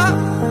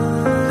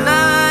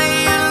 Now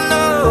you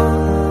know,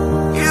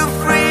 you're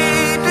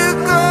free to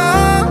go.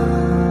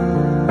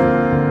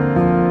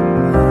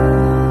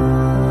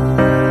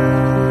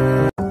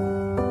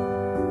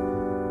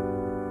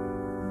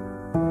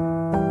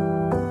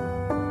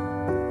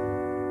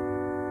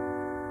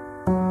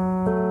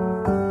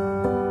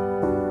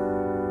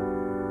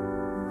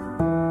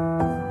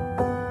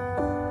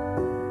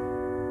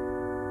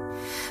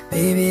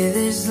 Baby,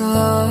 this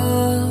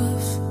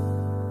love,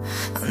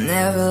 I'll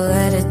never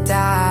let it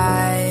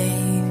die.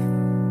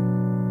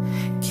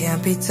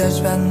 Can't be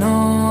touched by no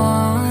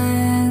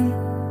one,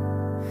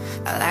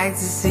 I like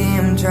to see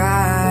him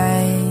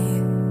try.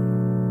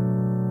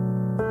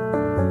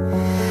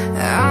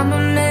 I'm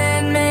a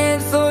madman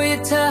for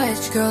your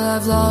touch, girl,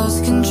 I've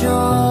lost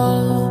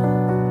control.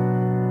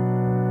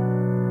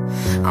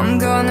 I'm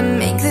gonna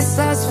make this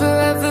last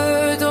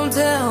forever, don't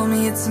tell me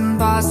it's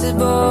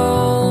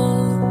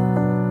impossible.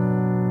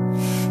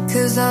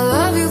 'Cause I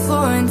love you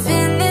for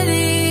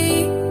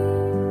infinity,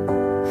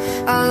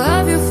 I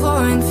love you for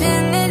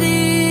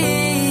infinity,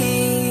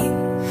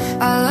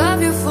 I love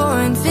you for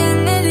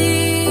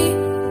infinity,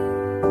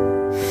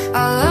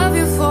 I love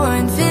you for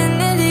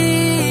infinity.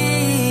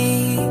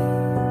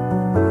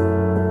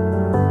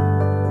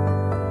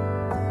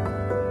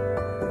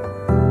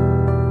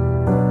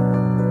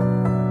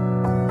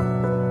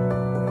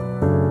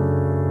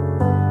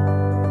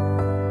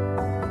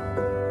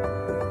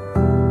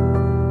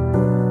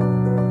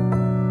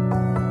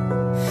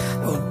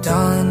 Oh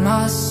darling,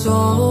 my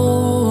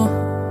soul,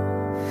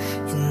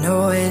 you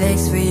know it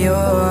aches for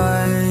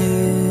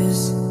yours,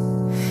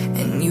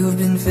 and you've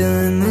been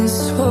filling this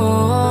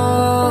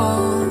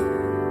hole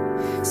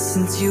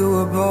since you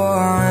were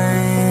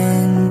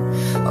born.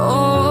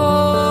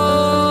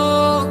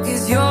 Oh,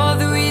 'cause you're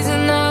the reason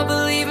I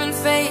believe in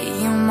fate,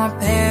 you're my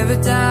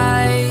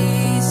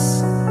paradise.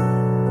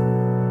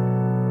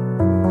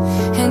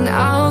 And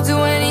I'll do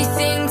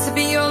anything to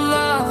be your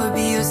lover,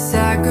 be your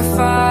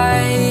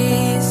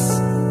sacrifice.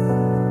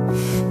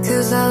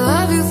 'Cause I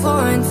love you for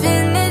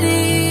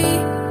infinity,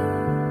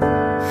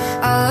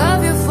 I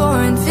love you for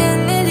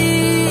infinity,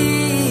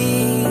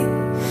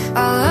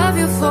 I love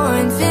you for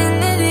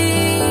infinity,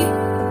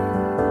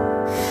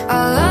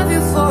 I love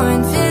you for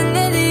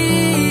infinity.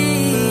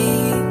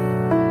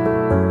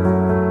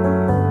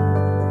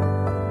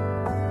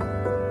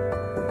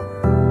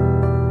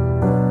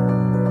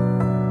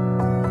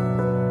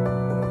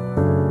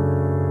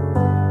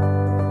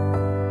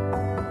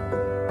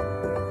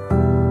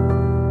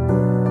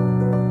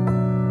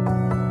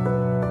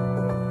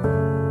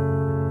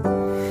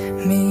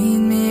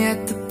 Meet me at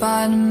the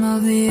bottom of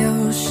the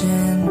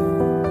ocean,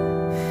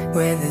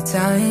 where the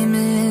time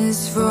is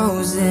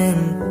frozen,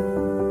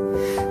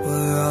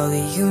 where all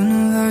the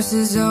universe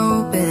is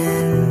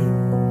open.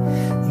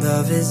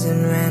 Love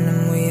isn't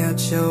random, we are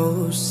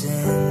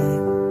chosen,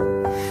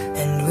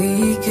 and we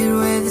could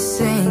wear the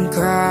same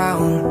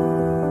crown.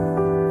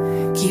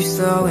 Keep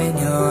slowing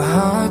your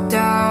heart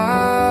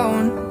down.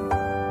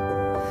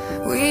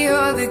 We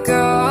are the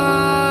gods.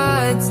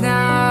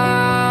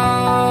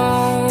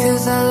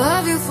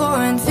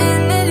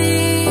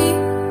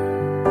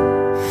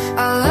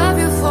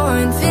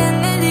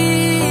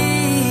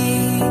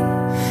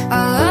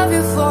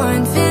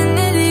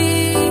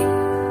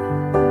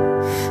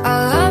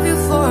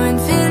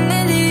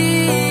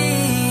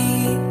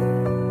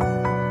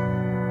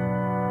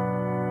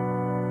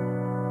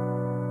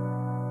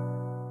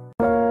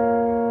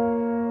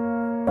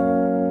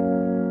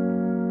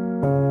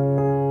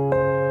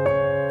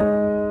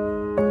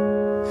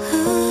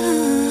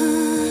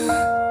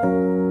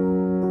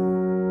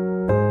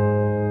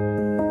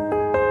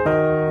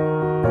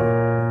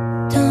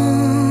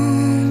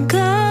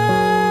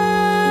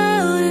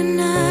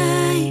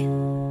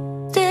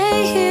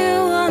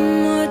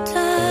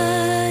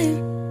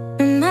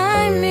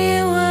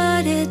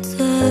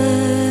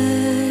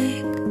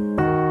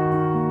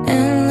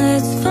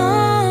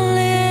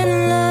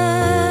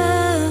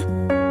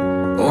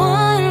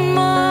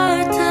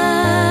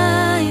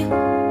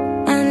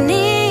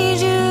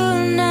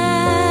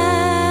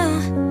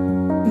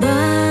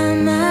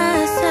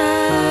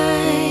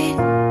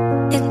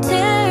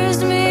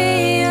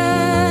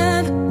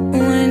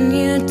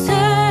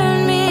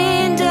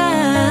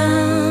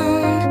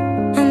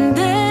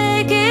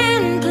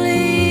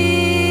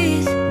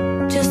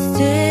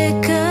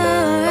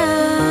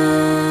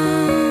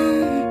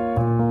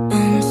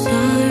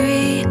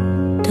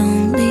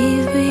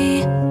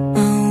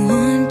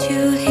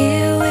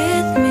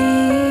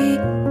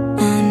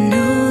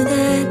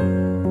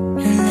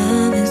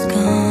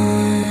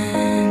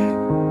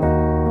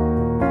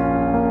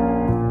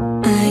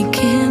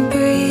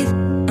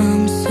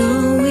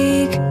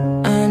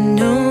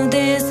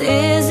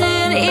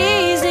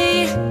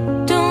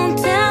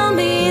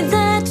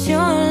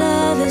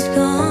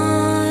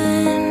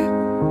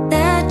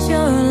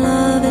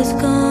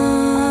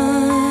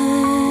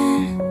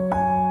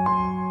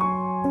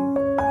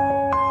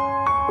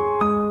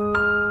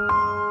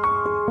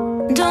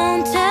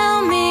 Don't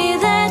tell me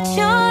that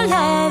your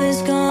love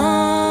is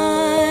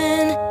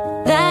gone,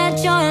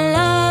 that your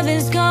love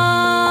is gone.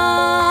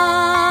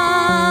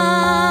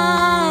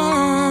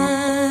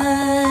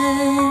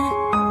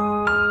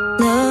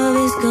 Love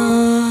is gone.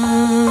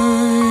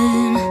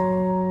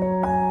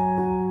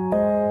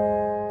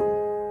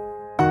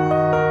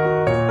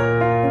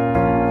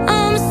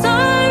 I'm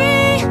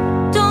sorry,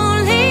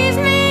 don't leave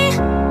me.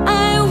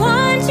 I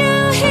want you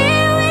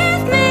here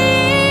with me.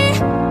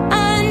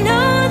 I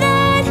know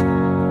that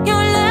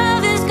your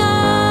love is gone.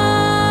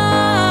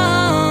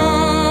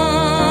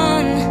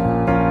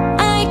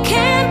 I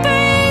can't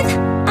breathe,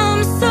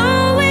 I'm so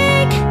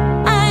weak.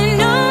 I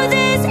know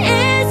this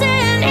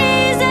isn't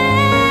easy.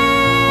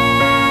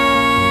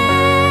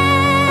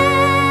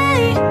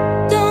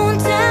 Don't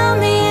tell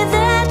me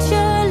that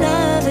your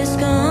love is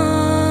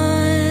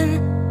gone,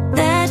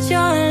 that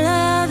your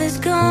love is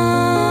gone,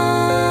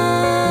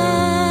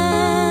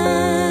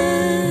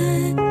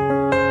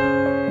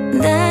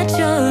 that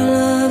your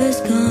love is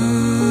gone.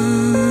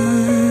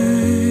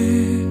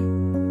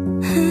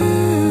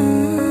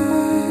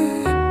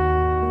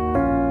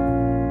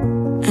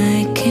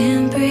 I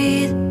can't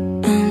breathe,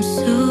 I'm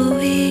so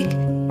weak.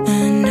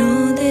 I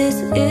know this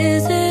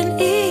isn't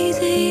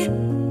easy.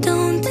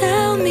 Don't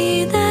tell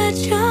me that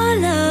your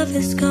love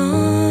is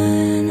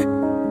gone,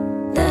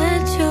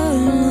 that your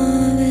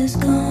love is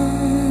gone.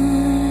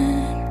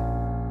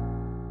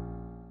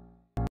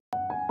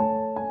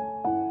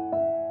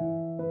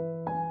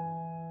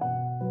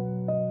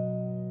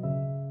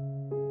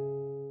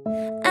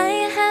 I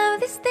have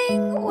this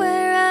thing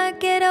where I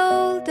get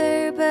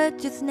older, but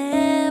just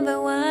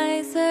never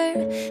wiser.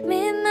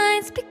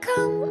 Midnights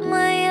become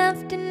my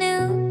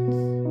afternoons.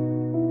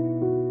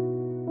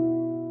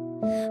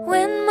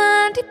 When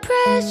my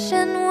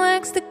depression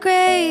works the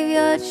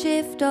graveyard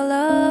shift, all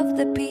of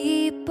the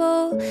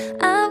people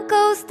I've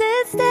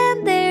ghosted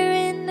stand there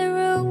in the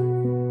room.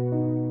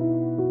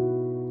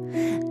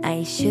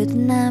 I should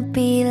not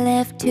be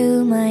left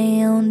to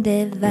my own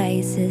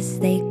devices.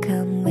 They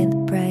come with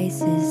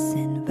prices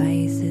and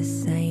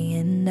vices. I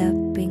end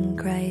up in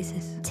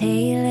crisis.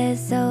 Tale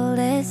as old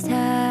as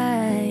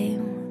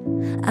time.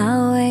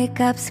 I'll wake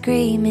up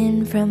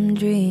screaming from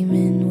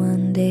dreaming.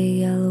 One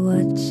day I'll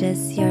watch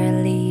as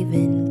you're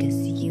leaving,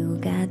 'cause you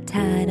got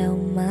tired of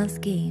my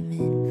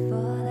scheming.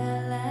 For the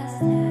last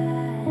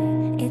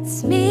time,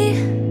 it's me.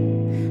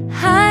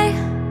 Hi,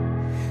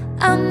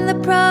 I'm the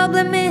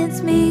problem,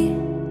 it's me.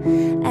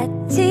 At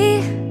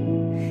tea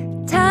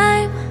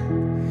time,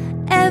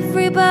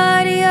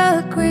 everybody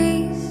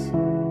agrees.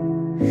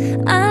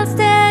 I'll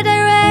stare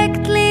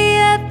directly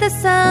at the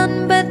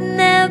sun, but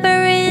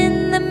never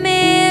in the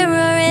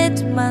mirror. It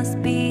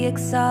must be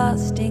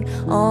exhausting,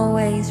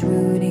 always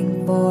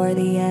rooting for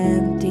the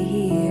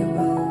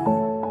anti-hero.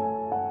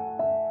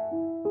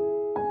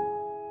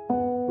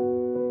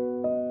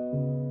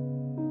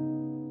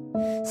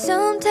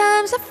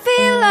 Sometimes I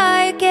feel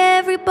like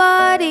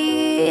everybody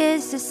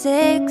is a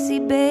sexy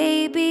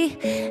baby,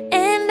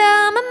 and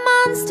I'm a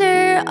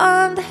monster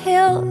on the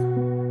hill.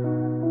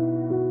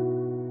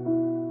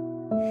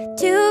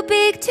 Too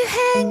big to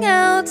hang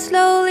out,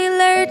 slowly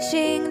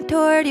lurching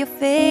toward your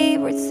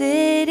favorite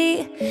city.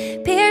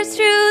 Pierced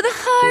through the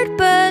heart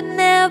but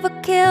never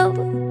killed.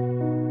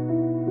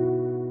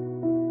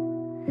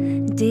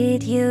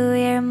 Did you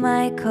hear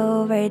my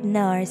covert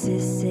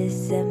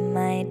narcissism?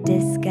 My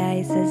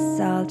disguise as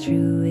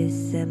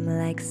altruism,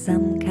 like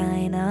some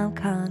kind of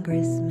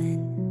congressman.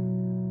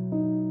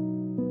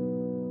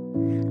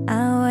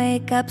 I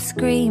wake up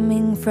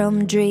screaming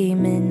from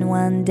dreaming.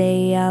 One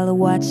day I'll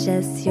watch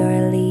as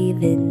you're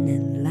leaving,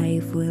 and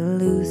life will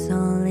lose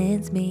all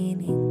its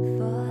meaning.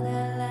 For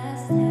the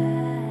last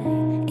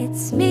time,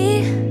 it's me.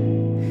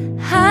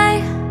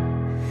 Hi,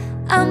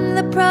 I'm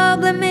the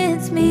problem,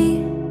 it's me.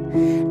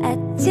 At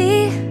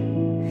tea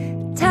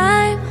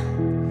time,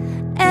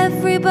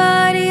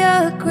 everybody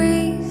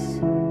agrees.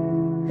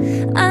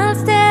 I'll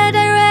stare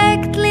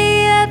directly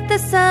at the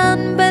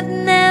sun, but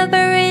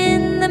never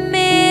in the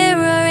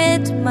mirror.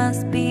 It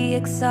must be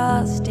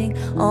exhausting,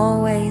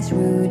 always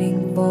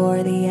rooting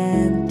for the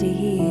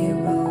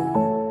anti-hero.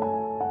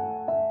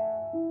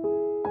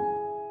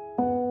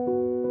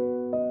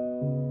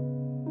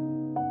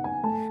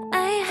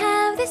 I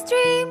have this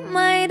dream,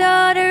 my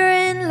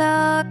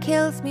daughter-in-law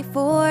kills me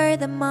for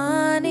the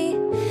money.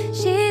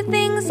 She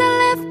thinks I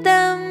left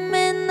them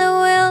in the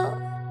will.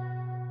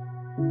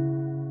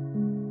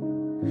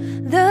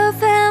 The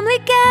family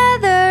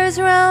gathers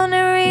round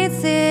and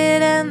reads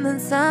it, and then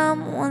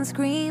someone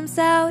screams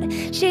out,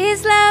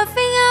 she's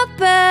laughing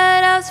up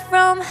at us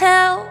from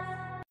hell.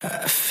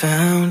 I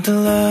found a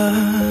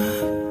love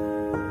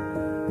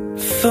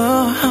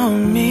for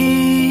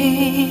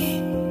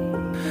me.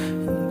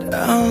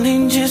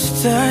 Darling,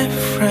 just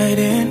dive right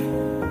in,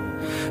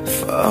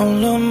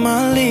 follow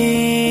my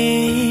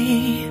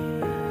lead.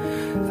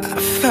 I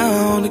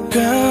found a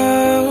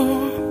girl,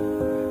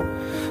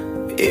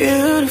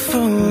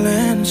 beautiful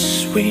and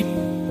sweet.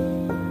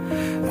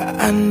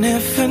 I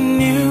never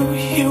knew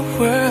you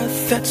were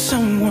that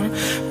someone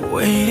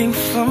waiting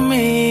for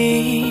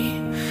me.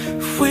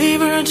 we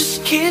were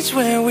just kids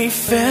when we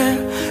fell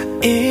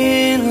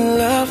in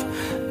love,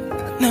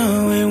 not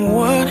knowing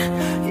what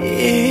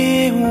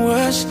it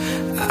was.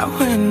 I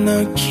will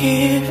not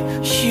give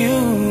you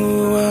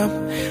up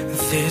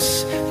this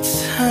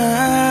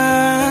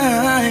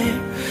time.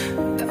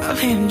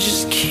 Darling,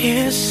 just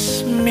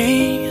kiss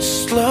me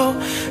slow.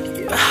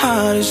 Your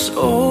heart is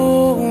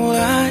all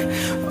I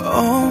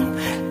own,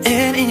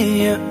 and in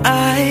your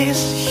eyes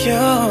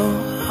you're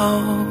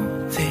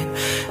holding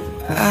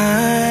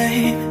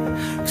mine.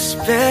 'Cause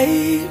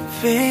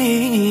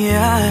baby,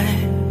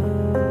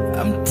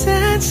 I'm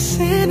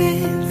dancing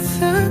in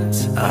the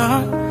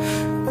dark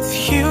with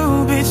you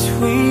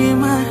between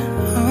my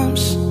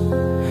arms,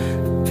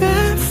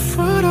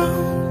 barefoot on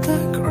the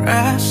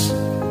grass,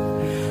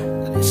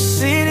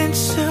 listening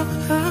to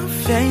our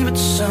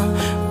favorite song.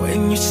 When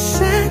you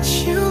said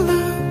you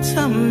looked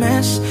a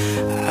mess,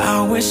 I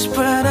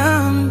whispered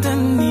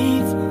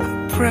underneath my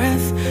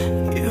breath,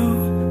 you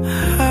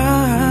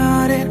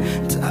heard it,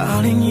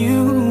 darling, you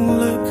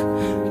look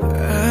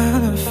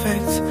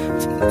perfect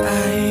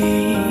tonight.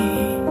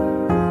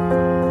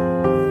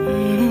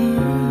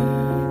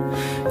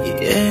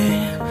 Yeah,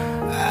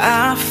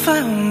 I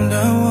found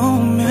a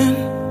woman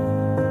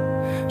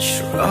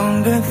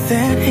stronger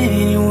than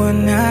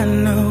anyone I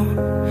know.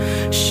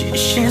 She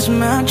shares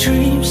my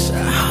dreams.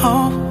 I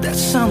hope that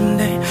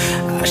someday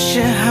I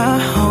share her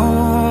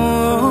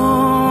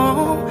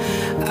home.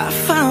 I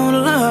found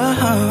love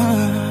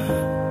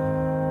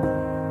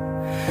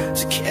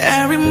to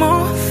carry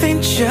more than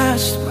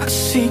just my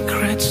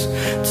secrets,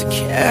 to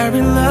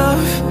carry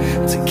love,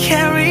 to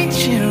carry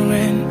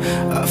children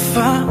of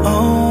our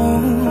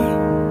own.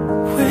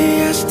 We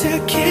are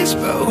still kids,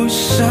 but we're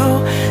so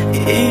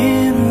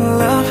in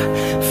love,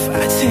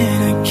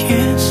 fighting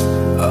against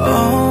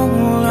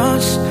all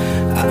odds.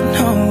 I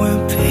know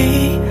we'll be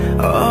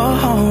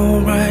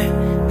alright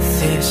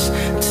this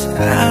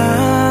time.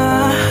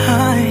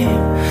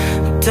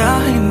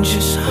 Darling,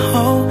 just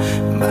hold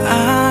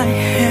my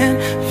hand,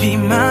 be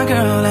my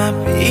girl, I'll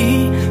be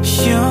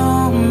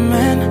your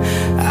man.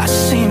 I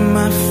see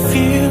my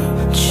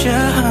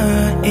future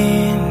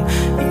in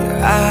your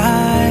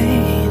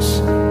eyes.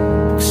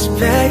 'Cause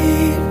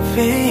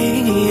baby,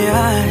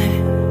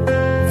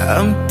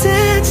 I'm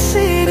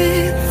dancing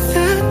in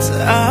the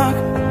dark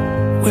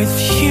with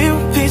you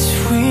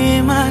between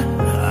my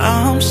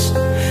arms,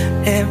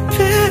 and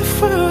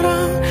barefoot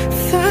on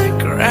the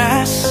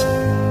grass,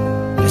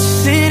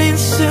 listening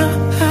to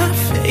our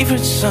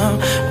favorite song.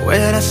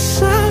 When I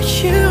saw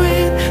you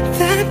in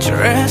that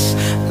dress,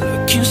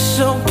 looking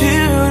so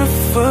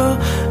beautiful,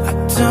 I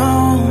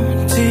don't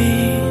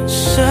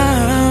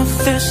deserve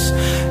this.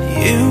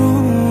 You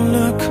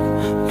look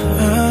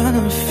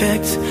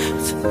perfect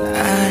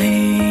tonight.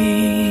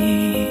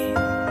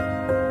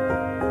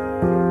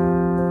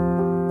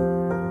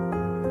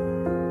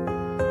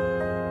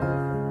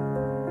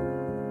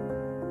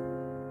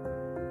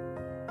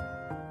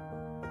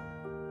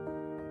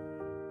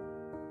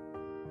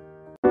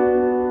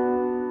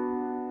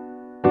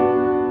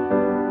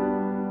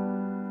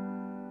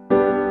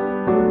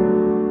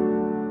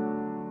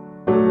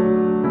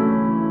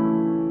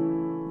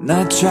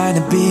 Not trying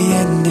to be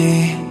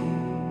indie,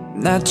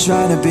 not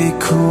trying to be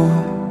cool,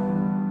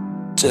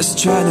 just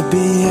trying to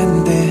be in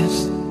this.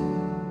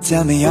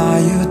 Tell me,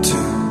 are you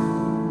too?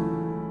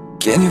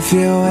 Can you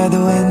feel where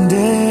the wind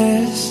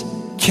is?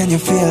 Can you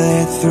feel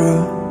it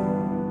through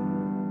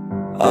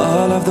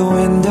all of the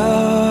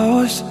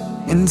windows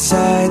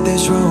inside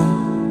this room?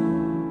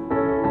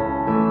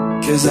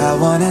 'Cause I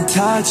wanna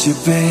touch you,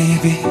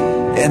 baby,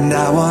 and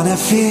I wanna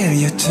feel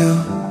you too.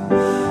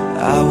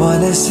 I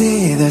wanna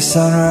see the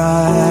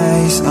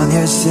sunrise on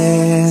your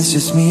sins,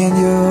 just me and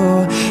you.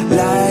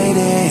 Light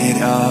it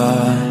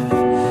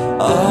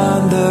on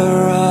the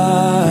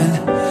run.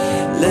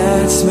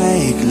 Let's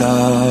make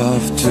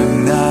love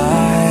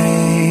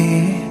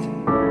tonight.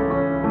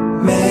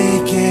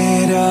 Make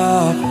it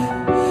up,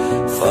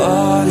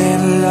 fall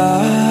in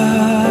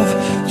love,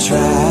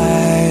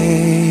 try.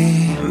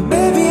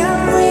 Baby,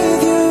 I'm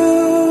with you,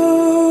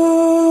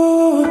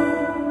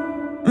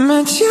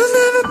 but you'll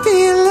never be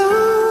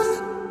alone.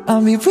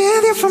 I'll be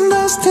with you from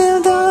dusk till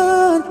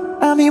dawn.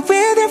 I'll be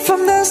with you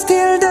from dusk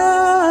till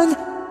dawn.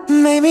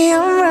 Maybe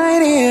I'm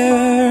right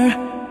here,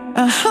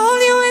 I'll hold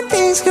you when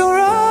things go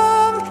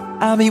wrong.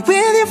 I'll be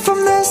with you from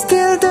dusk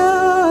till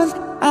dawn.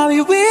 I'll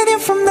be with you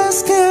from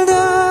dusk till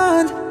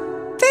dawn.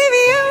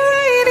 Baby, I'm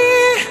right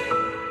here.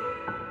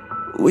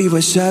 We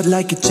were shot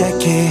like a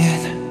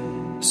jacket,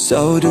 so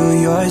do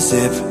your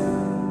zip.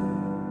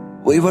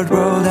 We would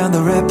roll down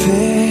the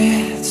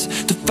rapids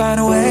to find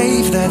a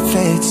wave that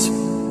fits.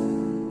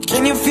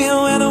 Can you feel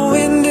where the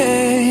wind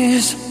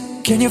is?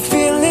 Can you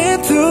feel it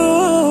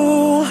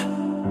through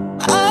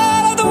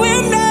all of the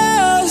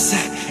windows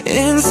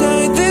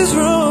inside this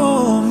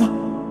room?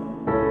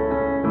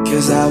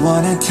 'Cause I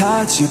wanna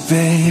touch you,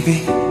 baby,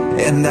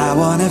 and I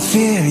wanna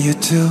feel you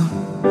too.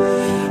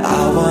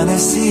 I wanna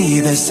see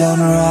the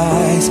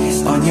sunrise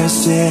on your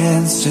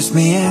sins, just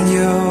me and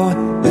you.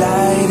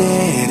 Light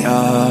it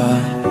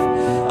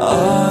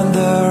on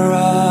the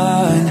run.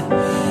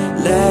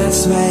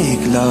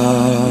 make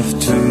love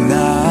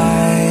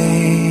tonight.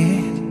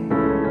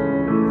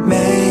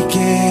 Make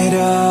it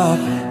up,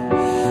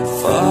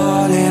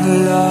 fall in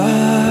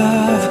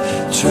love,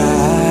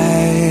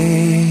 try.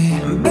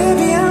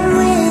 Baby, I'm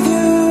with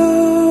you,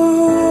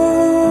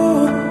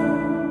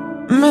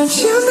 but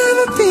you'll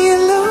never be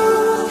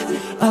alone.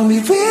 I'll be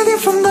with you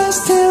from dusk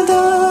till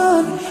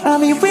dawn. I'll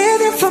be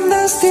with you from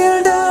dusk till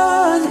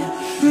dawn.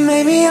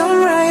 Maybe I'm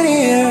right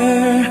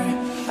here,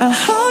 I'll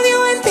hold you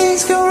when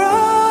things go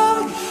wrong.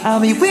 I'll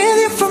be with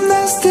you from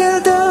dusk till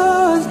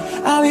dawn.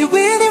 I'll be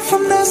with you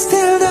from dusk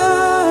till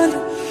dawn.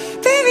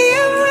 Baby,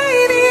 I'm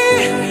right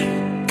here.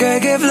 Girl,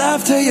 give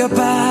love to your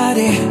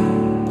body.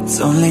 It's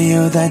only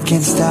you that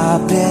can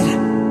stop it.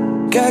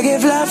 Girl,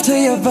 give love to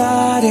your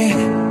body.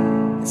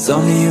 It's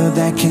only you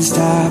that can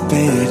stop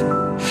it.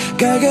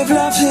 Girl, give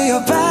love to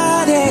your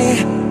body.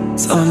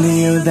 It's only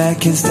you that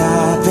can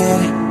stop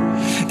it.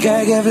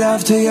 Girl, give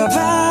love to your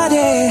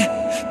body.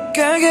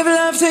 Girl, give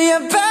love to your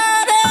body.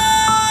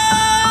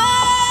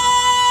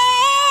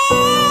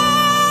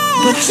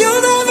 But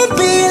you'll never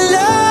be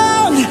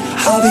alone.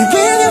 I'll be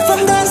with you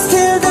from dusk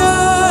till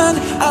dawn.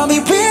 I'll be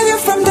with you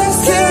from dusk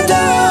till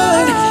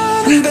dawn.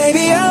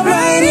 Baby, I'm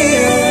right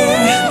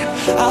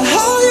here. I'll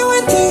hold you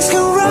when things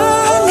go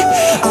wrong.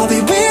 I'll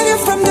be with you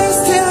from dusk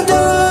till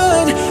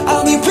dawn.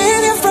 I'll be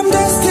with you from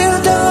dusk till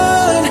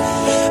dawn.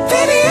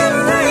 Baby, I'm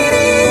right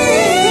here.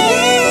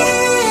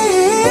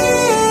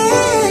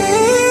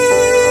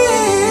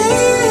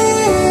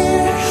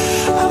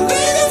 I'm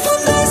with you from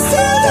dusk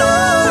till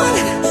dawn.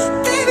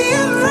 Baby,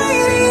 I'm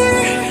right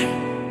here.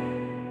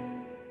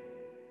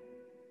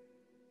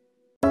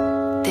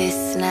 This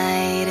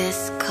night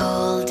is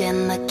cold in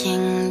the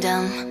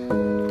kingdom.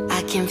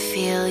 I can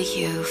feel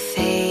you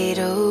fade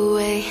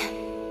away.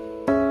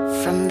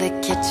 From the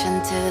kitchen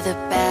to the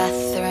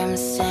bathroom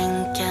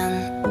sinking,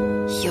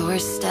 your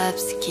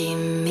steps keep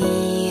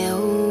me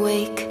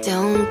awake.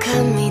 Don't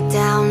cut me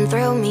down,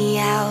 throw me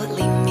out,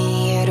 leave me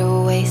here to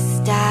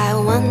waste. I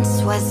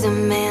once was a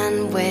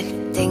man with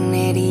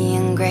dignity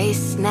and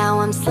grace. Now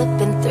I'm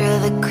slipping through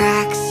the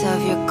cracks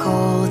of your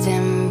cold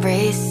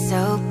embrace.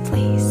 So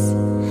please,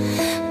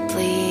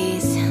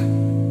 please,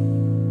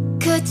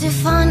 could you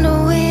find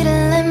a way to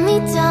let me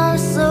down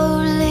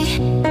slowly?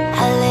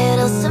 A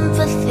little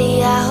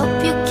sympathy, I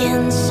hope you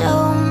can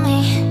show me.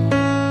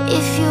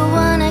 If you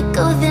wanna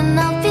go, then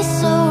I'll be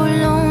so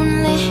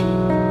lonely.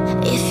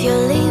 If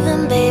you're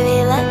leaving, baby,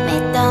 let me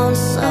down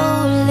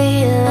slowly.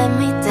 Let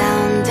me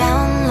down,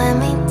 down, let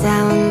me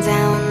down,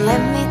 down,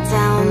 let me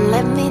down,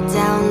 let me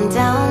down,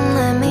 down,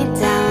 let me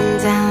down,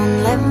 down,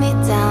 let me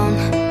down.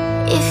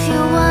 If you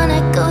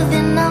wanna go,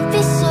 then I'll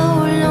be so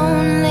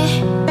lonely.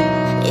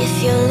 If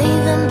you're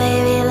leaving,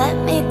 baby, let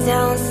me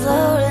down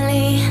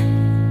slowly.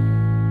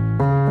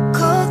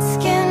 Cold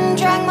skin,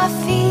 drag my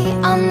feet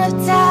on the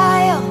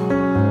dial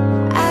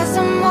as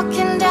I'm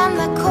walking down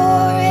the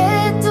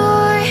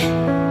corridor.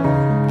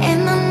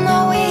 And I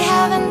know we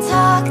haven't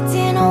talked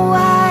in a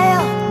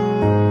while,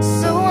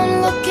 so I'm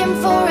looking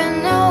for an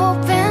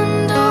open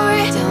door.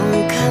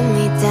 Don't cut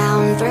me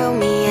down, throw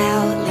me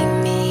out, leave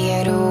me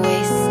here to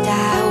waste.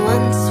 I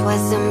once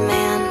was a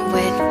man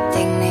with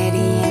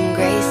dignity and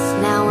grace.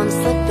 Now I'm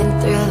slipping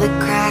through the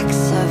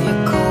cracks of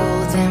your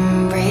cold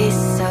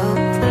embrace. So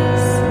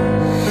please,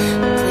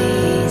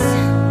 please,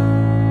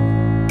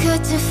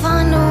 could you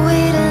find a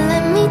way to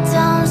let me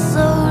down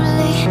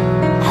slowly?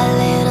 A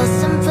little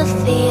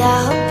sympathy, I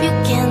hope you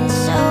can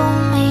show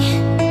me.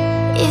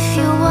 If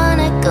you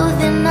wanna go,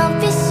 then I'll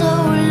be so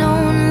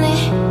lonely.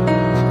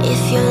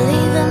 If you're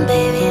leaving,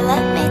 baby,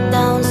 let me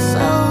down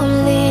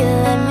slowly.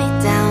 Let me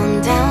down,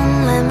 down,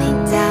 let me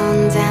down,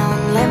 down,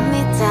 let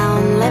me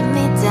down, let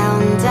me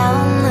down,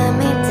 down, let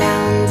me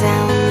down,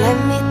 down, let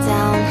me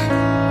down.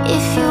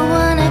 If you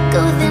wanna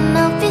go, then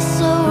I'll be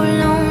so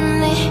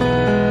lonely.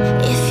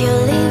 If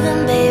you're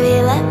leaving, baby,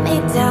 let me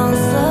down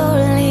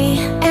slowly.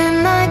 And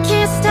I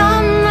can't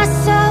stop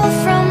myself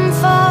from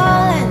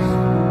falling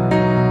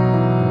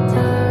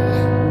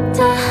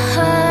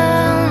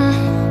down.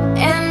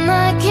 And I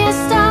can't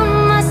stop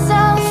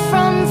myself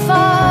from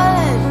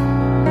falling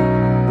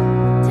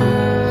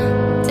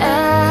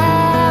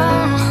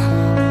down.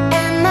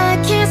 And I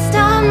can't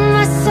stop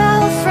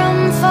myself from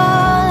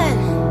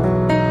falling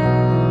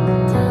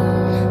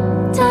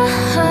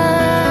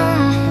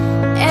down.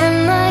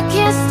 And I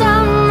can't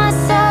stop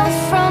myself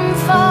from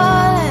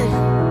falling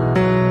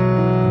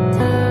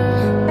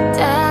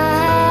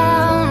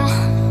down.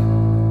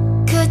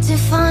 Could you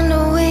find a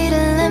way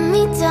to let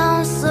me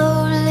down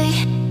slowly?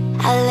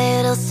 A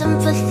little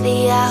sympathy,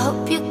 I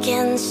hope you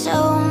can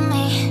show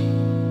me.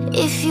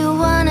 If you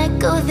wanna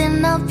go,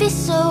 then I'll be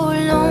so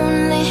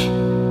lonely.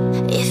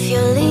 If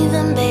you're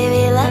leaving,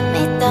 baby, let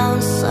me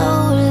down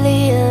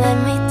slowly. Let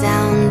me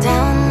down,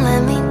 down,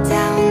 let me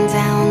down,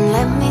 down,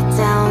 let me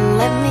down,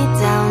 let me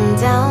down,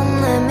 down,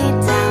 let me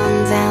down,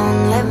 down,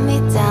 let me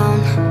down.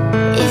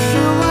 If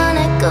you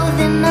wanna go,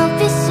 then I'll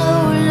be so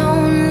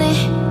lonely.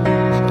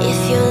 If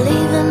you're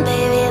leaving,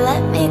 baby,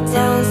 let me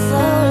down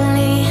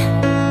slowly.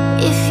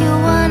 If you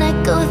wanna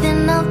go,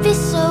 then I'll be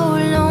so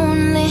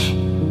lonely.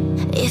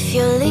 If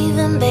you're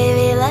leaving,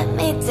 baby, let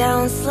me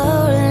down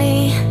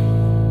slowly.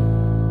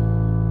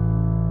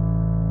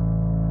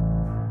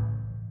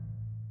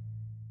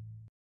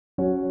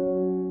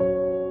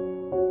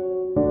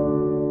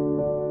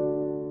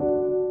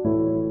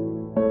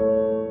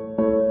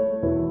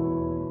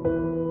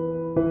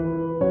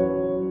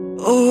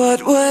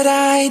 What would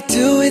I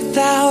do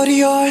without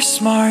your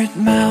smart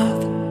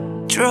mouth?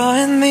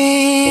 Drawing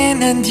me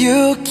in and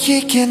you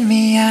kicking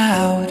me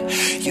out.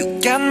 You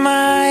got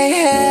my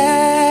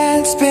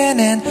head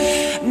spinning.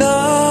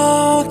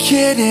 No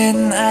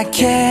kidding, I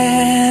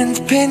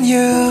can't pin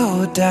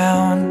you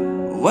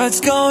down. What's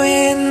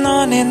going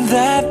on in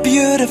that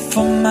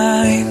beautiful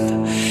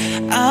mind?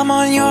 I'm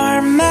on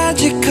your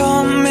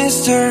magical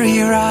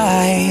mystery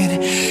ride,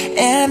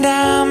 and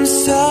I'm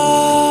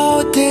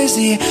so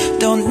dizzy,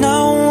 don't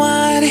know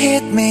what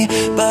hit me,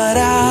 but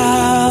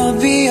I'll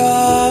be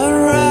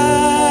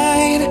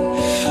alright.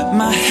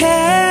 My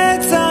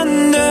head's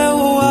underwater,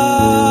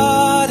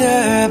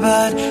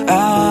 but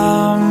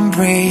I'm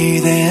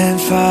breathing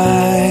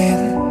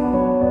fine.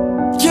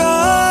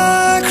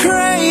 You're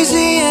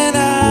crazy and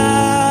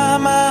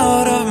I'm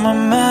out of my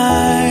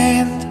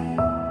mind,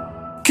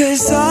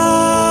 'cause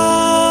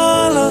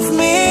all of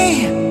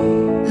me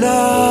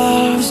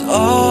loves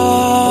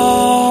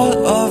all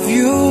of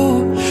you.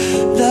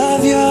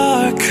 Love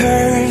your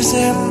curves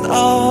and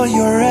all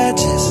your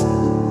edges,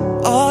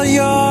 all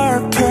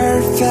your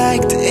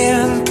perfect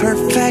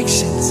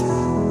imperfections.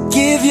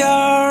 Give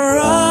your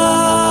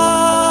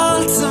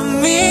all to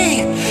me,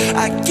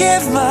 I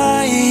give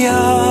my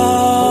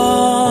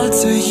all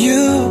to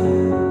you.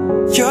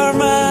 You're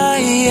my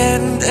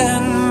end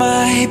and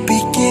my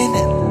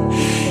beginning.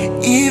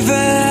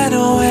 Even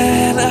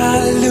when I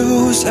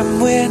lose, I'm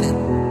winning,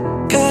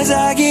 'cause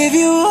I give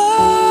you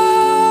all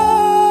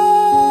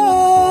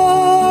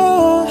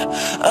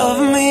of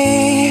me,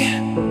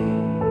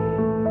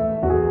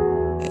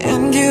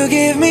 and you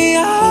give me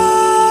all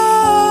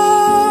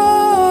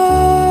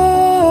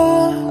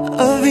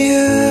of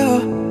you.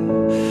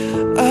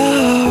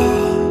 Oh,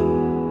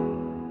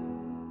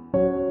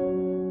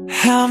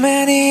 how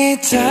many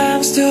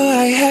times do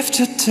I have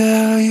to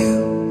tell you?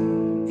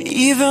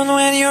 Even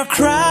when you're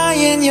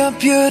crying, you're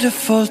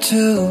beautiful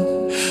too.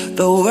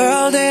 The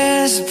world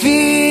is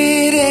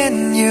beating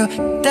you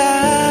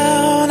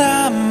down.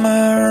 I'm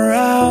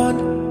around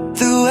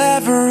through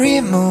every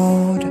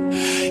mood.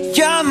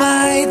 You're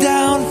my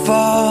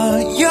downfall,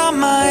 you're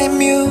my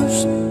muse,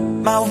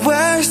 my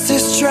worst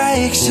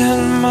distraction,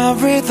 my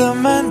rhythm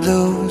and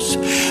blues.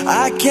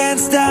 I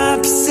can't stop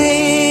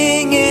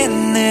singing,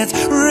 it's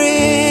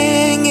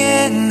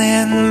ringing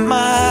in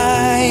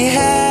my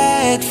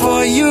head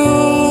for you.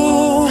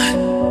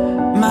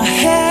 My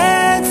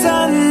head's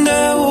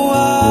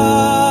underwater,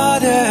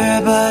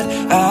 but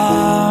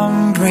I'm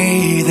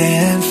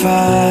breathing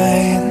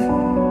fine.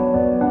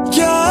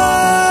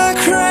 You're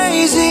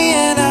crazy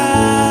and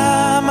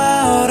I'm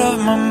out of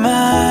my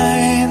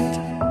mind,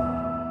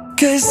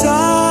 'cause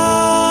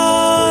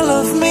all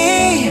of me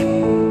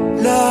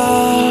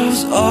loves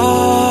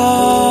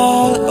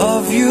all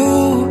of you.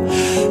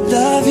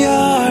 Love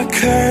your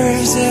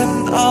curves and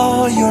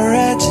all your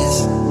edges,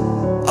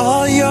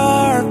 all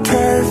your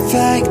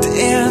perfect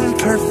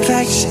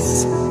imperfections.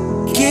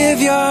 Give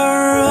your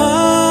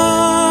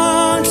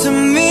all to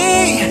me,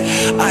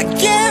 I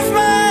give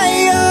my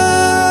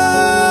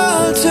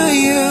all to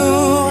you.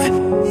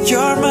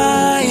 You're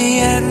my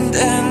end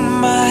and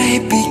my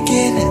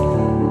beginning.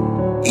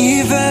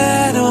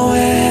 Even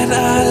when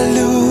I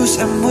lose,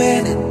 I'm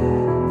winning,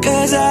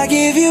 'cause I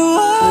give you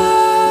all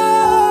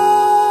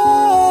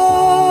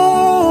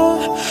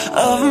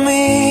of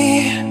me,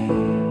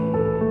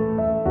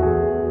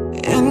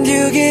 and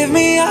you give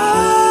me all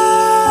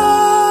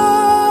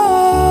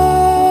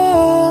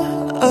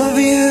of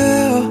you.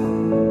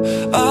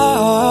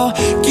 Oh,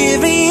 give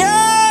me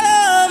all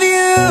of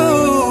you.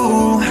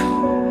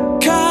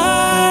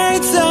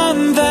 Cards on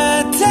the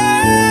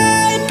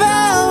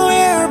table,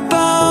 we're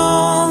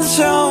both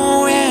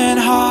showing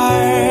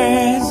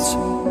hearts,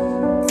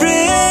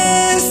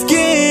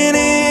 risking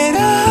it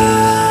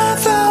all,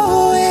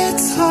 though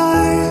it's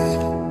hard,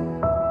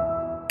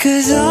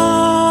 'cause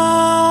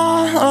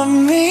all of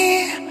me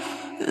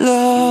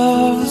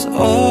loves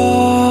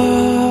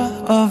all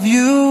of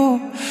you.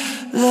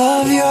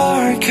 Love your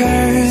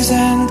curves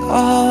and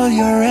all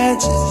your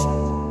edges,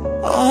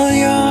 all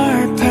your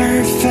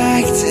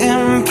perfect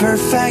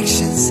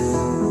imperfections.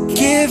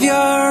 Give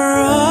your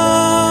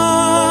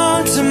all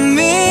to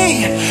me,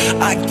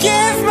 I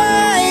give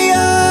my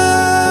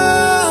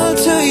all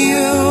to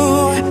you.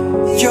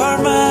 You're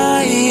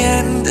my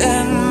end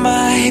and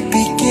my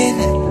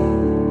beginning.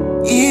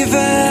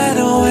 Even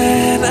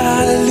when I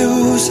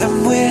lose, I'm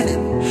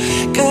winning,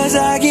 'cause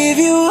I give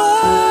you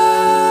all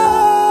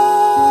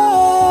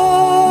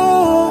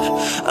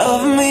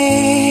of me,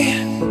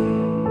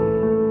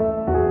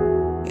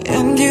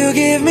 and you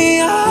give me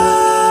all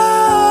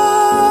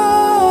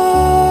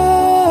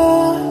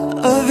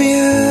of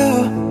you,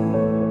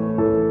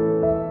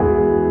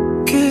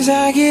 'cause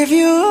I give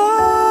you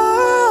all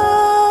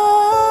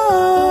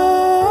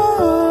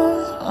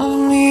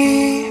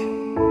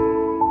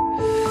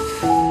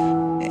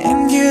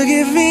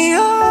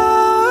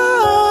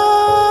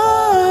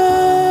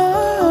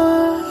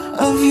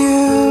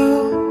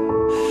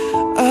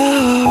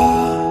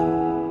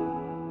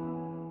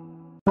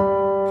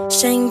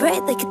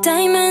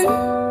diamond.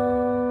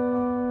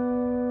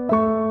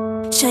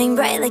 Shine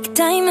bright like a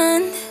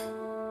diamond.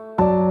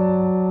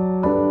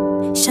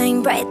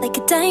 Shine bright like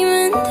a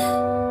diamond.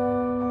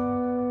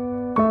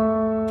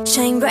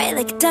 Shine bright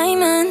like a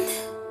diamond.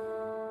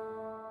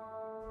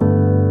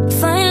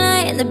 Fine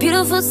light in the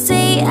beautiful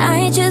sea.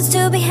 I choose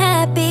to be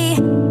happy.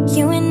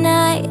 You and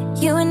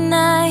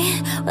I,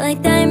 we're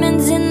like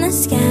diamonds in the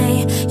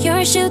sky. You're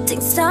a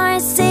shooting star, I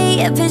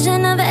see a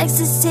vision of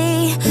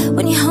ecstasy.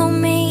 When you hold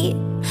me,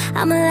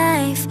 I'm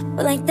alive.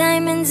 We're like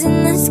diamonds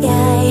in the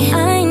sky.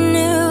 I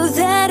knew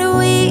that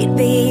we'd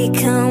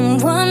become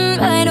one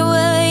right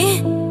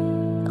away.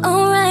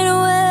 Oh, right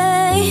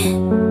away.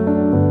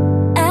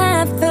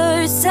 At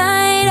first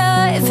sight,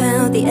 I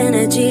felt the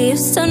energy of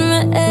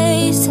sun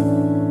rays.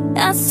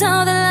 I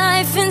saw the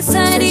life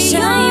inside of you.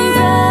 Shine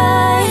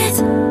bright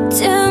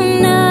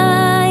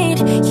tonight,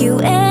 you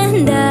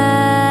and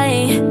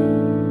I.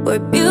 We're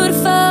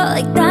beautiful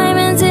like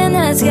diamonds in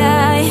the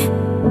sky.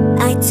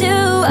 I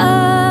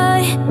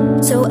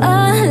so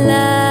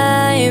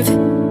alive.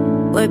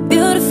 We're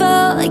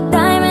beautiful like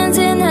diamonds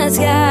in the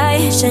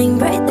sky. Shine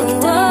bright like a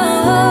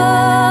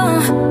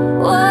diamond.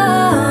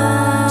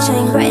 Whoa.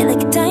 Shine bright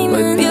like a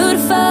diamond. We're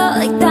beautiful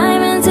like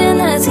diamonds in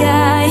the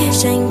sky.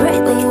 Shine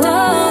bright like a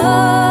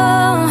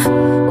diamond.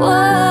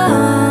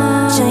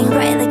 Whoa. Shine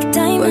bright like a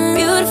diamond. We're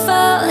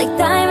beautiful like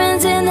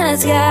diamonds in the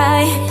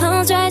sky.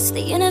 Palms rise to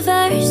the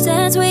universe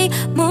as we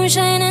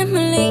moonshine and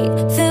believe.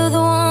 Feel the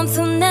warmth,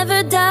 we'll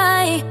never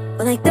die.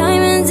 We're like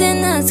diamonds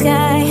in the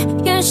sky.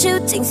 You're a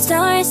shooting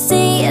star, I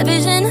see a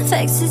vision of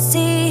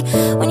ecstasy.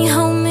 When you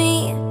hold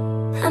me,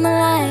 I'm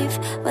alive.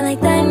 We're like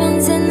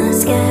diamonds in the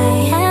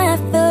sky. At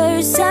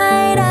first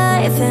sight,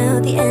 I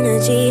felt the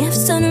energy of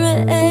sun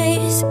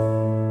rays.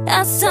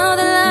 I saw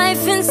the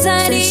life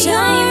inside of you.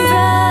 Shine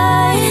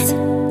bright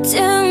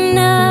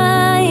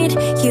tonight,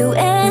 you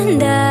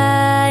and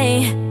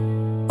I.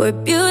 We're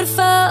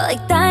beautiful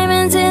like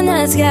diamonds in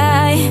the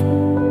sky.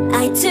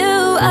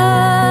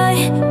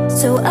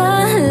 So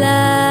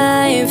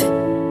alive.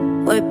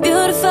 We're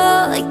beautiful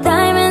like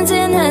diamonds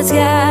in the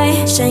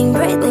sky. Shine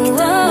bright like a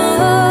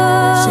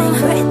diamond. Shine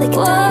bright like a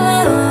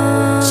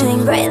diamond.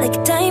 Shine bright like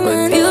a diamond.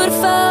 We're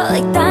beautiful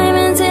like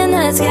diamonds in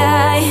the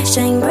sky.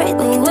 Shine bright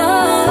like a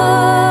diamond.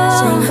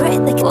 Shine bright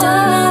like a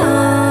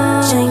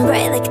diamond. Shine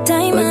bright like a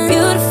diamond. We're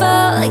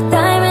beautiful like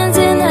diamonds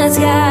in the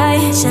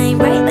sky. Shine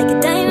bright like a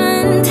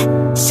diamond.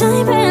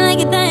 Shine bright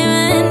like a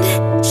diamond.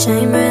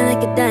 Shine bright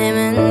like a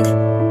diamond.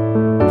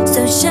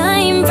 So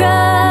shine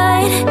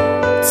bright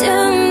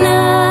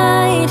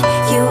tonight,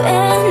 you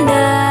and I.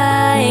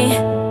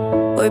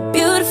 We're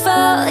beautiful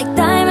like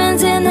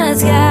diamonds in the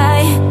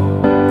sky.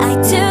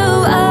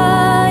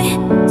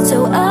 So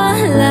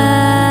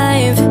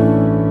alive.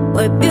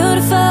 We're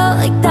beautiful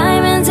like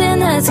diamonds in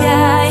the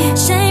sky.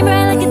 Shine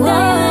bright like a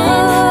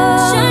diamond.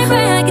 Shine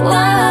bright like a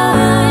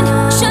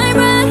diamond. Shine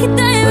bright like a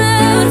diamond. We're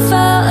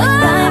beautiful like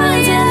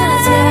diamonds in the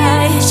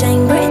sky.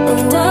 Shine bright like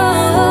a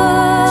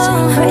diamond.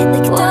 Shine bright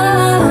like a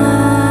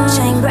diamond.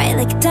 Shine bright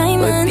like a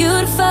diamond. We're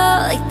beautiful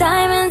like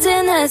diamonds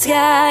in the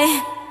sky.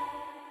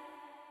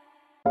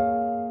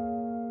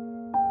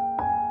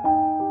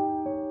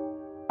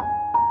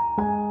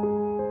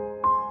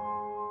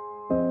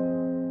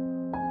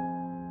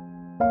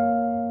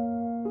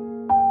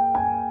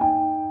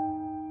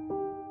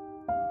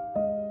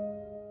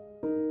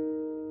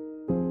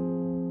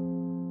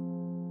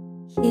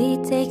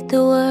 He'd take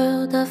the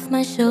world off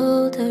my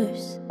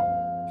shoulders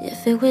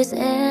if it was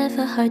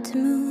ever hard to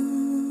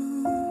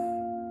move.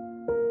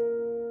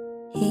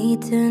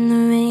 He'd turn the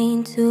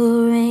rain to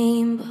a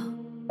rainbow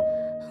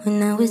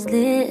when I was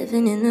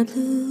living in the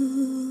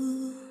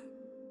blue.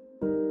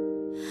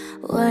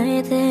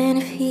 Why then,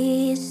 if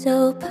he is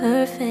so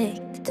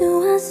perfect,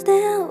 do I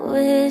still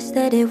wish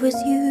that it was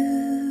you?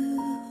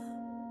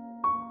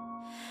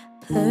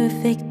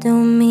 Perfect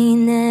don't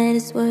mean that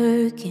it's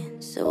working,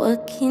 so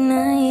what can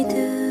I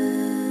do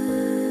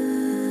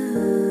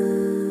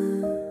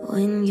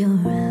when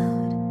you're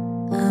out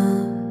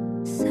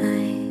of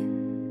sight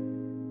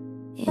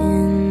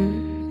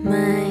in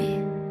my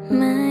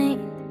mind?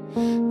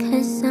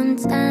 'Cause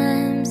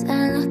sometimes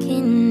I look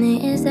in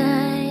his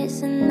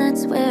eyes, and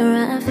that's where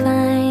I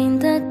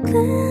find a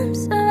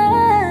glimpse of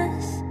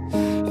us.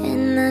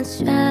 And I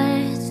try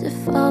to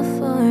fall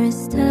for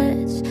his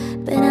touch,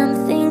 but I'm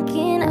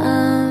thinking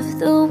of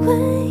the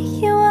way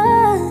he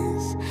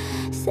was.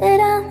 Said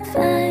I'm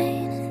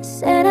fine,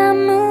 said I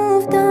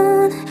moved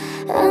on.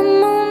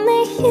 I'm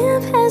only here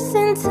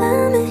passing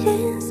time in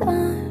his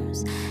arms,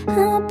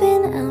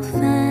 hoping I'll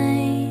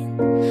find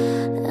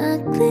a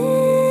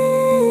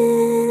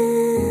glimpse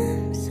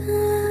of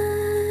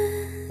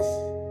us.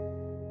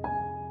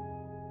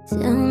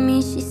 Tell me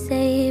she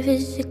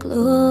savors your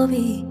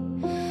glory.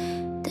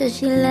 Does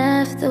she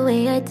laugh the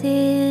way I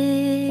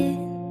did?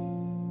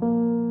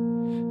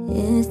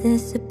 Is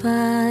this a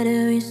part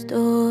of your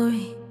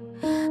story,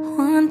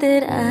 one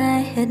that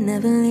I had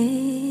never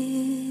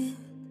lived?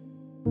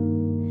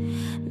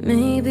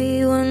 Maybe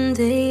one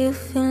day you'll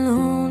feel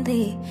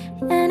lonely,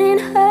 and in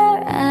her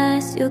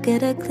eyes you'll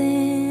get a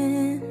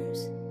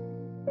glimpse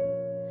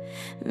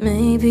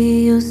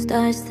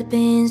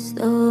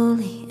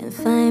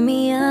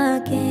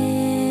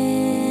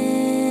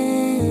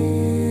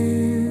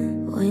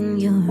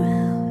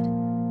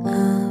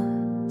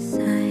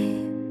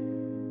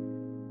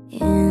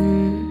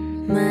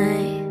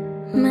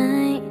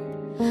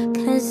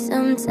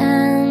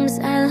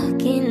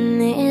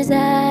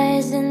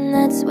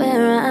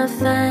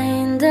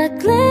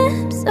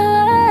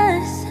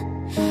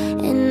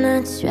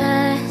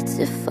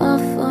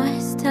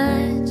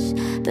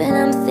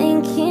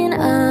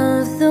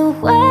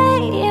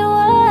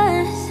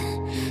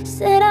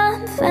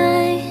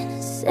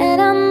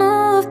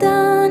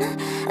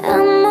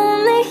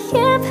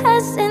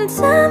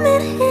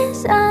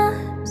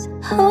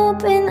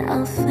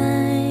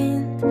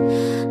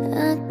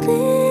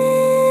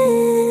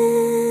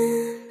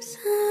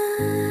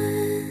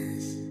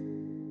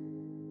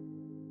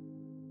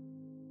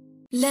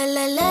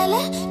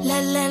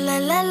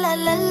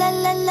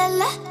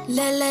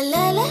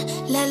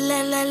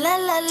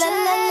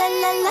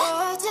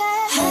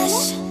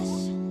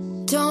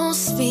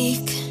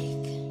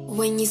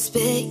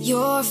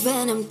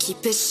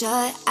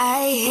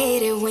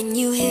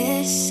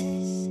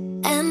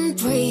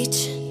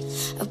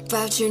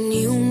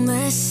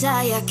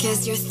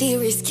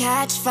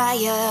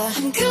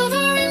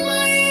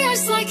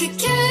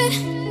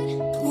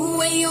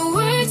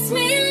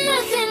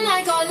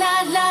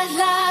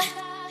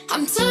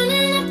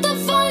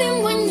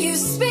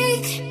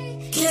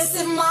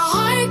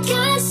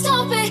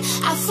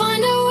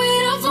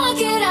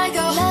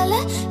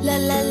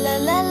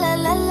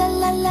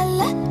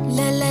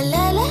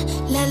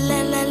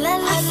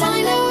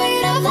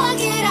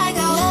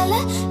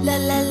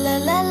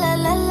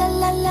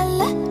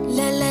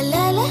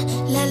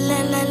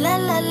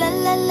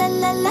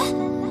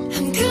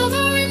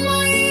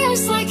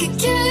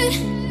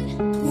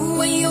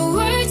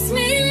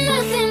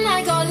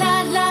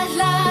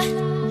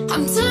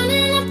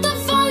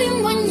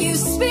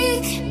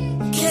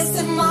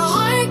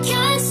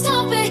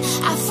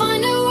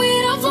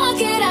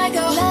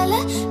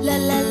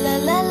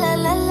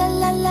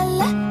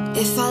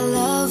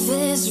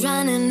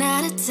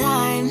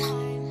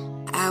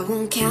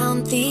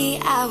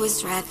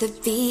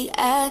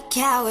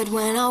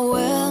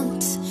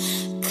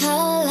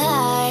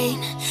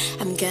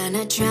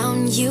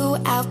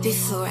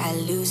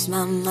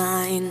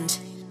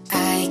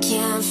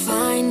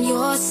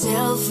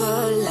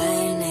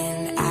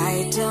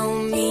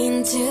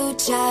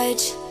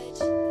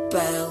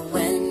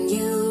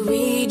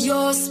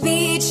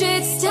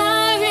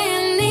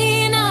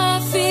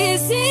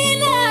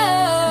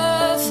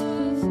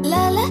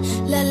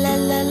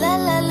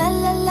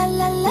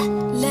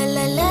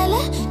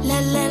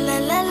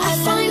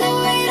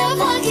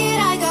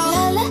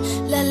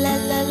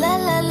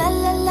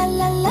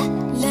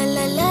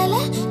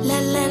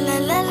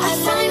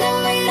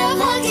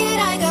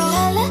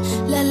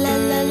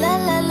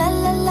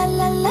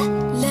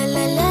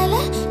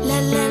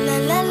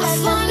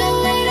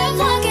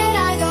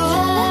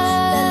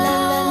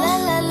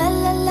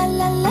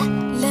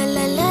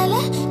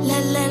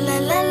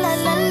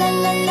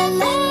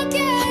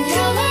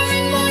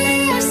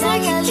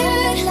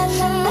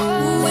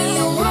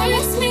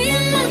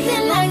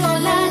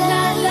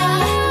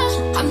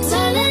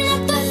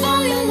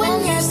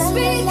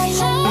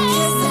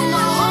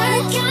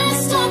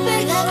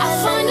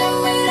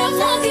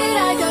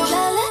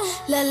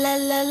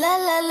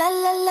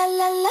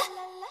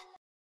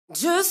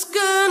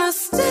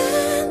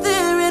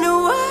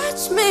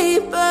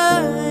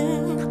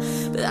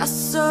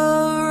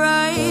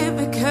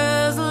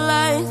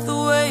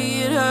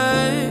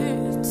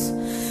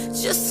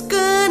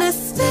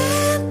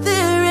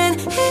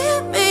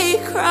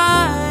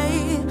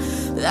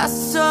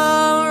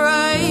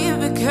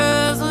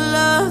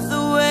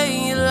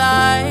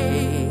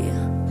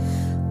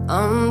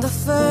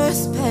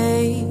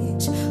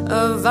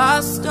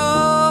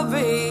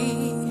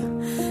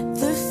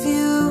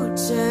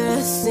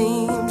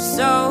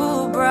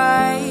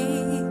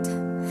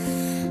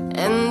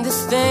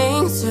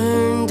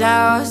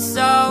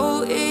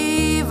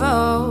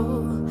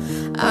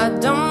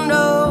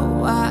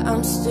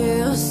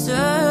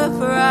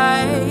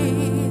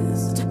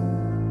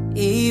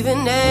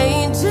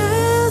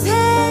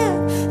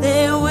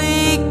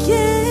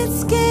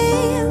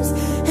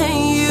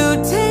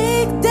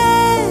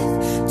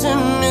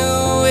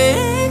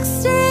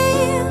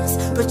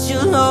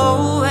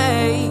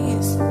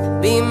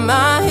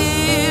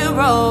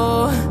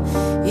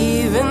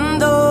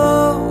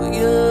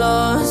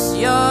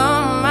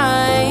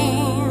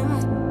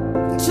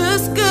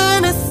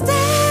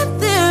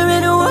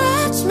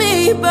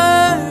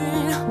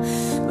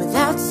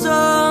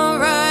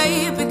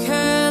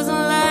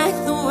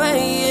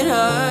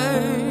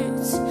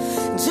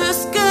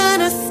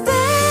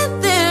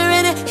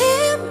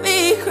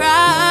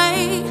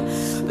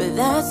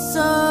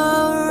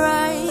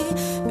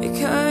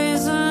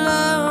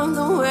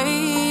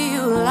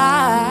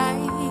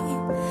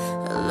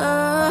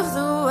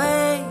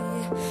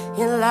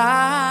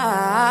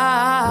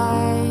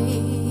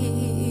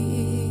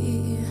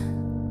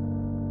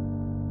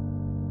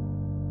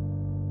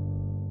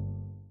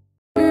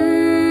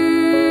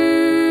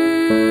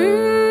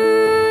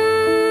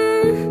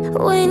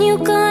When you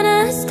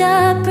gonna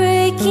stop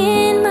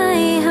breaking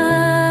my heart?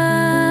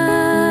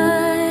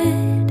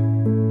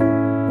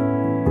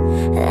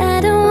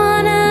 I don't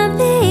wanna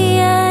be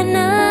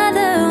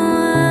another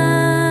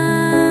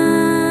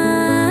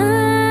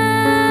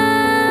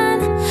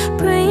one,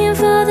 praying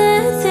for the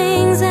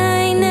things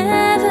I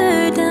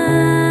never done.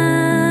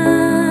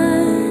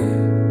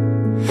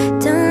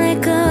 Don't let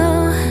go,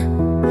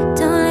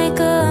 don't let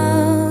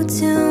go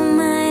to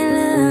my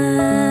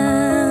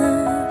love.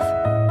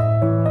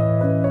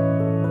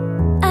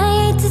 I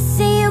hate to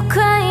see you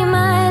cry,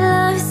 my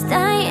love's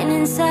dying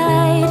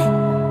inside.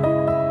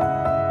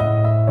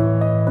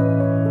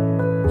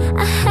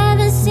 I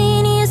haven't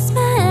seen you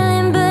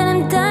smiling, but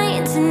I'm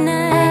dying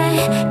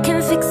tonight.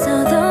 Can fix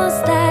all those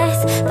lies,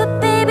 but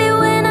baby,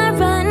 when I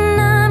run,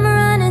 I'm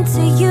running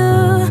to you.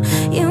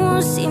 You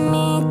won't see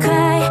me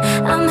cry,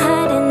 I'm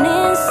hiding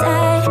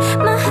inside.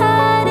 My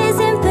heart is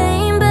in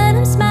pain, but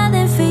I'm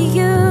smiling for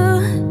you.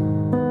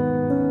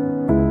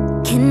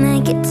 Can I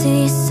get to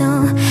your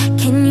soul?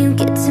 Can you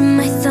get to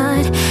my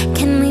thought?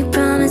 Can we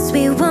promise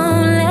we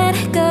won't let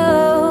go?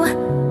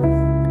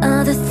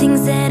 All the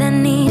things that I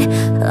need,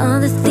 all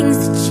the things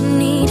that you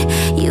need,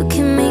 you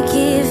can make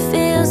it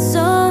feel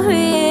so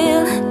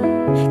real.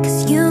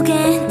 Cause you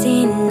can't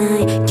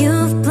deny,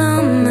 you've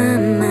blown my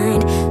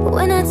mind.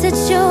 When I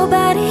touch your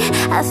body,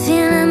 I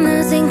feel I'm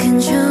losing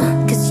control.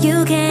 Cause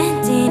you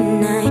can't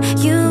deny,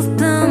 you've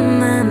blown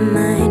my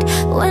mind.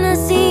 When I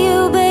see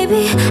you,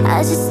 baby,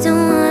 I just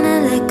don't wanna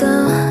let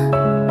go.